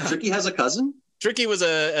 Yeah. Tricky has a cousin? Tricky was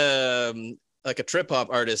like a trip hop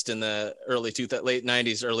artist in the late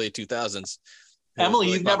 90s, early 2000s. Emily,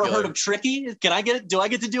 really you've popular. Never heard of Tricky? Can I get it? Do I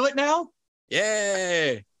get to do it now?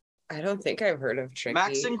 Yay. I don't think I've heard of Tricky.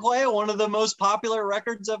 Max Sinclair, one of the most popular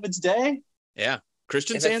records of its day. Yeah.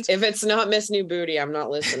 Christian Sands? If it's not Miss New Booty, I'm not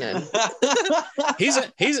listening. He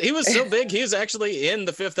was so big, he was actually in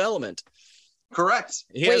The Fifth Element. Correct.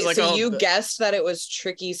 You guessed that it was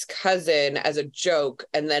Tricky's cousin as a joke,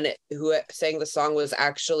 and then who sang the song was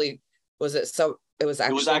actually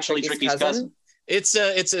Tricky's cousin?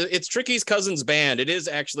 It's Tricky's cousin's band. It is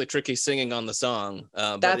actually Tricky singing on the song.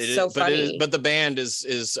 That's so funny. But the band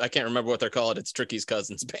is I can't remember what they're called. It's Tricky's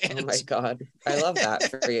cousin's band. Oh my God. I love that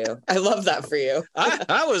for you. I love that for you.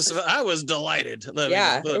 I was delighted. It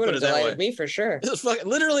would have delighted me for sure. This is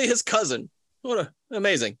literally his cousin.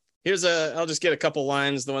 Amazing. I'll just get a couple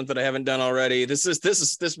lines, the ones that I haven't done already.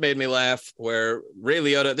 This made me laugh, where Ray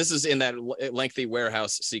Liotta, this is in that lengthy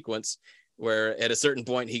warehouse sequence where at a certain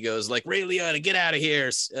point he goes like, Ray Liotta, get out of here.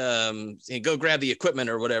 Go grab the equipment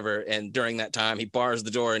or whatever. And during that time, he bars the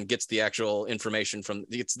door and gets the actual information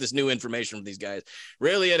gets this new information from these guys.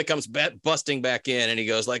 Ray Liotta comes busting back in and he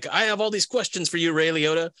goes like, I have all these questions for you, Ray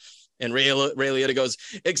Liotta. And Ray Liotta goes,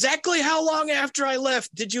 exactly how long after I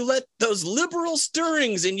left did you let those liberal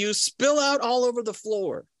stirrings in you spill out all over the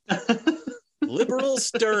floor? Liberal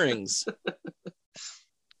stirrings.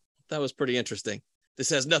 That was pretty interesting. This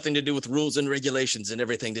has nothing to do with rules and regulations and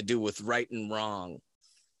everything to do with right and wrong.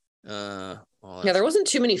 Yeah, there wasn't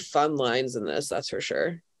too many fun lines in this, that's for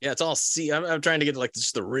sure. Yeah, it's all I'm trying to get like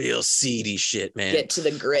just the real seedy shit, man. Get to the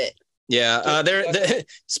grit. Yeah,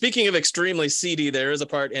 speaking of extremely seedy, there is a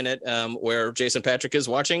part in it where Jason Patrick is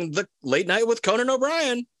watching the Late Night with Conan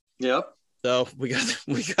O'Brien. Yep. So we got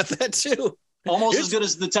that too. Almost as good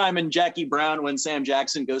as the time in Jackie Brown when Sam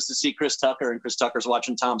Jackson goes to see Chris Tucker and Chris Tucker's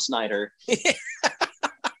watching Tom Snyder.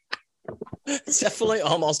 Definitely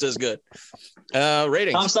almost as good.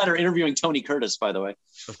 Ratings. Tom Snyder interviewing Tony Curtis, by the way.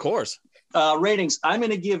 Of course. Ratings. I'm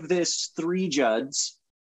going to give this 3 Judds.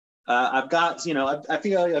 I've got, I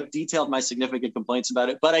feel like I've detailed my significant complaints about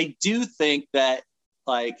it, but I do think that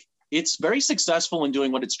it's very successful in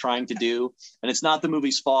doing what it's trying to do. And it's not the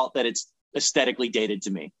movie's fault that it's aesthetically dated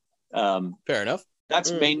to me. Fair enough.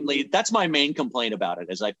 That's my main complaint about it,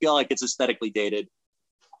 is I feel like it's aesthetically dated.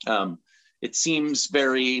 It seems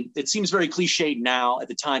very cliched now. At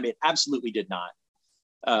the time, it absolutely did not.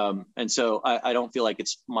 And so I don't feel like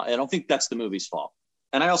I don't think that's the movie's fault.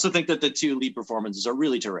 And I also think that the 2 lead performances are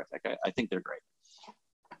really terrific. I think they're great.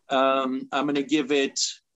 I'm going to give it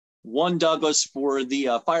 1 Douglas for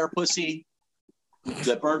the fire pussy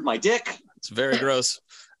that burned my dick. It's very gross.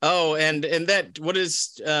 Oh, and that what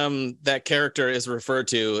is that character is referred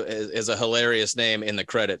to as a hilarious name in the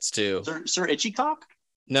credits too. Sir Itchycock?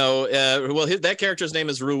 No, that character's name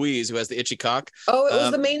is Ruiz, who has the itchy cock. Oh, it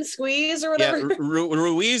was the main squeeze or whatever? Yeah,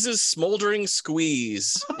 Ruiz's smoldering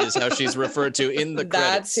squeeze is how she's referred to in the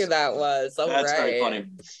credits. That's who that was. Oh, that's right. very funny.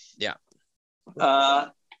 Yeah.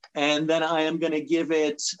 And then I am going to give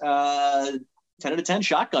it 10 out of 10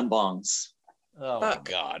 shotgun bongs. Oh, my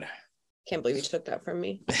God. Can't believe you took that from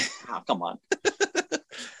me. Oh, come on.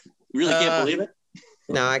 You really can't believe it?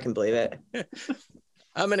 No, I can believe it.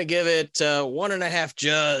 I'm going to give it 1.5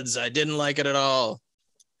 Judds. I didn't like it at all.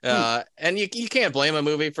 And you can't blame a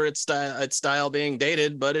movie for its style being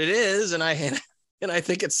dated, but it is. And I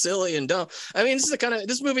think it's silly and dumb. I mean,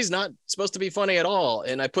 this movie's not supposed to be funny at all.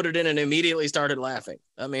 And I put it in and immediately started laughing.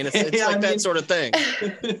 I mean, it's that sort of thing.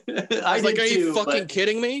 I was like, are you fucking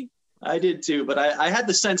kidding me? I did too, but I had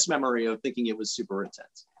the sense memory of thinking it was super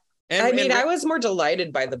intense. I was more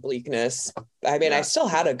delighted by the bleakness. I mean, I still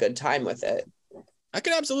had a good time with it. I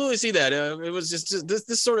could absolutely see that. It was just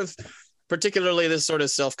this sort of, particularly this sort of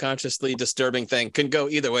self-consciously disturbing thing can go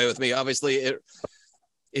either way with me. Obviously,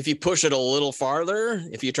 if you push it a little farther,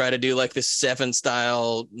 if you try to do like this Seven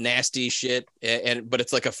style nasty shit, but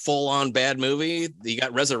it's like a full-on bad movie. You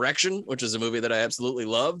got Resurrection, which is a movie that I absolutely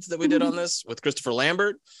loved that we did on this with Christopher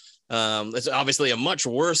Lambert. It's obviously a much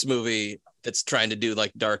worse movie that's trying to do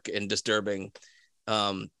like dark and disturbing.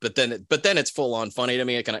 But then it's full on funny to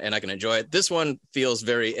me, and I can enjoy it. This one feels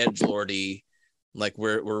very edgelordy, like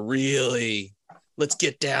we're really, let's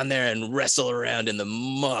get down there and wrestle around in the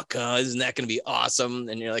muck. Isn't that going to be awesome?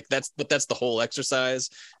 And you're like, that's the whole exercise.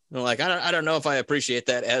 And I'm like, I don't know if I appreciate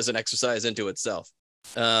that as an exercise into itself.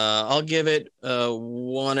 I'll give it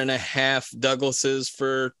 1.5 Douglases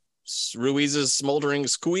for Ruiz's smoldering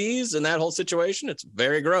squeeze in that whole situation. It's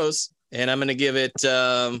very gross, and I'm going to give it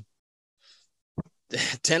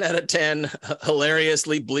 10 out of 10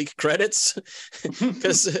 hilariously bleak credits,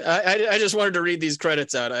 because I just wanted to read these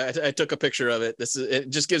credits out. I took a picture of it. It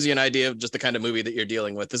just gives you an idea of just the kind of movie that you're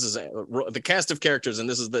dealing with. This is the cast of characters, and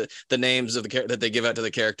this is the names of that they give out to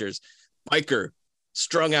the characters: biker,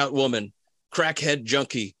 strung out woman, crackhead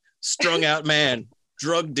junkie, strung out man,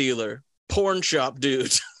 drug dealer, porn shop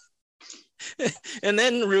dude. And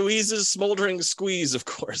then Ruiz's smoldering squeeze, of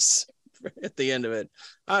course, at the end of it.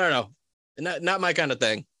 I don't know. Not my kind of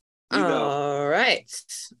thing. All right.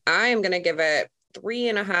 I am going to give it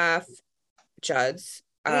 3.5 Judds.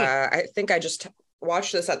 I think I just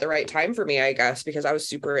watched this at the right time for me, I guess, because I was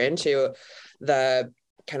super into the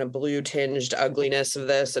kind of blue tinged ugliness of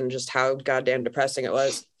this and just how goddamn depressing it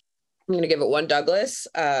was. I'm going to give it 1 Douglas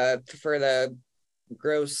for the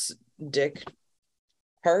gross dick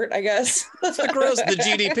part, I guess. The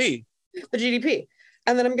GDP. The GDP.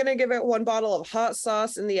 And then I'm going to give it 1 bottle of hot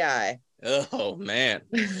sauce in the eye. Oh, man.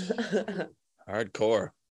 Hardcore.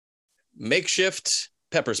 Makeshift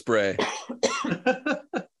pepper spray.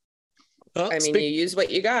 I mean, you use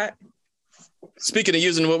what you got. Speaking of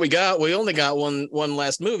using what we got, we only got one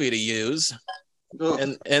last movie to use.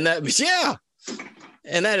 And that,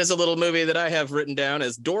 and that is a little movie that I have written down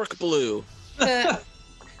as Dork Blue. I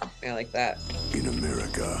like that. In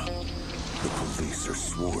America, the police are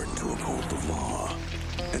sworn to uphold the law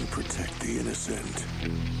and protect the innocent.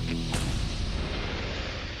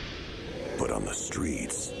 But on the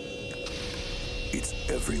streets, it's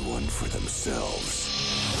everyone for themselves.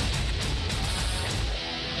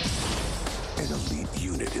 An elite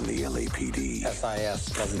unit in the LAPD. SIS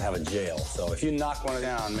doesn't have a jail, so if you knock one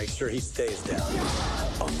down, make sure he stays down.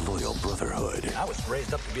 A loyal brotherhood. I was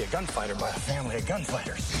raised up to be a gunfighter by a family of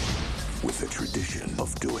gunfighters. With a tradition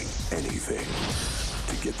of doing anything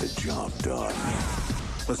to get the job done.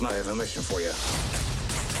 Listen, I have a mission for you.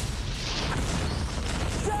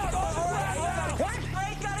 What?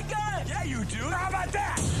 I ain't got a gun! Yeah, you do. How about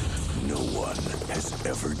that? No one has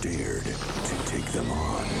ever dared to take them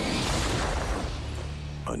on.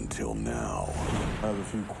 Until now. I have a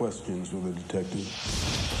few questions for the detective.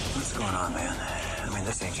 What's going on, man? I mean,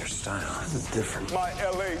 this ain't your style. This is different. My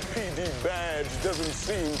LAPD badge doesn't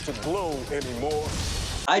seem to glow anymore.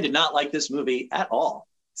 I did not like this movie at all.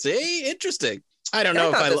 See, interesting. I don't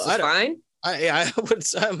know if this was fine.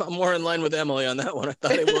 I'm more in line with Emily on that one. I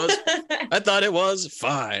thought it was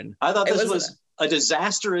fine. I thought this was a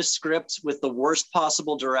disastrous script with the worst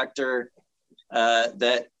possible director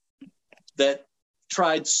that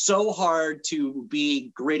tried so hard to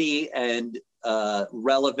be gritty and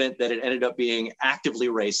relevant that it ended up being actively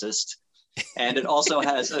racist. And it also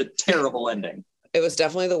has a terrible ending. It was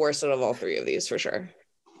definitely the worst out of all 3 of these, for sure.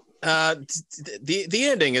 The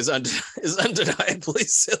ending is undeniably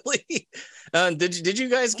silly. Did you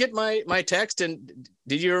guys get my text, and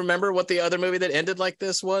did you remember what the other movie that ended like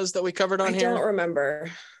this was that we covered on here? I don't remember.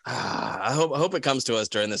 I hope it comes to us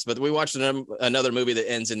during this, but we watched another movie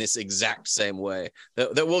that ends in this exact same way.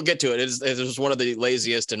 That we'll get to it. It is one of the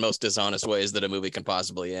laziest and most dishonest ways that a movie can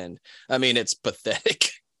possibly end. I mean, it's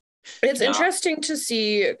pathetic. It's interesting to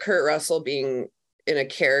see Kurt Russell being in a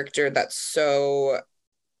character that's so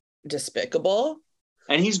despicable,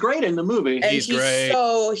 and he's great in the movie. And he's great.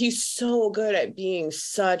 He's so good at being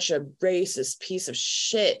such a racist piece of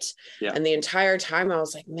shit. Yeah. And the entire time I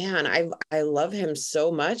was like, man, I love him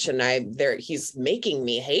so much, and he's making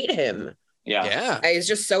me hate him. Yeah. I was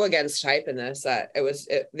just so against type in this that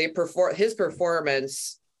his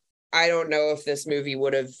performance. I don't know if this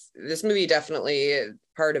movie definitely,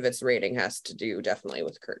 part of its rating has to do definitely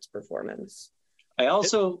with Kurt's performance. I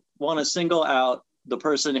also want to single out the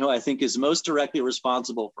person who I think is most directly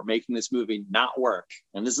responsible for making this movie not work.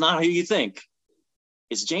 And it's not who you think.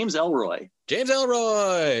 It's James Ellroy. James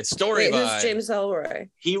Ellroy, story vibe. Who's James Ellroy?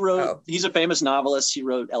 He's a famous novelist. He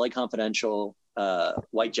wrote LA Confidential,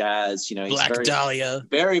 White Jazz, he's Black Dahlia.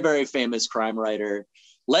 Very, very famous crime writer,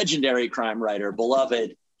 legendary crime writer,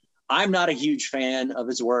 beloved. I'm not a huge fan of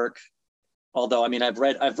his work. Although, I mean, I've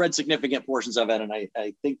read significant portions of it, and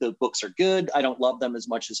I think the books are good. I don't love them as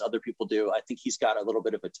much as other people do. I think he's got a little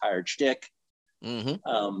bit of a tired shtick.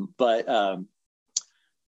 Mm-hmm. But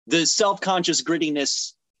the self-conscious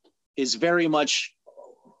grittiness is very much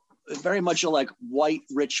a like white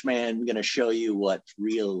rich man going to show you what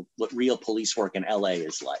real police work in LA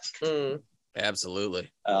is like. Mm.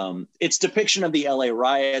 Absolutely. Its depiction of the LA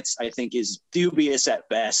riots, I think, is dubious at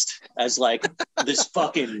best, as like this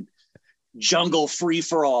fucking jungle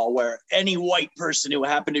free-for-all where any white person who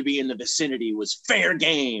happened to be in the vicinity was fair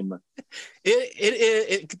game.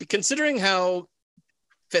 It considering how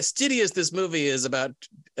fastidious this movie is about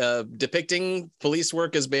depicting police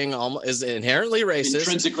work as being is inherently racist,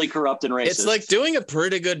 intrinsically corrupt and racist. It's like doing a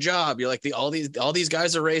pretty good job. You're like all these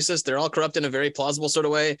guys are racist. They're all corrupt in a very plausible sort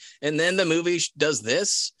of way, and then the movie does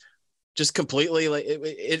this. Just completely, like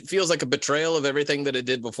it feels like a betrayal of everything that it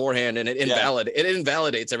did beforehand, and it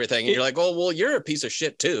invalidates everything. And you're like, oh well, you're a piece of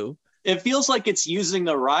shit too. It feels like it's using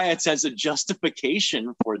the riots as a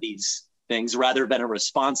justification for these things rather than a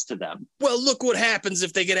response to them. Well, look what happens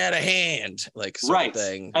if they get out of hand, like sort of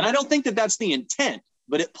thing. And I don't think that that's the intent,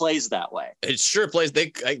 but it plays that way. It sure plays. They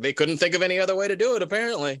couldn't think of any other way to do it.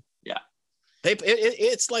 Apparently, yeah.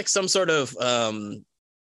 It's like some sort of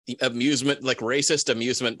amusement, like racist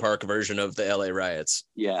amusement park version of the LA riots.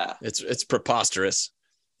 Yeah, it's preposterous.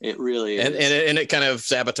 It really is, and it kind of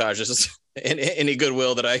sabotages any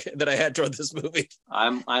goodwill that I had toward this movie.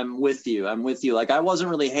 I'm with you. Like, I wasn't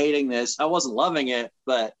really hating this. I wasn't loving it,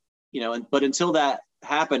 but but until that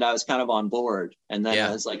happened, I was kind of on board. And then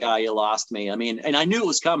I was like, you lost me. I mean, and I knew it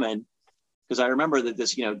was coming because I remember that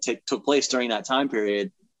this, took place during that time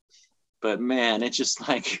period. But man, it's just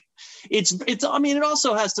like, it's. I mean, it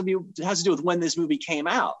also has to do with when this movie came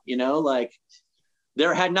out. Like,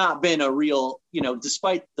 there had not been a real,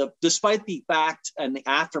 despite the fact and the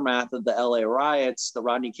aftermath of the LA riots, the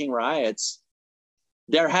Rodney King riots,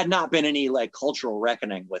 there had not been any like cultural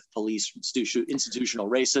reckoning with police institutional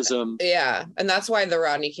racism. Yeah. And that's why the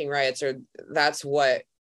Rodney King riots that's what,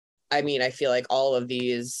 I mean, I feel like all of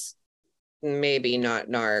these, maybe not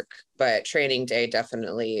NARC, but Training Day,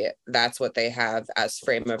 definitely, that's what they have as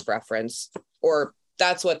frame of reference, or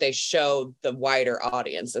that's what they show the wider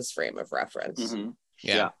audience as frame of reference. Mm-hmm.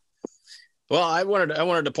 Yeah. Well, I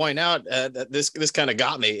wanted to point out that this kind of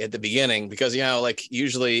got me at the beginning because, like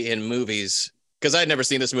usually in movies, because I'd never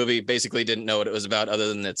seen this movie, basically didn't know what it was about other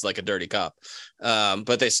than it's like a dirty cop.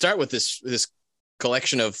 But they start with this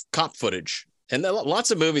collection of cop footage. And lots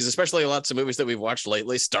of movies, especially lots of movies that we've watched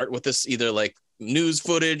lately, start with this either like news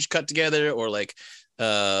footage cut together or like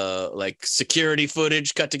security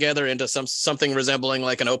footage cut together into something resembling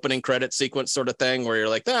like an opening credit sequence sort of thing where you're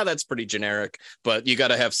like, that's pretty generic, but you got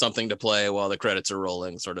to have something to play while the credits are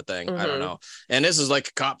rolling sort of thing. I don't know. And this is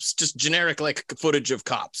like cops, just generic like footage of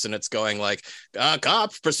cops, and it's going like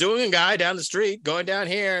cops pursuing a guy down the street going down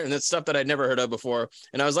here, and it's stuff that I'd never heard of before.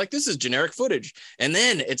 And I was like, this is generic footage. And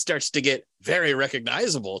then it starts to get very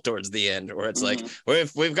recognizable towards the end, where it's like,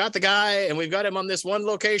 we've got the guy and we've got him on this one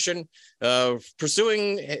location pursuing,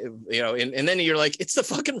 and then you're like, it's the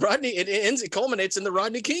fucking Rodney. It culminates in the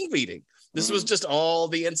Rodney King beating. This was just all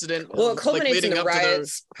the incident. Well, it culminates in the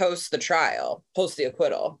riots post the trial, post the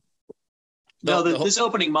acquittal. This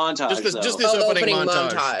opening montage. Just this opening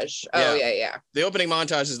montage. Oh, yeah. The opening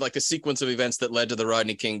montage is like the sequence of events that led to the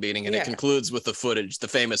Rodney King beating, and it concludes with the footage, the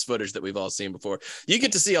famous footage that we've all seen before. You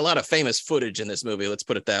get to see a lot of famous footage in this movie. Let's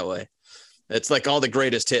put it that way. It's like all the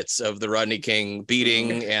greatest hits of the Rodney King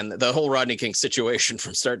beating and the whole Rodney King situation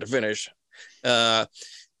from start to finish. And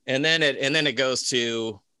then it goes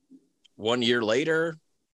to 1 year later.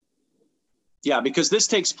 Yeah, because this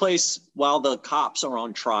takes place while the cops are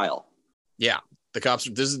on trial. Yeah, the cops.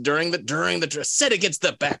 This is during the set against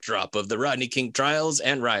the backdrop of the Rodney King trials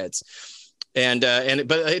and riots, but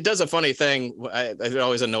it does a funny thing. It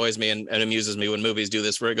always annoys me and amuses me when movies do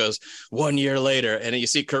this, where it goes 1 year later, and you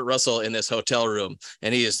see Kurt Russell in this hotel room,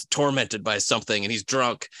 and he is tormented by something, and he's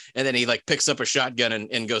drunk, and then he like picks up a shotgun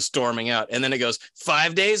and goes storming out, and then it goes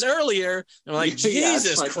 5 days earlier. I'm like,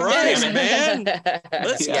 Jesus Christ, man!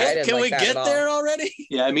 Can we get there already?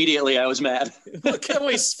 Yeah, immediately I was mad. Can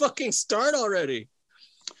we fucking start already?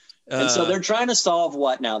 And so they're trying to solve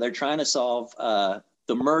what now? They're trying to solve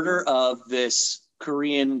the murder of this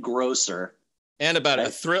Korean grocer and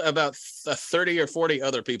about 30 or 40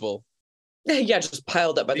 other people. Yeah, just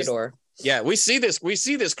piled up by the door. Yeah, we see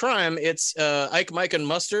this crime. It's Ike, Mike, and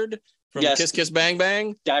Mustard from Kiss Kiss Bang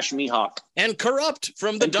Bang, Dash Mihawk, and Corrupt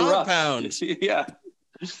from the Dog Pound. Yeah.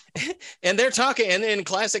 And they're talking, and in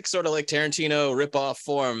classic sort of like Tarantino ripoff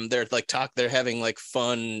form, they're having like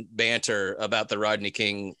fun banter about the Rodney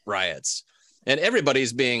King riots. And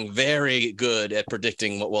everybody's being very good at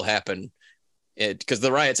predicting what will happen, because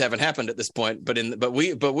the riots haven't happened at this point. But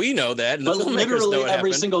we know that. And but literally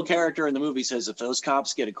every single character in the movie says, if those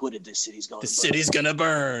cops get acquitted, this city's going. City's gonna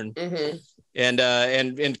burn. Mm-hmm.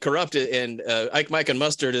 And Corrupt and Ike, Mike, and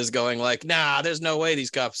Mustard is going like, nah, there's no way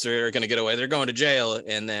these cops are gonna get away. They're going to jail.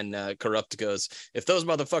 And then Corrupt goes, if those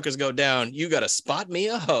motherfuckers go down, you gotta spot me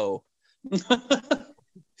a hoe.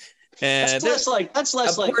 And that's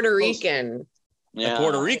less like Puerto Rican. Yeah. A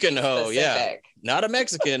Puerto Rican hoe, yeah. Not a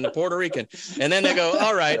Mexican, a Puerto Rican. And then they go,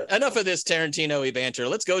 all right, enough of this Tarantino-y banter.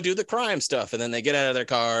 Let's go do the crime stuff. And then they get out of their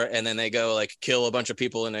car, and then they go like kill a bunch of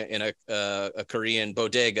people in a Korean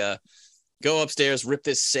bodega, go upstairs, rip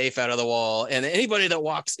this safe out of the wall, and anybody that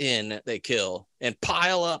walks in, they kill and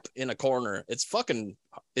pile up in a corner. It's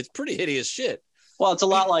pretty hideous shit. Well, it's a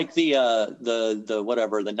lot like the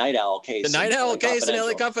Night Owl case. The Night Owl case in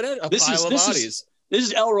LA Confidential. This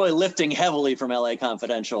is Elroy lifting heavily from LA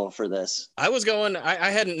Confidential for this. I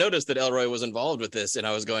hadn't noticed that Elroy was involved with this, and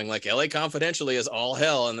I was going like, LA Confidentially is all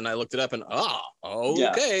hell, and then I looked it up and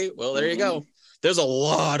okay, well, there you go. There's a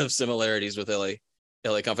lot of similarities with LA.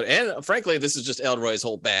 LA Confidential. And frankly, this is just Elroy's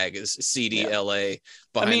whole bag is seedy LA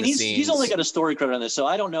behind the scenes. He's only got a story credit on this, so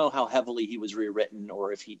I don't know how heavily he was rewritten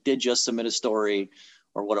or if he did just submit a story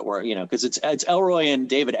or what it were, because it's Elroy and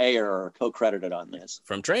David Ayer are co-credited on this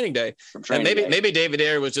from Training Day. And maybe David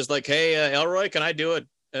Ayer was just like, hey, Elroy, can I do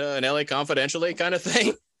an LA Confidentially kind of thing?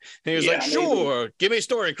 And he was like, sure, give me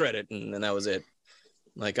story credit, and then that was it.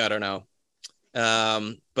 Like, I don't know.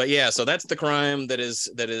 But yeah, so that's the crime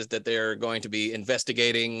that they're going to be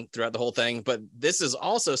investigating throughout the whole thing. But this is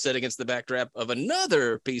also set against the backdrop of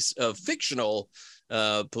another piece of fictional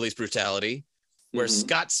police brutality, where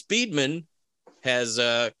Scott Speedman has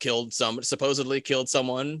supposedly killed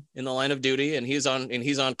someone in the line of duty, and he's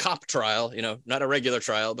on cop trial. Not a regular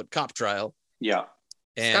trial, but cop trial. Yeah.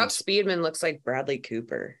 And Scott Speedman looks like Bradley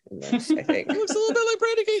Cooper in this, I think. He looks a little bit like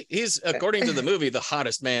Bradley Cooper. He's, according to the movie, the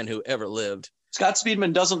hottest man who ever lived. Scott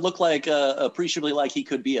Speedman doesn't look like appreciably like he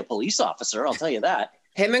could be a police officer. I'll tell you that.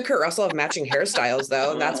 Him and Kurt Russell have matching hairstyles,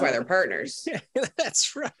 though. And that's why they're partners. Yeah,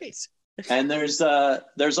 that's right. And there's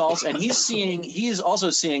also, and he's also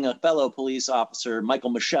seeing a fellow police officer,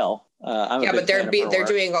 Michael Michelle. But they're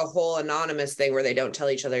doing a whole anonymous thing where they don't tell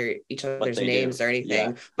each other's names or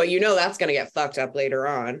anything. Yeah. But that's going to get fucked up later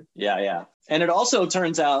on. Yeah. And it also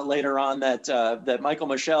turns out later on that Michael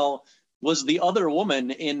Michelle was the other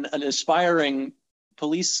woman in an aspiring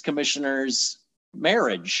police commissioner's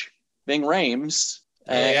marriage, Bing Rames.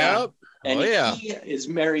 He is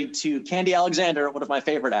married to Candy Alexander, one of my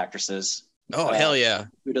favorite actresses. Oh, hell yeah.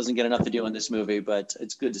 Who doesn't get enough to do in this movie, but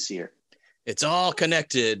it's good to see her. It's all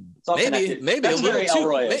connected. Maybe a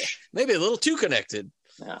little too connected.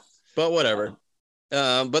 Yeah. But whatever.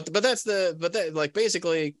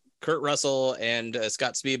 Basically Kurt Russell and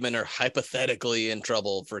Scott Speedman are hypothetically in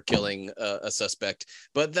trouble for killing a suspect.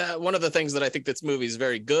 But one of the things that I think this movie is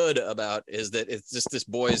very good about is that it's just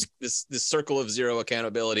this circle of zero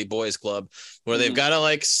accountability boys club where they've got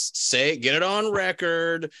to get it on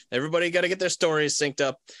record. Everybody got to get their stories synced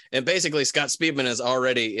up. And basically Scott Speedman is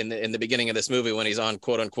already in the beginning of this movie when he's on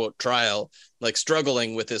quote unquote trial,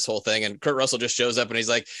 struggling with this whole thing. And Kurt Russell just shows up and he's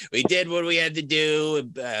like, we did what we had to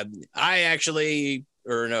do.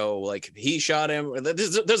 He shot him.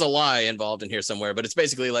 There's a lie involved in here somewhere, but it's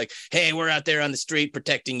basically like, hey, we're out there on the street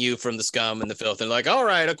protecting you from the scum and the filth. And like, all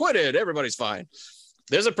right, acquitted. Everybody's fine.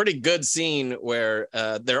 There's a pretty good scene where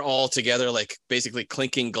they're all together, basically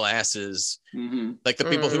clinking glasses. Mm-hmm. Like the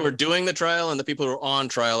people who are doing the trial and the people who are on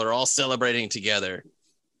trial are all celebrating together.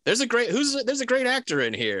 There's a great actor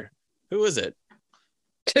in here. Who is it?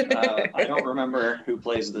 I don't remember who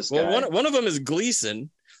plays this guy. Well, one of them is Gleason.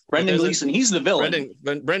 Brendan Gleeson, he's the villain.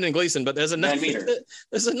 Brendan Gleeson, but there's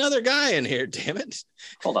another guy in here, damn it.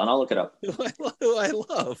 Hold on, I'll look it up. Who I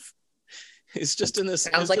love. He's just in this.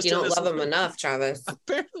 Sounds like you don't love him enough, Travis.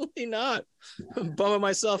 Apparently not. I'm bumming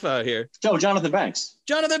myself out here. Jonathan Banks.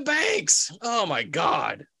 Jonathan Banks. Oh my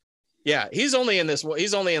God. Yeah, he's only in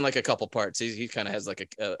a couple parts. He kind of has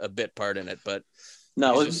a bit part in it, but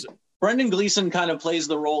no. Brendan Gleeson kind of plays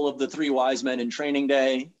the role of the three wise men in Training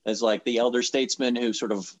Day as the elder statesman who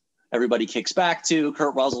sort of everybody kicks back to.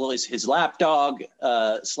 Kurt Russell is his lapdog /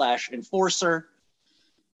 enforcer.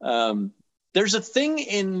 There's a thing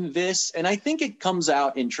in this, and I think it comes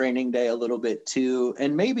out in Training Day a little bit too,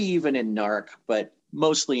 and maybe even in NARC, but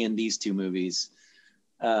mostly in these two movies,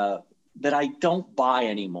 that I don't buy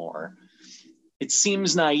anymore. It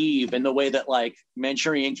seems naive in the way that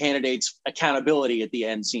Manchurian Candidate's accountability at the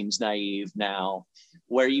end seems naive now,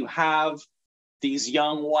 where you have these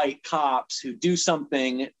young white cops who do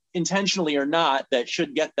something intentionally or not that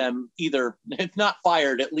should get them either, if not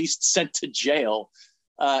fired, at least sent to jail.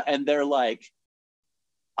 And they're like,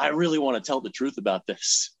 I really want to tell the truth about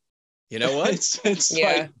this. You know what? it's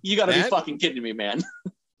you got to be fucking kidding me, man.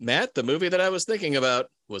 Matt, the movie that I was thinking about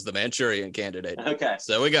was The Manchurian Candidate. Okay.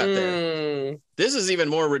 So we got there. This is even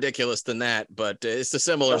more ridiculous than that, but it's a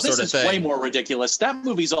similar sort of thing. This is way more ridiculous. That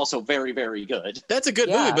movie's also very, very good. That's a good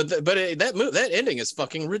movie, but that ending is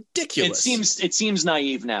fucking ridiculous. It seems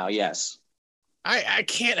naive now, yes. I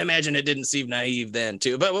can't imagine it didn't seem naive then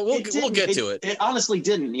too, but we'll get to it. It honestly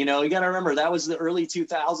didn't. You got to remember that was the early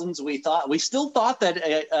 2000s. We still thought that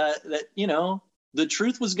the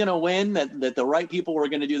truth was going to win, that the right people were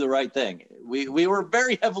going to do the right thing. We were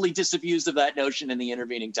very heavily disabused of that notion in the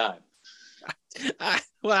intervening time.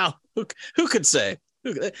 Well, who could say?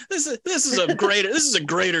 This is a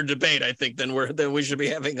greater debate, I think, than we should be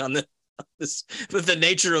having on this with the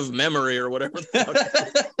nature of memory or whatever.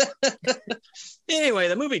 Anyway,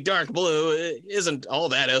 the movie Dark Blue isn't all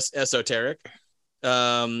that esoteric.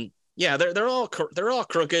 Yeah, they're all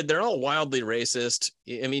crooked. They're all wildly racist.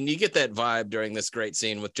 I mean, you get that vibe during this great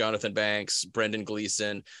scene with Jonathan Banks, Brendan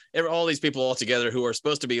Gleeson, all these people all together who are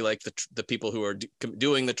supposed to be like the people who are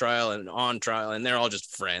doing the trial and on trial, and they're all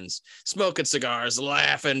just friends, smoking cigars,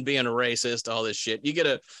 laughing, being racist, all this shit. You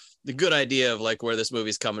get the good idea of like where this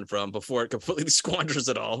movie's coming from before it completely squanders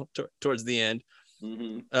it all towards the end.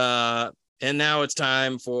 Mm-hmm. And now it's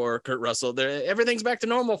time for Kurt Russell. Everything's back to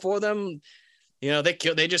normal for them. You know,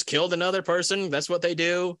 they just killed another person. That's what they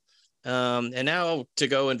do. And now to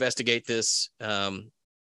go investigate this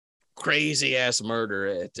crazy ass murder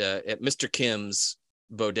at Mr. Kim's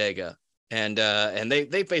bodega. And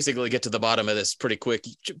they basically get to the bottom of this pretty quick,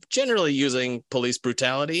 generally using police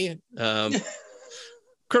brutality. Kurt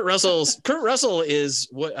Russell is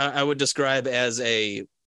what I would describe as a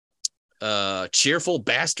cheerful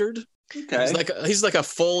bastard. Okay. He's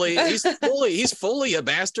fully a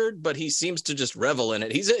bastard, but he seems to just revel in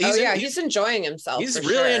it. He's enjoying himself. He's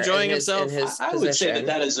really enjoying himself. I would say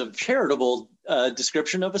that is a charitable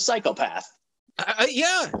description of a psychopath. He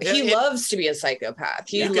loves to be a psychopath.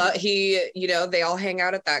 They all hang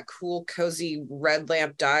out at that cool, cozy Red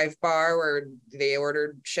Lamp dive bar where they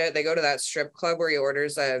ordered shit. They go to that strip club where he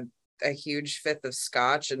orders a huge fifth of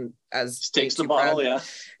scotch and as takes the bottle,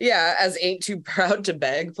 as Ain't Too Proud to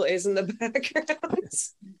Beg plays in the background.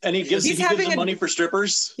 And he gives him money for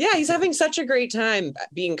strippers. Yeah, he's having such a great time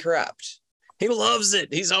being corrupt. He loves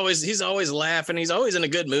it. He's always laughing. He's always in a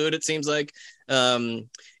good mood. It seems like when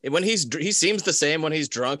he seems the same when he's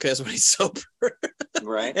drunk as when he's sober.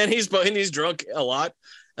 Right. And he's drunk a lot.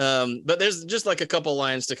 But there's just like a couple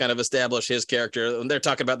lines to kind of establish his character. And they're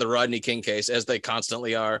talking about the Rodney King case, as they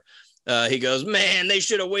constantly are. He goes, man, they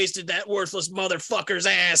should have wasted that worthless motherfucker's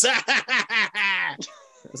ass.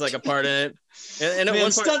 It's like a part in it. And at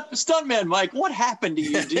one point, stuntman Mike, what happened to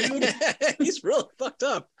you, dude? He's really fucked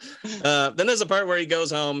up. Then there's a part where he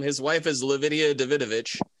goes home. His wife is Lavinia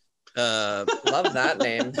Davidovich. Love that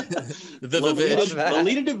name.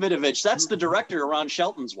 Lolita Davidovich. That's the director, Ron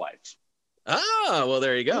Shelton's wife. Ah, well,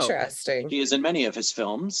 there you go. Interesting. He is in many of his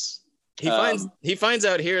films. He finds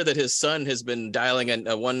out here that his son has been dialing a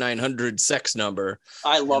 1-900 sex number.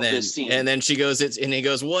 I love this scene. And then he goes,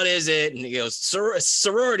 what is it? And he goes,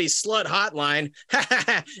 sorority slut hotline.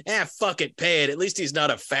 Fuck it, pay it. At least he's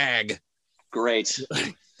not a fag. Great.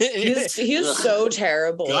 He's so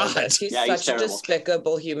terrible. He's such a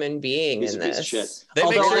despicable human being in this. Shit.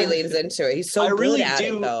 Although he leans into it. He's so good at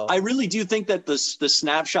it, though. I really do think that the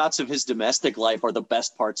snapshots of his domestic life are the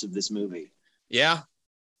best parts of this movie. Yeah.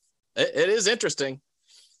 It is interesting.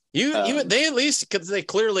 They at least, because they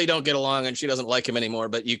clearly don't get along and she doesn't like him anymore,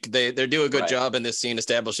 but they do a good job in this scene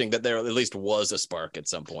establishing that there at least was a spark at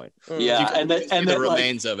some point. Yeah, and the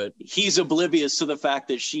remains of it. He's oblivious to the fact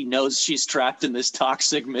that she knows she's trapped in this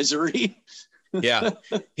toxic misery. Yeah,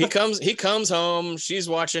 he comes home. She's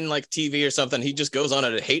watching like TV or something. He just goes on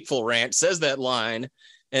a hateful rant, says that line,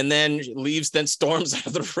 and then leaves, then storms out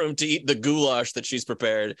of the room to eat the goulash that she's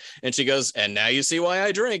prepared. And she goes, and now you see why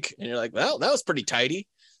I drink. And you're like, well, that was pretty tidy.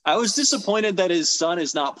 I was disappointed that his son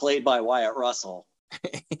is not played by Wyatt Russell.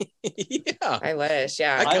 Yeah. I wish,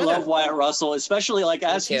 yeah. I love Wyatt Russell, especially like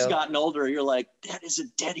as he's gotten older, you're like,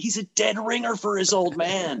 he's a dead ringer for his old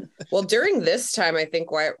man. Well, during this time, I think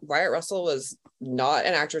Wyatt Russell was not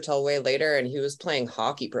an actor till way later, and he was playing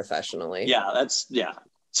hockey professionally. Yeah,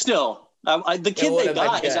 still. The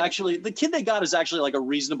kid they got is actually like a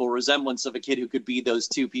reasonable resemblance of a kid who could be those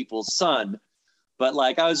two people's son. But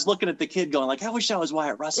like, I was looking at the kid going like, I wish I was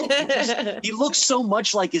Wyatt Russell. He looks so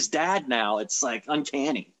much like his dad now. It's like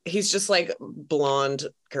uncanny. He's just like blonde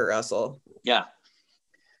Kurt Russell. Yeah.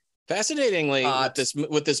 Fascinatingly,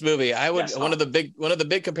 with this movie, I would one of the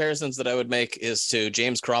big comparisons that I would make is to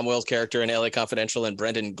James Cromwell's character in LA Confidential and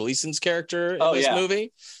Brendan Gleeson's character in this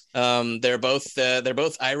movie. They're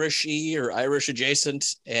both Irish-y or Irish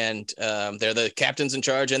adjacent, and they're the captains in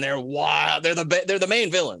charge, and they're wild. They're the main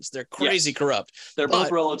villains. They're crazy corrupt. They're both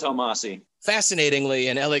Rollo Tomasi. Fascinatingly,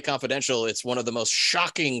 in LA Confidential, it's one of the most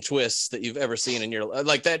shocking twists that you've ever seen in your life.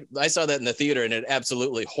 Like that, I saw that in the theater, and it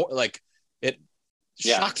absolutely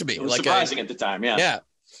shocked me. It was surprising at the time. Yeah.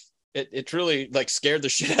 It truly like scared the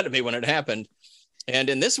shit out of me when it happened. And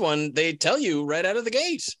in this one, they tell you right out of the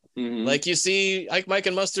gate. Mm-hmm. Like you see Ike, Mike,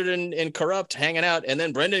 and Mustard and Corrupt hanging out, and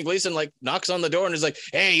then Brendan Gleeson like knocks on the door and is like,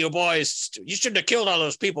 "Hey, you boys, you shouldn't have killed all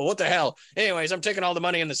those people. What the hell? Anyways, I'm taking all the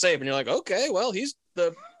money in the safe." And you're like, "Okay, well, he's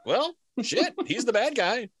the bad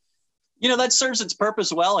guy." You know, that serves its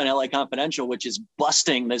purpose well in LA Confidential, which is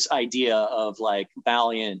busting this idea of like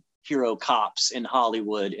valiant hero cops in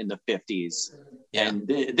Hollywood in the 50s. Yeah. And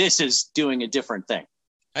this is doing a different thing.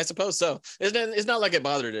 I suppose so. It's not like it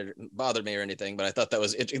bothered me or anything, but I thought that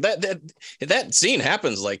was that scene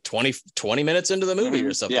happens like 20 minutes into the movie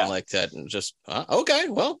or something like that, and just okay,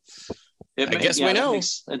 well, I guess we know.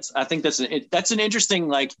 I think that's an interesting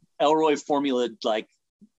like Elroy formula, like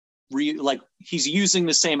he's using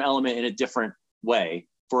the same element in a different way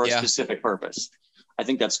for a specific purpose. I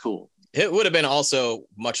think that's cool. It would have been also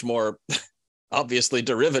much more obviously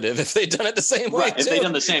derivative if they'd done it the same way. Right. If they'd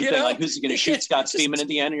done the same thing, like who's going to shoot Scott Speedman at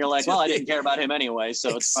the end? And you're like, well, I didn't care about him anyway,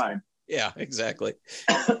 so it's fine. Yeah, exactly.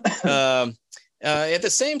 At the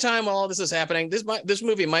same time, while all this is happening, this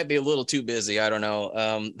movie might be a little too busy. I don't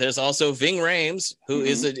know. There's also Ving Rhames, who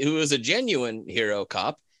is a genuine hero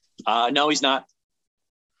cop. No, he's not.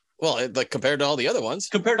 Well, like compared to all the other ones.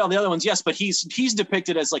 Yes, but he's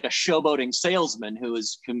depicted as like a showboating salesman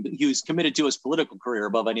who's committed to his political career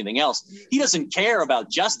above anything else. He doesn't care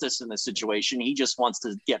about justice in this situation. He just wants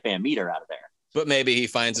to get Van Meter out of there. But maybe he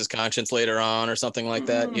finds his conscience later on or something like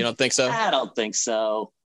that. You don't think so? I don't think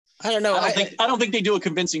so. I don't know. I don't think they do a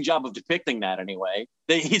convincing job of depicting that anyway.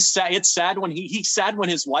 It's sad when he's sad when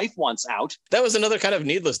his wife wants out. That was another kind of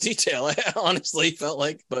needless detail. I honestly felt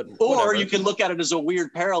like, but or whatever. You can look at it as a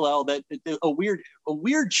weird parallel, that a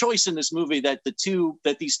weird choice in this movie, that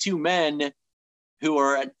these two men who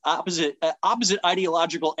are at opposite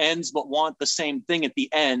ideological ends but want the same thing at the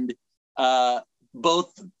end,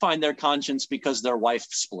 both find their conscience because their wife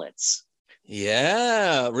splits.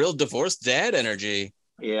 Yeah, real divorced dad energy.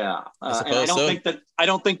 Yeah, and I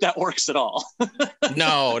don't think that works at all.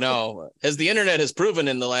 No. As the internet has proven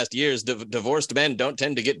in the last years, divorced men don't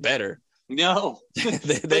tend to get better. No,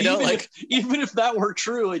 they don't even if that were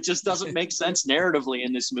true, it just doesn't make sense narratively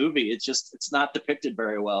in this movie. It's not depicted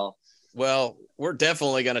very well. Well, we're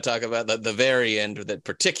definitely going to talk about the very end that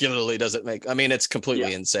particularly doesn't make. I mean, it's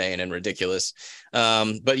completely insane and ridiculous.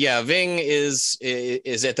 But yeah, Ving is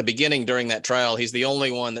at the beginning during that trial. He's the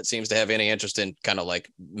only one that seems to have any interest in kind of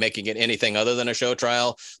like making it anything other than a show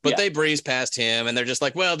trial. But they breeze past him, and they're just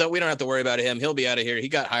like, well, we don't have to worry about him. He'll be out of here. He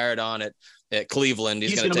got hired on at Cleveland.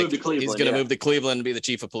 He's going to move to Cleveland. He's going to move to Cleveland and be the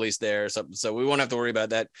chief of police there. So we won't have to worry about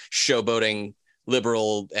that showboating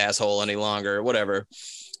liberal asshole any longer. Whatever.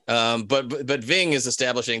 But Ving is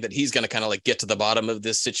establishing that he's going to kind of like get to the bottom of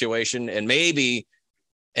this situation, and maybe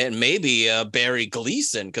bury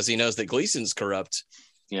Gleason, because he knows that Gleason's corrupt.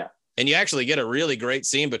 Yeah. And you actually get a really great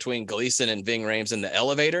scene between Gleason and Ving Rhames in the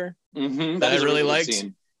elevator that I really liked.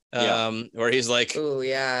 Scene. Where he's like, oh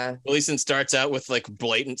yeah, Gleason starts out with like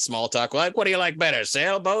blatant small talk, like, what do you like better,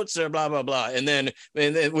 sailboats or blah blah blah, and then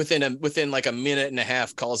within like a minute and a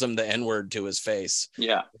half calls him the N-word to his face.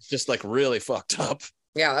 Yeah, it's just like really fucked up.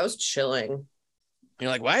 Yeah, that was chilling. You're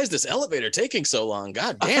like, why is this elevator taking so long?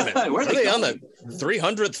 God damn it. Where are they on the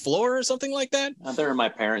 300th floor or something like that? They're in my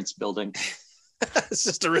parents' building. It's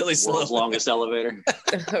just a really slow. World's longest elevator.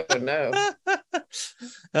 Oh no.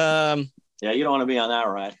 Yeah, you don't want to be on that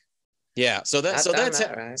ride. Yeah, so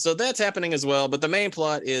that's happening as well. But the main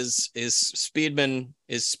plot is Speed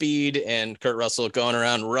and Kurt Russell going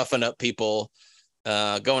around roughing up people,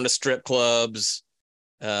 going to strip clubs,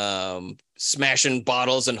 smashing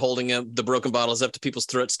bottles and holding the broken bottles up to people's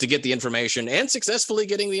throats to get the information, and successfully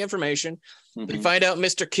getting the information. They find out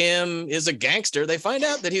Mr. Kim is a gangster. They find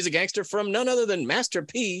out that he's a gangster from none other than Master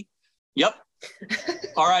P. Yep.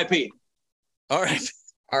 R.I.P. R.I.P.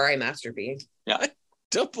 R.I. Master P. Yeah. I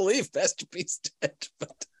don't believe Master P's dead,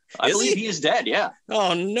 but I believe he is dead. Yeah.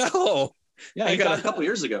 Oh no. Yeah, he died a couple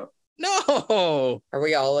years ago. No. Are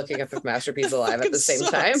we all looking up if Master P's alive at the same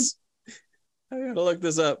time? I gotta look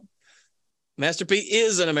this up. Master P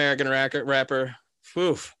is an American rapper.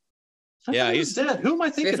 Oof. Yeah, he's dead. Who am I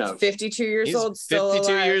thinking of? 52 years old, still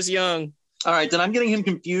 52 alive. years young. All right, then I'm getting him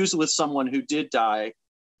confused with someone who did die.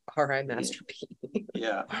 All right, Master P.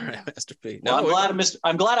 Yeah. All right, Master P. No,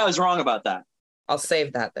 I'm glad I was wrong about that. I'll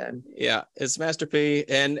save that then. Yeah, it's Master P,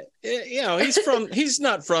 and he's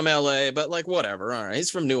not from LA, but like whatever. All right,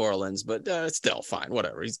 he's from New Orleans, but it's still fine.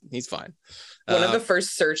 Whatever, he's fine. One of the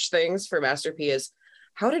first search things for Master P is,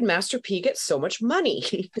 how did Master P get so much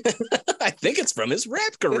money? I think it's from his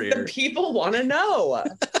rap career. The people want to know.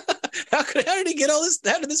 How did he get all this?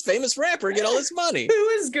 How did this famous rapper get all this money? Who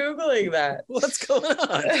is Googling that? What's going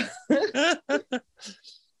on?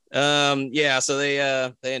 Yeah, so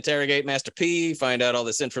they interrogate Master P, find out all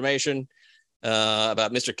this information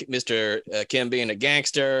about Mr. Kim being a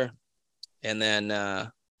gangster, and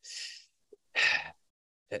then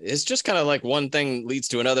it's just kind of like one thing leads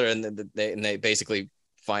to another, and they basically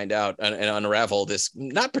find out and unravel this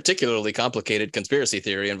not particularly complicated conspiracy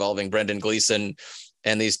theory involving Brendan Gleeson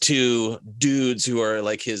and these two dudes who are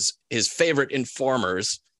like his favorite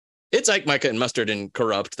informers, It's Ike, Micah, and Mustard and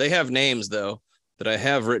Corrupt. They have names, though, that I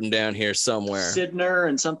have written down here somewhere. Sidner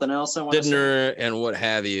and something else. Sidner and what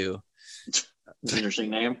have you. Interesting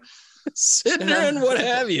name. Sidner and what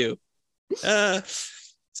have you.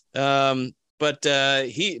 But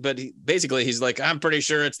he basically he's like, I'm pretty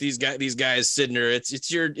sure it's these guys, Sidner.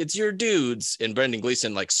 It's your dudes. And Brendan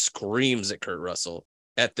Gleeson like screams at Kurt Russell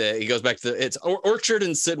he goes back to it's Orchard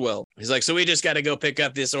and Sidwell. He's like, so we just got to go pick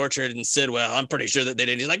up this Orchard and Sidwell. I'm pretty sure that they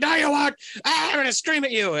did. He's like, no, you won't. I'm gonna scream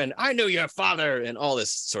at you. And I knew your father and all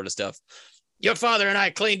this sort of stuff. Your father and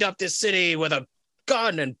I cleaned up this city with a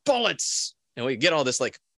gun and bullets. And we get all this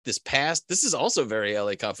like this past. This is also very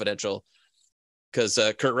LA Confidential. Because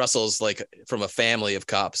Kurt Russell's like from a family of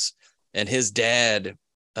cops, and his dad,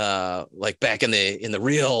 like back in the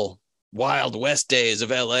real Wild West days of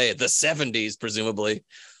LA, the 70s, presumably,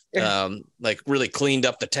 like really cleaned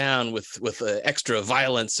up the town with extra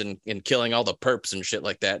violence and killing all the perps and shit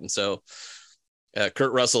like that. And so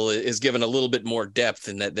Kurt Russell is given a little bit more depth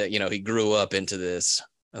in that he grew up into this.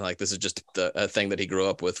 And like this is just a thing that he grew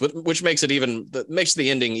up with, which makes the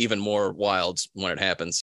ending even more wild when it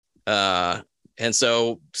happens. And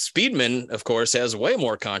so Speedman, of course, has way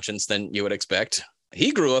more conscience than you would expect.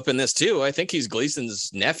 He grew up in this too. I think he's Gleason's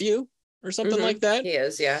nephew or something like that. He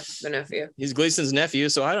is, yeah, the nephew. He's Gleason's nephew,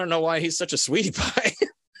 so I don't know why he's such a sweetie pie.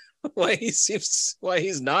 why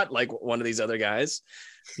he's not like one of these other guys.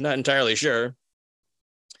 I'm not entirely sure.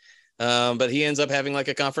 But he ends up having like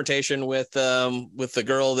a confrontation with the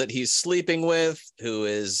girl that he's sleeping with, who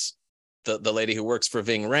is the lady who works for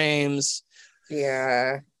Ving Rhames.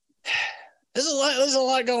 Yeah. There's a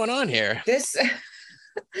lot going on here. This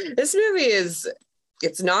movie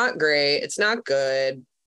it's not great. It's not good.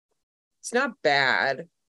 It's not bad.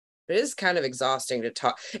 It is kind of exhausting to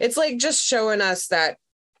talk. It's like just showing us that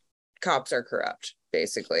cops are corrupt,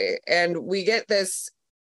 basically. And we get this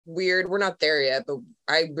weird, we're not there yet, but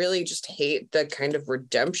I really just hate the kind of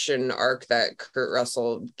redemption arc that Kurt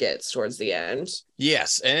Russell gets towards the end.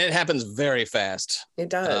 Yes, and it happens very fast. It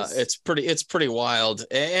does. It's pretty wild,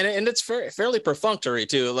 and it's fairly perfunctory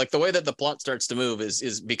too. Like the way that the plot starts to move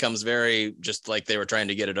becomes very just like they were trying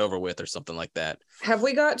to get it over with or something like that. Have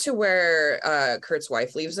we got to where Kurt's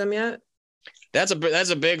wife leaves him yet? That's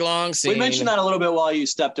a big long scene. We mentioned that a little bit while you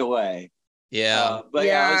stepped away. Yeah, but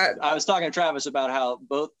I was talking to Travis about how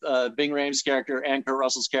both Ving Rhames' character and Kurt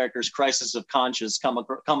Russell's character's crisis of conscience come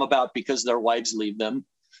about because their wives leave them,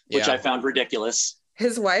 which I found ridiculous.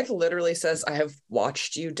 His wife literally says, "I have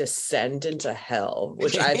watched you descend into hell,"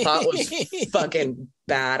 which I thought was fucking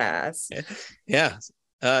badass. Yeah.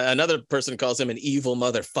 Another person calls him an evil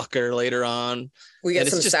motherfucker later on. We get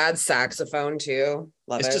some sad saxophone too.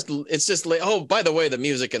 Love it. It's just like, oh, by the way, the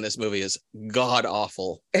music in this movie is god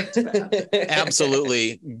awful.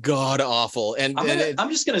 Absolutely god awful. And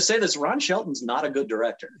I'm just gonna say this: Ron Shelton's not a good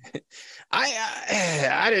director.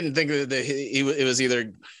 I didn't think that it was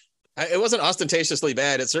either. It wasn't ostentatiously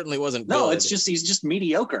bad. It certainly wasn't. No, good. it's just he's just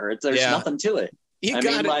mediocre. There's nothing to it.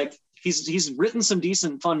 He's written some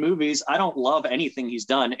decent, fun movies. I don't love anything he's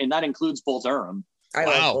done, and that includes Bull Durham. I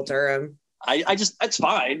love Bull Durham. It's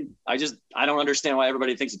fine. I don't understand why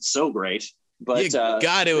everybody thinks it's so great. But you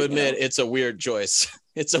got to admit, it's a weird choice.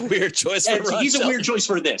 It's a weird choice. He's a weird choice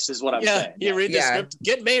for this, is what I'm saying. You read the script.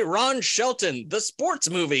 Get me Ron Shelton, the sports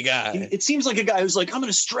movie guy. It seems like a guy who's like, I'm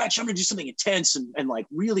going to stretch. I'm going to do something intense and like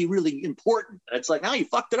really, really important. And it's like, now you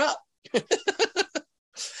fucked it up.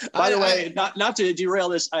 By the way, not to derail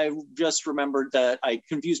this, I just remembered that I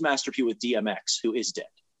confused Master P with DMX, who is dead.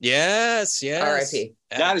 Yes. R.I.P.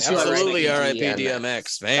 That is absolutely R.I.P.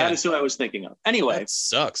 DMX. Man, that is who I was thinking of. Anyway, that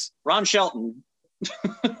sucks. Ron Shelton.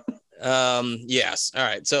 Yes. All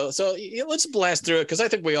right. So let's blast through it because I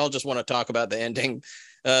think we all just want to talk about the ending.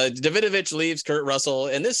 Davidovich leaves Kurt Russell,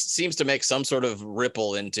 and this seems to make some sort of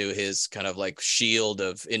ripple into his kind of like shield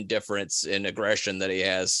of indifference and aggression that he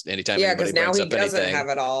has anytime anybody brings up anything. Yeah, because now he doesn't have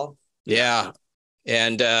it all. Yeah.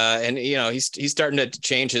 And you know, he's starting to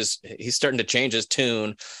change his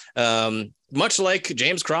tune. Much like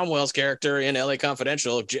James Cromwell's character in LA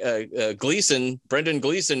Confidential, Brendan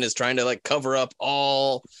Gleeson is trying to like cover up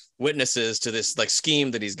all witnesses to this like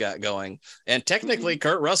scheme that he's got going. And technically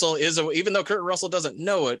Kurt Russell even though Kurt Russell doesn't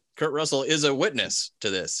know it, Kurt Russell is a witness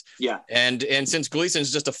to this. Yeah. And since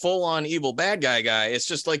Gleason's just a full-on evil bad guy, it's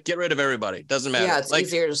just like get rid of everybody. Doesn't matter. Yeah, it's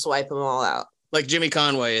easier to swipe them all out. Like Jimmy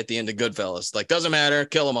Conway at the end of Goodfellas. Like, doesn't matter,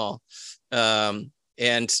 kill them all.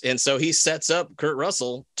 And so he sets up Kurt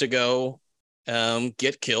Russell to go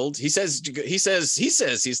get killed. He says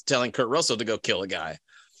he's telling Kurt Russell to go kill a guy.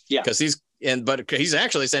 Yeah. Because he's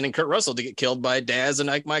actually sending Kurt Russell to get killed by Daz and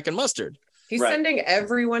Ike, Mike, and Mustard. He's sending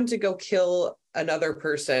everyone to go kill another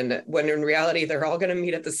person, when in reality they're all going to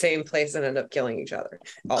meet at the same place and end up killing each other.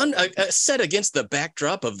 Set against the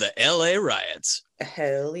backdrop of the LA riots.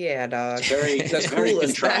 Hell yeah, dog. It's very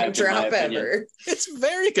coolest backdrop ever. It's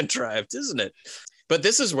very contrived, isn't it? But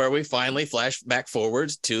this is where we finally flash back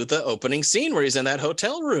forward to the opening scene where he's in that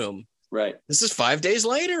hotel room. Right. This is 5 days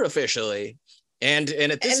later officially. And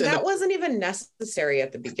that wasn't even necessary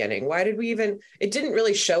at the beginning. Why did we even? It didn't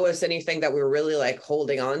really show us anything that we were really like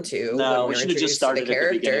holding on to. No, we should have just started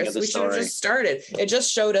at the beginning of the story. We should have just started. It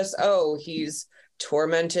just showed us, oh, he's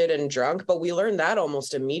tormented and drunk, but we learned that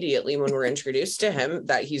almost immediately when we're introduced to him,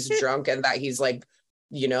 that he's drunk and that he's like,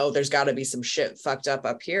 you know, there's got to be some shit fucked up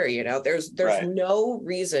here. You know, there's right. No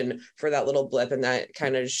reason for that little blip, and that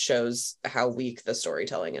kind of shows how weak the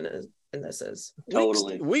storytelling in this is.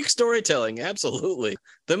 Totally weak storytelling. Absolutely.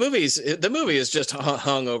 The movie is just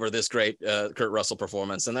hung over this great Kurt Russell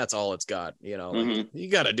performance, and that's all it's got. You know, like, you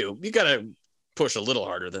gotta push a little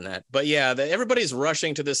harder than that. But yeah, everybody's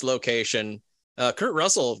rushing to this location. Kurt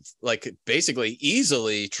Russell like basically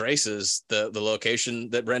easily traces the location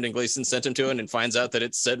that Brendan Gleeson sent him to, and finds out that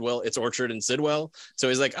it's Orchard and Sidwell. So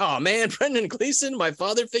he's like, oh man, Brendan Gleeson, my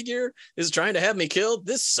father figure, is trying to have me killed.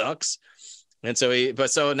 This sucks. And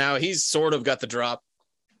so now he's sort of got the drop,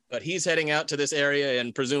 but he's heading out to this area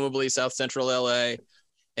in presumably South Central LA.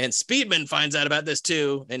 And Speedman finds out about this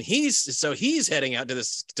too. And he's heading out to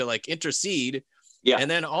this to like intercede. Yeah.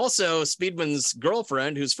 And then also Speedman's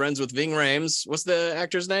girlfriend, who's friends with Ving Rhames. What's the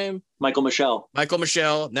actor's name? Michael Michelle.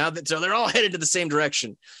 So they're all headed to the same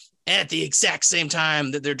direction. At the exact same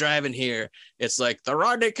time that they're driving here, it's like the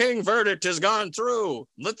Rodney King verdict has gone through.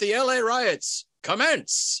 Let the LA riots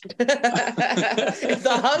commence. It's the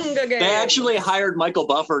Hunger Games. They actually hired Michael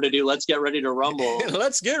Buffer to do Let's Get Ready to Rumble.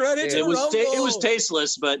 Let's get ready to rumble. It was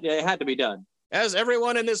tasteless, but it had to be done. As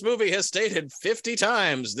everyone in this movie has stated 50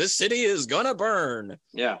 times, this city is gonna burn.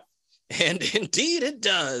 Yeah. And indeed it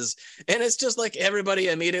does. And it's just like everybody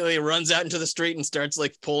immediately runs out into the street and starts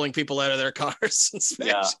like pulling people out of their cars and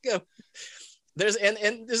smashing them. There's and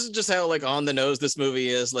this is just how like on the nose this movie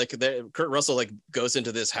is. Like Kurt Russell like goes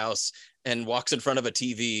into this house and walks in front of a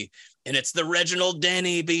TV, and it's the Reginald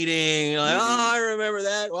Denny beating. Like, oh, I remember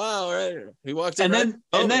that. Wow, right. He walked in,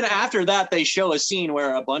 and then after that, they show a scene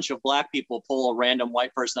where a bunch of black people pull a random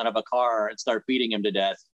white person out of a car and start beating him to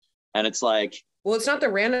death. And it's like, well, it's not the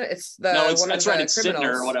random. It's the it's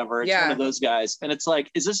Sidner or whatever. It's one of those guys, and it's like,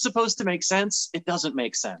 is this supposed to make sense? It doesn't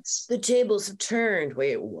make sense. The tables have turned.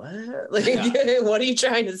 Wait, what? Like, what are you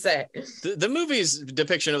trying to say? The movie's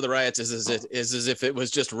depiction of the riots is as if it was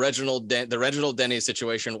just the Reginald Denny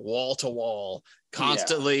situation, wall to wall,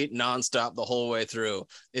 constantly, nonstop, the whole way through.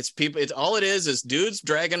 It's people. It's all it is dudes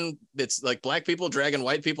dragging. It's like black people dragging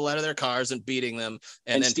white people out of their cars and beating them,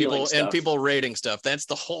 and then people raiding stuff. That's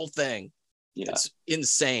the whole thing. Yeah. It's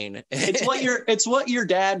insane. It's what your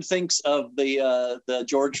dad thinks of the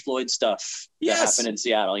George Floyd stuff that happened in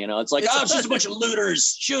Seattle. You know, it's like, it's just a bunch of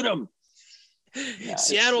looters, shoot them. Yeah,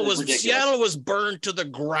 Seattle was burned to the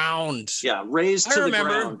ground. Yeah, razed to the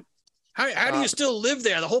ground. How do you still live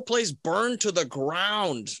there? The whole place burned to the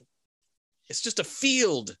ground. It's just a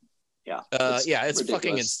field. Yeah, it's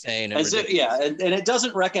fucking insane. And it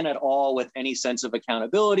doesn't reckon at all with any sense of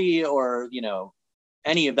accountability or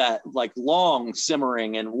any of that like long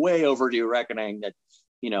simmering and way overdue reckoning that,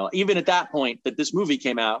 even at that point that this movie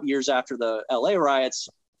came out years after the LA riots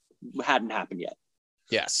hadn't happened yet.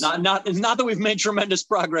 Yes. Not that we've made tremendous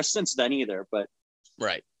progress since then either, but.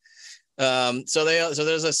 Right. So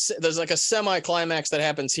there's like a semi-climax that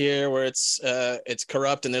happens here where it's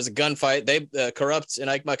Corrupt and there's a gunfight. They Corrupt and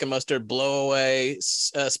Ike Muck and Mustard blow away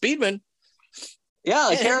Speedman.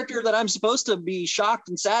 Yeah, a character that I'm supposed to be shocked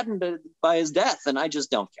and saddened by his death, and I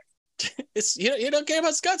just don't care. You don't care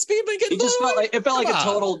about Scott Speedman getting it felt like a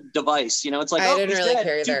total device. It's like, I didn't really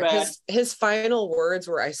care either. His final words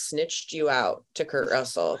were, "I snitched you out" to Kurt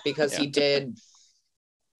Russell because he did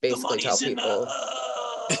basically tell people.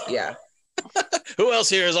 Yeah. Who else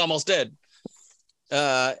here is almost dead?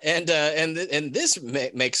 And this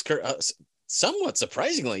makes Kurt. Somewhat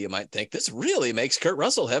surprisingly, you might think, this really makes Kurt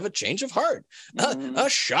Russell have a change of heart, a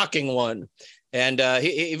shocking one. And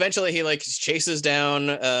he eventually chases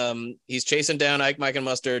down. He's chasing down Ike Mike and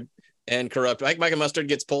Mustard and Corrupt. Ike Mike and Mustard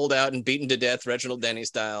gets pulled out and beaten to death, Reginald Denny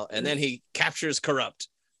style. And then he captures Corrupt,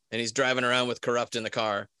 and he's driving around with Corrupt in the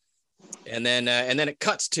car. And then it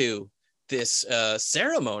cuts to this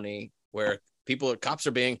ceremony where cops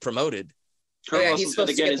are being promoted. He's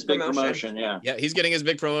supposed to get his big promotion. Yeah, he's getting his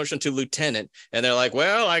big promotion to lieutenant, and they're like,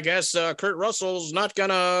 "Well, I guess Kurt Russell's not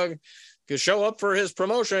gonna show up for his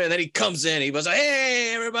promotion." And then he comes in. He was like,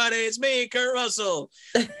 "Hey, everybody, it's me, Kurt Russell."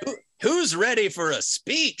 who's ready for a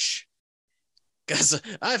speech? Because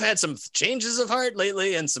I've had some changes of heart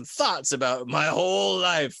lately and some thoughts about my whole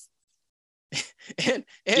life. and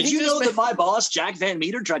did you know that my boss, Jack Van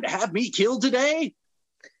Meter, tried to have me killed today?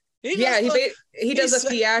 He does a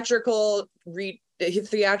theatrical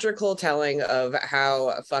telling of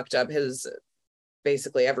how fucked up his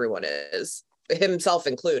basically everyone is, himself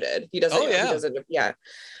included. He doesn't.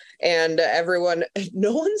 And everyone,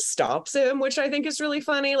 no one stops him, which I think is really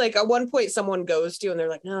funny. Like at one point someone goes to and they're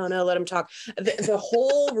like, no, let him talk. The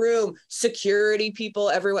whole room, security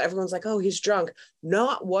people, everyone's like, oh, he's drunk.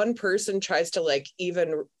 Not one person tries to like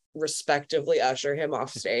even respectively usher him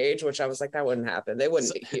off stage, which I was like, that wouldn't happen. They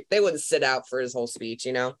wouldn't sit out for his whole speech,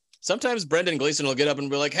 you know? Sometimes Brendan Gleeson will get up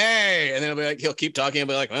and be like, hey, and then he'll keep talking and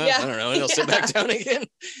be like, well, I don't know, and he'll sit back down again.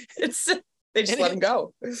 They just let him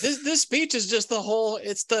go. This speech is just the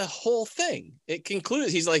whole thing. It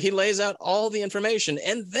concludes, he lays out all the information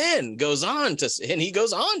and then goes on to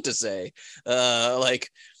say, like,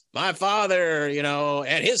 my father,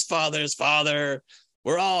 and his father's father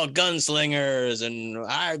were all gunslingers, and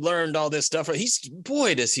I learned all this stuff. He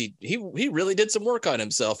really did some work on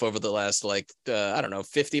himself over the last,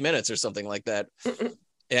 50 minutes or something like that.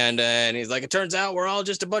 And he's like, it turns out we're all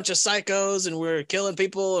just a bunch of psychos and we're killing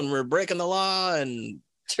people and we're breaking the law, and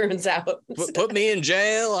turns out put me in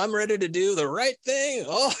jail. I'm ready to do the right thing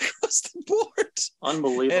all across the board.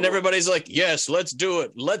 Unbelievable. And everybody's like, yes, let's do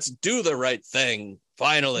it. Let's do the right thing.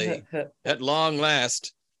 Finally, at long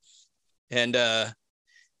last. And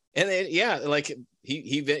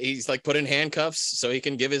he's like put in handcuffs so he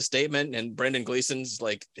can give his statement, and Brendan Gleeson's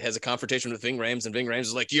like has a confrontation with Ving Rhames, and Ving Rhames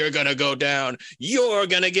is like, you're gonna go down, you're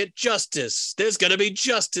gonna get justice, there's gonna be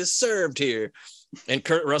justice served here. And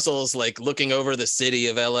Kurt Russell's like looking over the city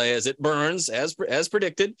of LA as it burns, as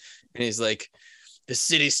predicted, and he's like, the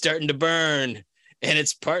city's starting to burn, and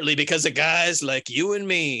it's partly because of guys like you and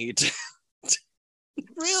me.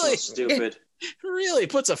 Really so stupid. Really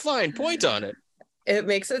puts a fine point on it. It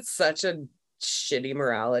makes it such a shitty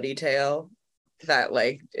morality tale that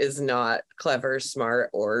like is not clever,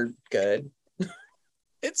 smart, or good.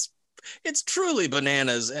 It's truly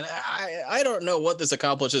bananas, and I don't know what this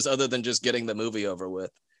accomplishes other than just getting the movie over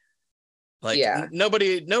with. Like,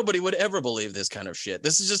 nobody would ever believe this kind of shit.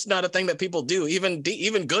 This is just not a thing that people do, even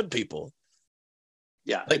good people.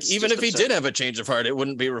 Yeah, like even if he did have a change of heart, it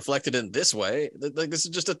wouldn't be reflected in this way. Like, this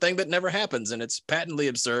is just a thing that never happens, and it's patently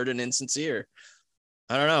absurd and insincere.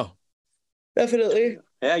 I don't know. Definitely.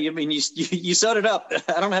 Yeah, I mean, you sewed it up.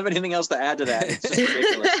 I don't have anything else to add to that. It's just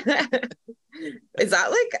ridiculous. Is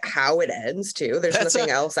that like how it ends too? There's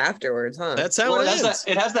nothing else afterwards, huh? That's how it ends.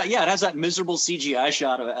 It has that miserable CGI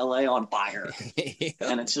shot of LA on fire.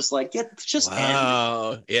 And it's just like, just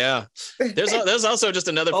end. Yeah. There's also just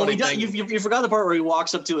another funny thing. You forgot the part where he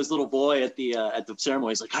walks up to his little boy at the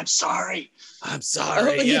ceremony. He's like, I'm sorry. Oh,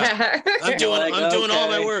 yeah. I'm doing all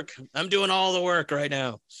my work. I'm doing all the work right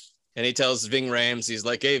now. And he tells Ving Rhames, he's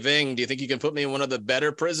like, hey, Ving, do you think you can put me in one of the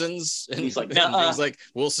better prisons? And he's like, Ving's like,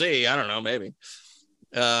 we'll see. I don't know, maybe.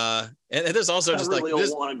 And there's also just really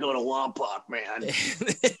don't want to go to Lompoc, man.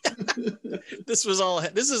 This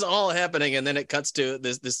is all happening, and then it cuts to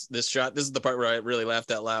this shot. This is the part where I really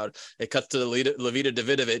laughed out loud. It cuts to Levita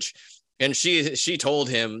Davidovich. And she told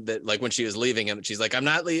him that, like, when she was leaving him, she's like, I'm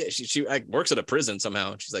not leaving. She works at a prison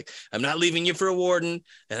somehow. She's like, I'm not leaving you for a warden,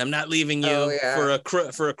 and I'm not leaving you for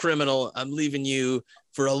a criminal. I'm leaving you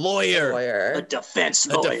for a lawyer. A defense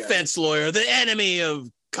lawyer, the enemy of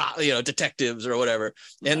detectives or whatever.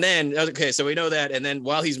 And then, okay, so we know that. And then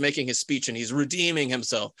while he's making his speech and he's redeeming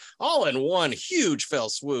himself, all in one huge fell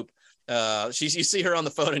swoop, you see her on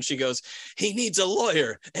the phone and she goes, he needs a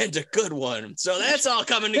lawyer and a good one. So that's all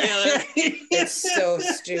coming together. It's so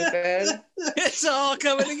stupid. It's all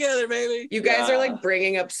coming together, baby. You guys are like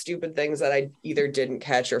bringing up stupid things that I either didn't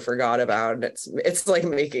catch or forgot about. It's like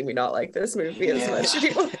making me not like this movie as much.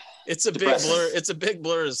 It's a big blur. It's a big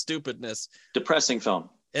blur of stupidness. Depressing film.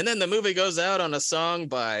 And then the movie goes out on a song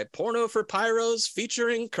by Porno for Pyros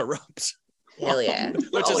featuring Corrupt. Hell yeah.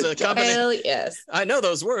 Which is a combination. Hell yes. I know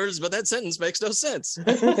those words, but that sentence makes no sense.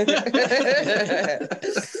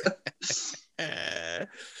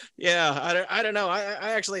 Yeah, I don't know.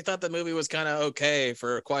 I actually thought the movie was kind of okay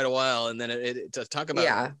for quite a while, and then it to talk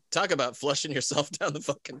about flushing yourself down the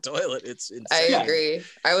fucking toilet. It's insane. I agree.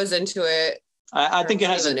 I was into it. I think it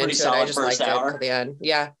has a pretty solid first hour. At the end.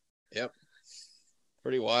 Yeah. Yep.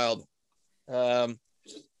 Pretty wild.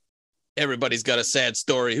 Everybody's got a sad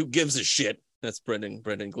story. Who gives a shit? That's Brendan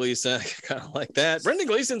Gleeson. I kind of like that. Brendan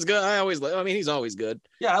Gleeson's good. He's always good.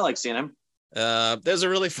 Yeah, I like seeing him. There's a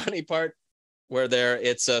really funny part where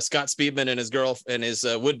it's Scott Speedman and his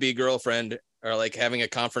would-be girlfriend are like having a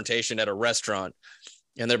confrontation at a restaurant.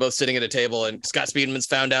 And they're both sitting at a table, and Scott Speedman's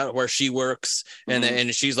found out where she works,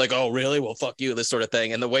 and she's like, "Oh, really? Well, fuck you," this sort of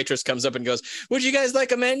thing. And the waitress comes up and goes, "Would you guys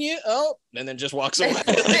like a menu?" Oh, and then just walks away.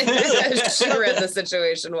 She read the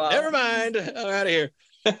situation well. Never mind. I'm out of here.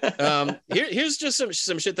 Here's just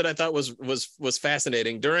some shit that I thought was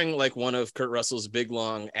fascinating during like one of Kurt Russell's big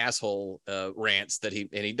long asshole rants that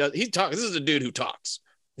he talks. This is a dude who talks.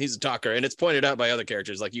 He's a talker, and it's pointed out by other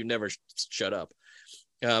characters like, you never shut up.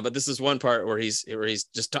 But this is one part where he's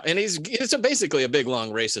just and it's basically a big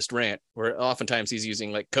long racist rant where oftentimes he's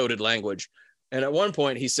using like coded language. And at one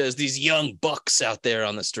point he says, "These young bucks out there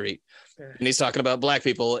on the street," and he's talking about black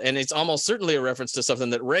people, and it's almost certainly a reference to something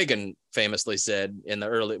that Reagan famously said in the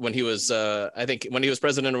early, when he was I think when he was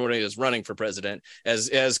president or when he was running for president, as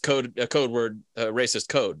a code word, racist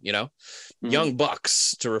code, young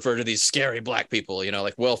bucks, to refer to these scary black people,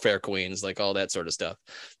 like welfare queens, like all that sort of stuff.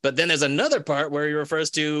 But then there's another part where he refers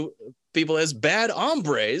to people as bad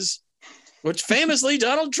hombres, which famously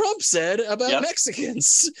Donald Trump said about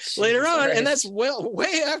Mexicans later on. Christ. And that's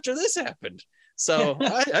way after this happened. So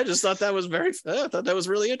I just thought that was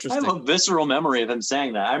really interesting. I have a visceral memory of him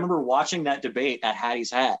saying that. I remember watching that debate at Hattie's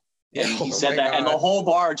Hat. And he said that, and the whole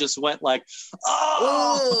bar just went like,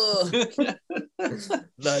 "Oh!"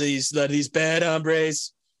 these bad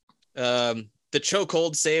hombres. The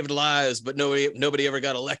chokehold saved lives, but nobody ever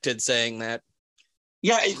got elected saying that.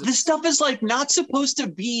 Yeah, this stuff is like not supposed to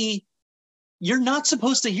be. You're not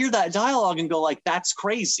supposed to hear that dialogue and go like, "That's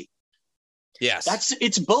crazy." Yes,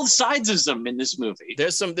 it's both sidesism in this movie.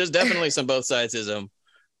 There's definitely some both sidesism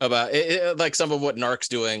about it, like some of what NARC's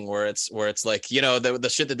doing, where it's like,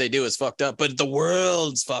 the shit that they do is fucked up, but the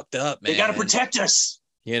world's fucked up, man. They got to protect us.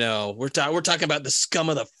 We're talking about the scum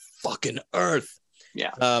of the fucking earth.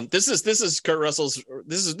 Yeah. This is Kurt Russell's.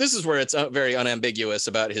 This is where it's very unambiguous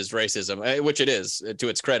about his racism, which it is, to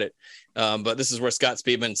its credit. But this is where Scott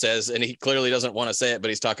Speedman says, and he clearly doesn't want to say it, but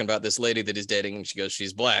he's talking about this lady that he's dating, and she goes,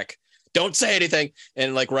 "She's black. Don't say anything."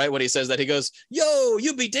 And like right when he says that, he goes, "Yo,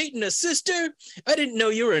 you be dating a sister? I didn't know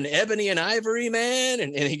you were an ebony and ivory man."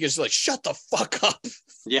 And he goes like, "Shut the fuck up."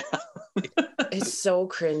 Yeah. It's so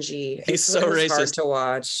cringy. He's so racist. Hard to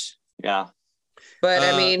watch. Yeah. But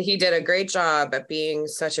I mean, he did a great job at being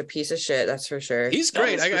such a piece of shit. That's for sure. He's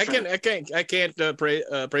great. I can't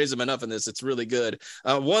praise him enough in this. It's really good.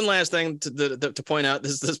 One last thing to point out.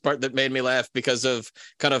 This part that made me laugh because of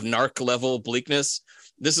kind of NARC level bleakness.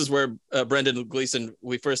 This is where Brendan Gleeson,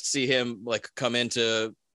 we first see him like come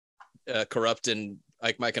into Corrupt and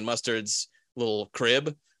Ike, Mike, and Mustard's little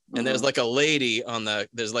crib. And there's like a lady lying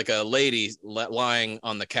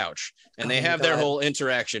on the couch, and they have their whole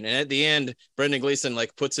interaction. And at the end, Brendan Gleeson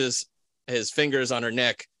like puts his fingers on her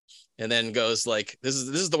neck, and then goes like, "This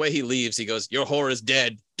is the way he leaves." He goes, "Your whore is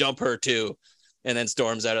dead. Dump her too," and then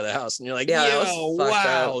storms out of the house. And you're like, "Yo,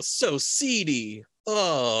 wow, so seedy.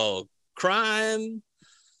 Oh, crime.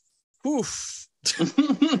 Oof." Boy,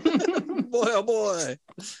 oh boy.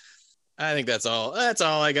 I think that's all. That's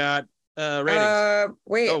all I got. Ratings.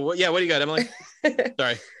 Wait. Oh, yeah. What do you got, Emily?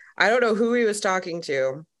 Sorry. I don't know who he was talking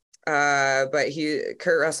to, but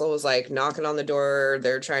Kurt Russell was like knocking on the door.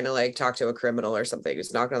 They're trying to like talk to a criminal or something.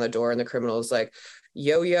 He's knocking on the door, and the criminal is like,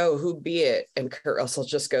 "Yo, who be it?" And Kurt Russell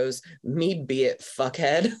just goes, "Me be it,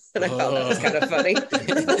 fuckhead." And I thought that was kind of funny.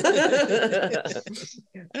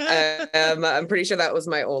 I'm pretty sure that was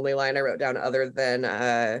my only line I wrote down, other than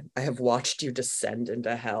 "I have watched you descend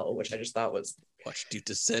into hell," which I just thought was. Watched you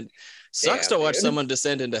descend. Sucks to watch someone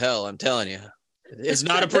descend into hell. I'm telling you, it's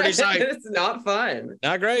not a pretty sight. It's not fun.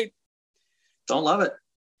 Not great. Don't love it.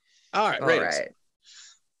 All right. All right.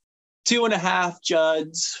 2.5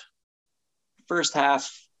 Judds. First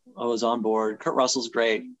half, I was on board. Kurt Russell's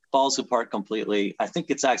great. Falls apart completely. I think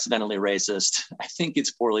it's accidentally racist. I think it's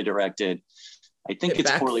poorly directed. I think it's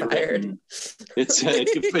poorly written.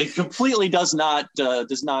 It completely does not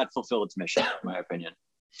fulfill its mission, in my opinion.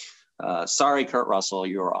 Sorry, Kurt Russell,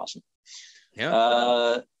 you were awesome.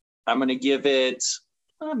 Yeah. I'm gonna give it.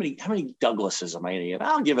 How many Douglases am I gonna give?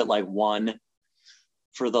 I'll give it like 1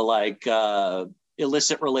 for the like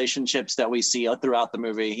illicit relationships that we see throughout the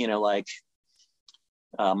movie. Like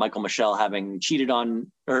Michael Michelle having cheated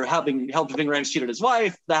on, or helping Rance cheated his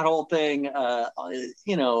wife. That whole thing.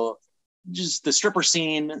 Just the stripper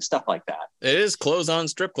scene and stuff like that. It is clothes on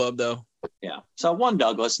strip club though. Yeah. So 1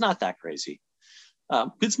 Douglas, not that crazy.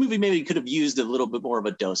 This movie maybe could have used a little bit more of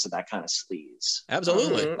a dose of that kind of sleaze.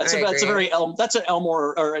 Absolutely. That's an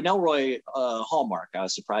Elmore or an Elroy hallmark. I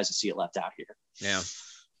was surprised to see it left out here. Yeah.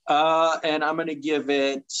 And I'm going to give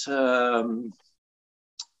it,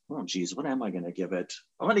 Oh, geez, what am I going to give it?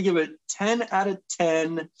 I'm going to give it 10 out of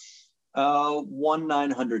 10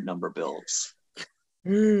 1-900 number bills.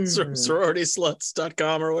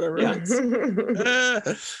 Sororitysluts.com or whatever. Yeah.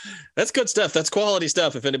 That's good stuff. That's quality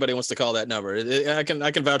stuff. If anybody wants to call that number, I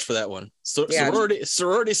can vouch for that one. Sorority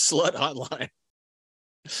Slut Hotline.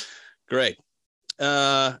 Great.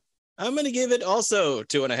 I'm going to give it also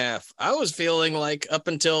 2.5. I was feeling like up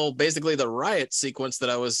until basically the riot sequence that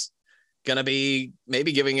I was going to be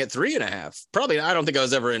maybe giving it 3.5. Probably, I don't think I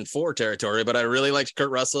was ever in 4 territory, but I really liked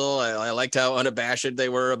Kurt Russell. I liked how unabashed they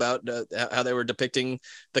were about how they were depicting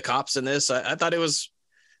the cops in this. I thought it was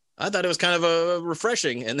kind of a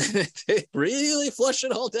refreshing, and then they really flush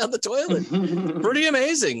it all down the toilet. Pretty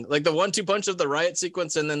amazing. Like the 1-2 punch of the riot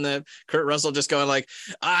sequence, and then the Kurt Russell just going like,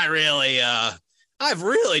 I've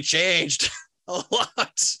really changed a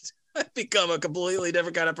lot. I've become a completely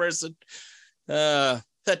different kind of person.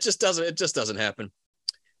 It just doesn't happen.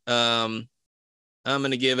 I'm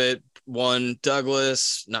going to give it 1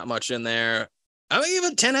 Douglas, not much in there. I'm going to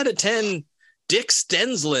give it 10 out of 10 Dick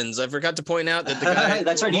Stenslins. I forgot to point out that the guy.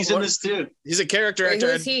 That's right. He's in this too. He's a character actor.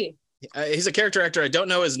 Who is he? He's a character actor. I don't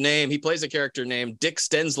know his name. He plays a character named Dick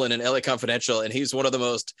Stenslin in LA Confidential, and he's one of the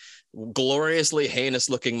most gloriously heinous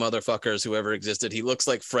looking motherfuckers who ever existed. He looks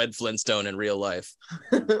like Fred Flintstone in real life.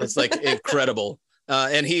 It's like incredible.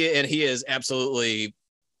 And he is absolutely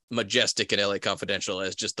majestic in LA Confidential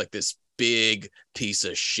as just like this big piece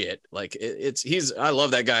of shit. Like I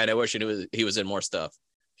love that guy, and I wish he was in more stuff.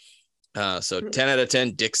 So 10 out of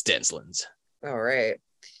 10 Dick Stenslins. All right.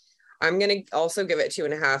 I'm going to also give it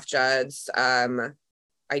 2.5 Juds.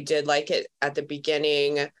 I did like it at the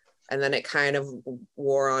beginning, and then it kind of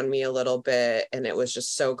wore on me a little bit, and it was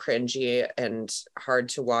just so cringy and hard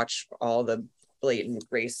to watch all the blatant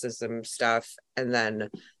racism stuff. And then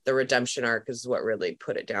the redemption arc is what really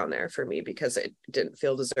put it down there for me, because it didn't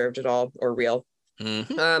feel deserved at all or real.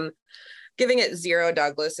 Mm-hmm. Giving it 0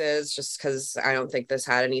 Douglases, just because I don't think this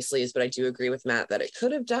had any sleaze, but I do agree with Matt that it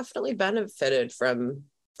could have definitely benefited from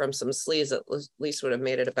some sleaze. At least would have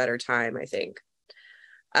made it a better time, I think.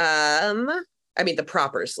 I mean, the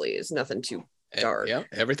proper sleaze, nothing too dark. Yeah,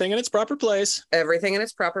 everything in its proper place. Everything in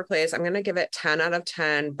its proper place. I'm going to give it 10 out of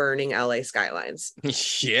 10 burning LA skylines.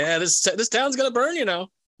 Yeah, this town's going to burn, you know.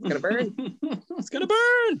 It's going to burn. It's going to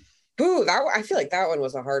burn. Ooh, I feel like that one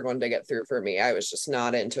was a hard one to get through for me. I was just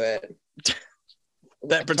not into it.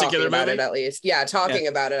 That particular about movie? It at least. Yeah, talking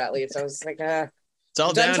about it at least. I was like, it's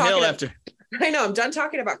all downhill after. I know. I'm done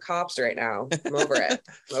talking about cops right now. I'm over it.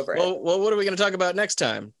 Well, what are we going to talk about next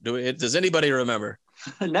time? Does anybody remember?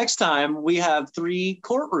 Next time we have 3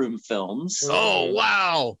 courtroom films. Oh,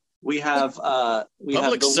 wow. We have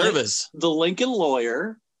Public Service. The Lincoln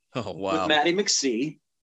Lawyer. Oh, wow. With Maddie McSee.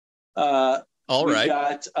 All right. We've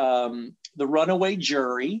got The Runaway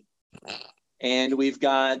Jury. And we've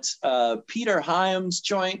got Peter Hyams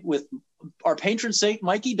joint with our patron saint,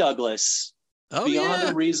 Mikey Douglas. Oh, Beyond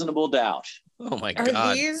yeah. a Reasonable Doubt. Oh, my Are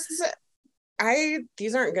God.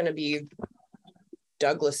 These aren't going to be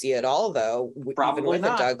Douglas-y at all, though. Probably even with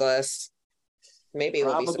not. a Douglas. Maybe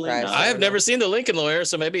we'll be surprised. I have never seen The Lincoln Lawyer,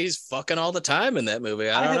 so maybe he's fucking all the time in that movie.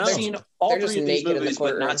 I don't know. have seen all They're 3 just of these naked in the movies, but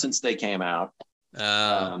courtroom. not since they came out.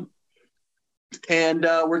 Oh. And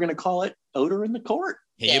we're going to call it Odor in the Court.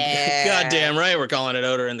 Yeah. Goddamn right, we're calling it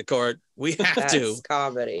Odor in the Court. We have That's to.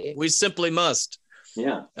 Comedy. We simply must.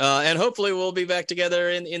 Yeah. And hopefully we'll be back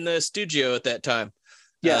together in the studio at that time.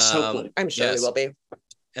 Yes, hopefully. I'm sure we will be.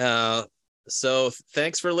 So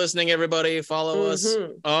thanks for listening, everybody. Follow us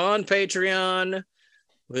on Patreon.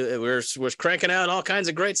 We're cranking out all kinds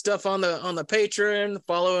of great stuff on the Patreon.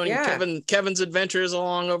 Following Kevin's adventures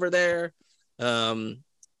along over there.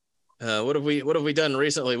 What have we done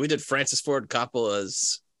recently? We did Francis Ford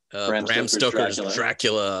Coppola's Bram Stoker's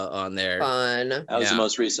Dracula on there. Fun. That was the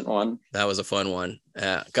most recent one. That was a fun one.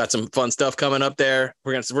 Got some fun stuff coming up there.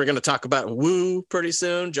 We're gonna talk about Woo pretty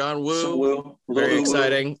soon. John Woo. Very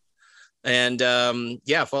exciting. And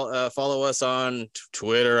follow us on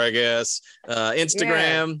Twitter, I guess.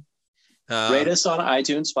 Instagram. Rate us on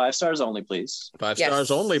iTunes, 5 stars only, please. 5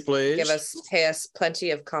 stars only, please. Pay us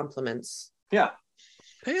plenty of compliments. Yeah.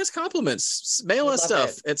 Pay us compliments. Mail us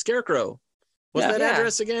stuff at Scarecrow. What's that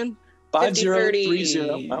address again?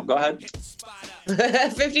 5030. Oh, go ahead.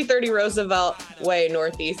 5030 Roosevelt Way,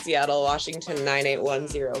 Northeast Seattle, Washington,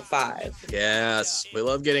 98105. Yes, we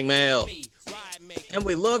love getting mail. And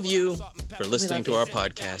we love you for listening to our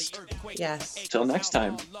podcast. Yes. Till next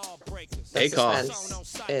time.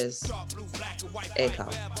 ACOF is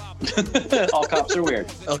ACOF. All cops are weird.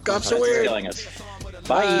 All cops are weird. Killing us.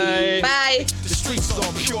 Bye. Bye. streets is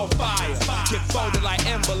on pure fire. Get folded like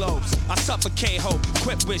envelopes. I suffocate hope,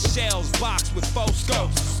 equipped with shells, boxed with 4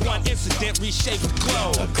 scopes. One incident reshaped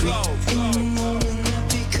the globe. A morning I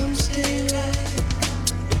become daylight.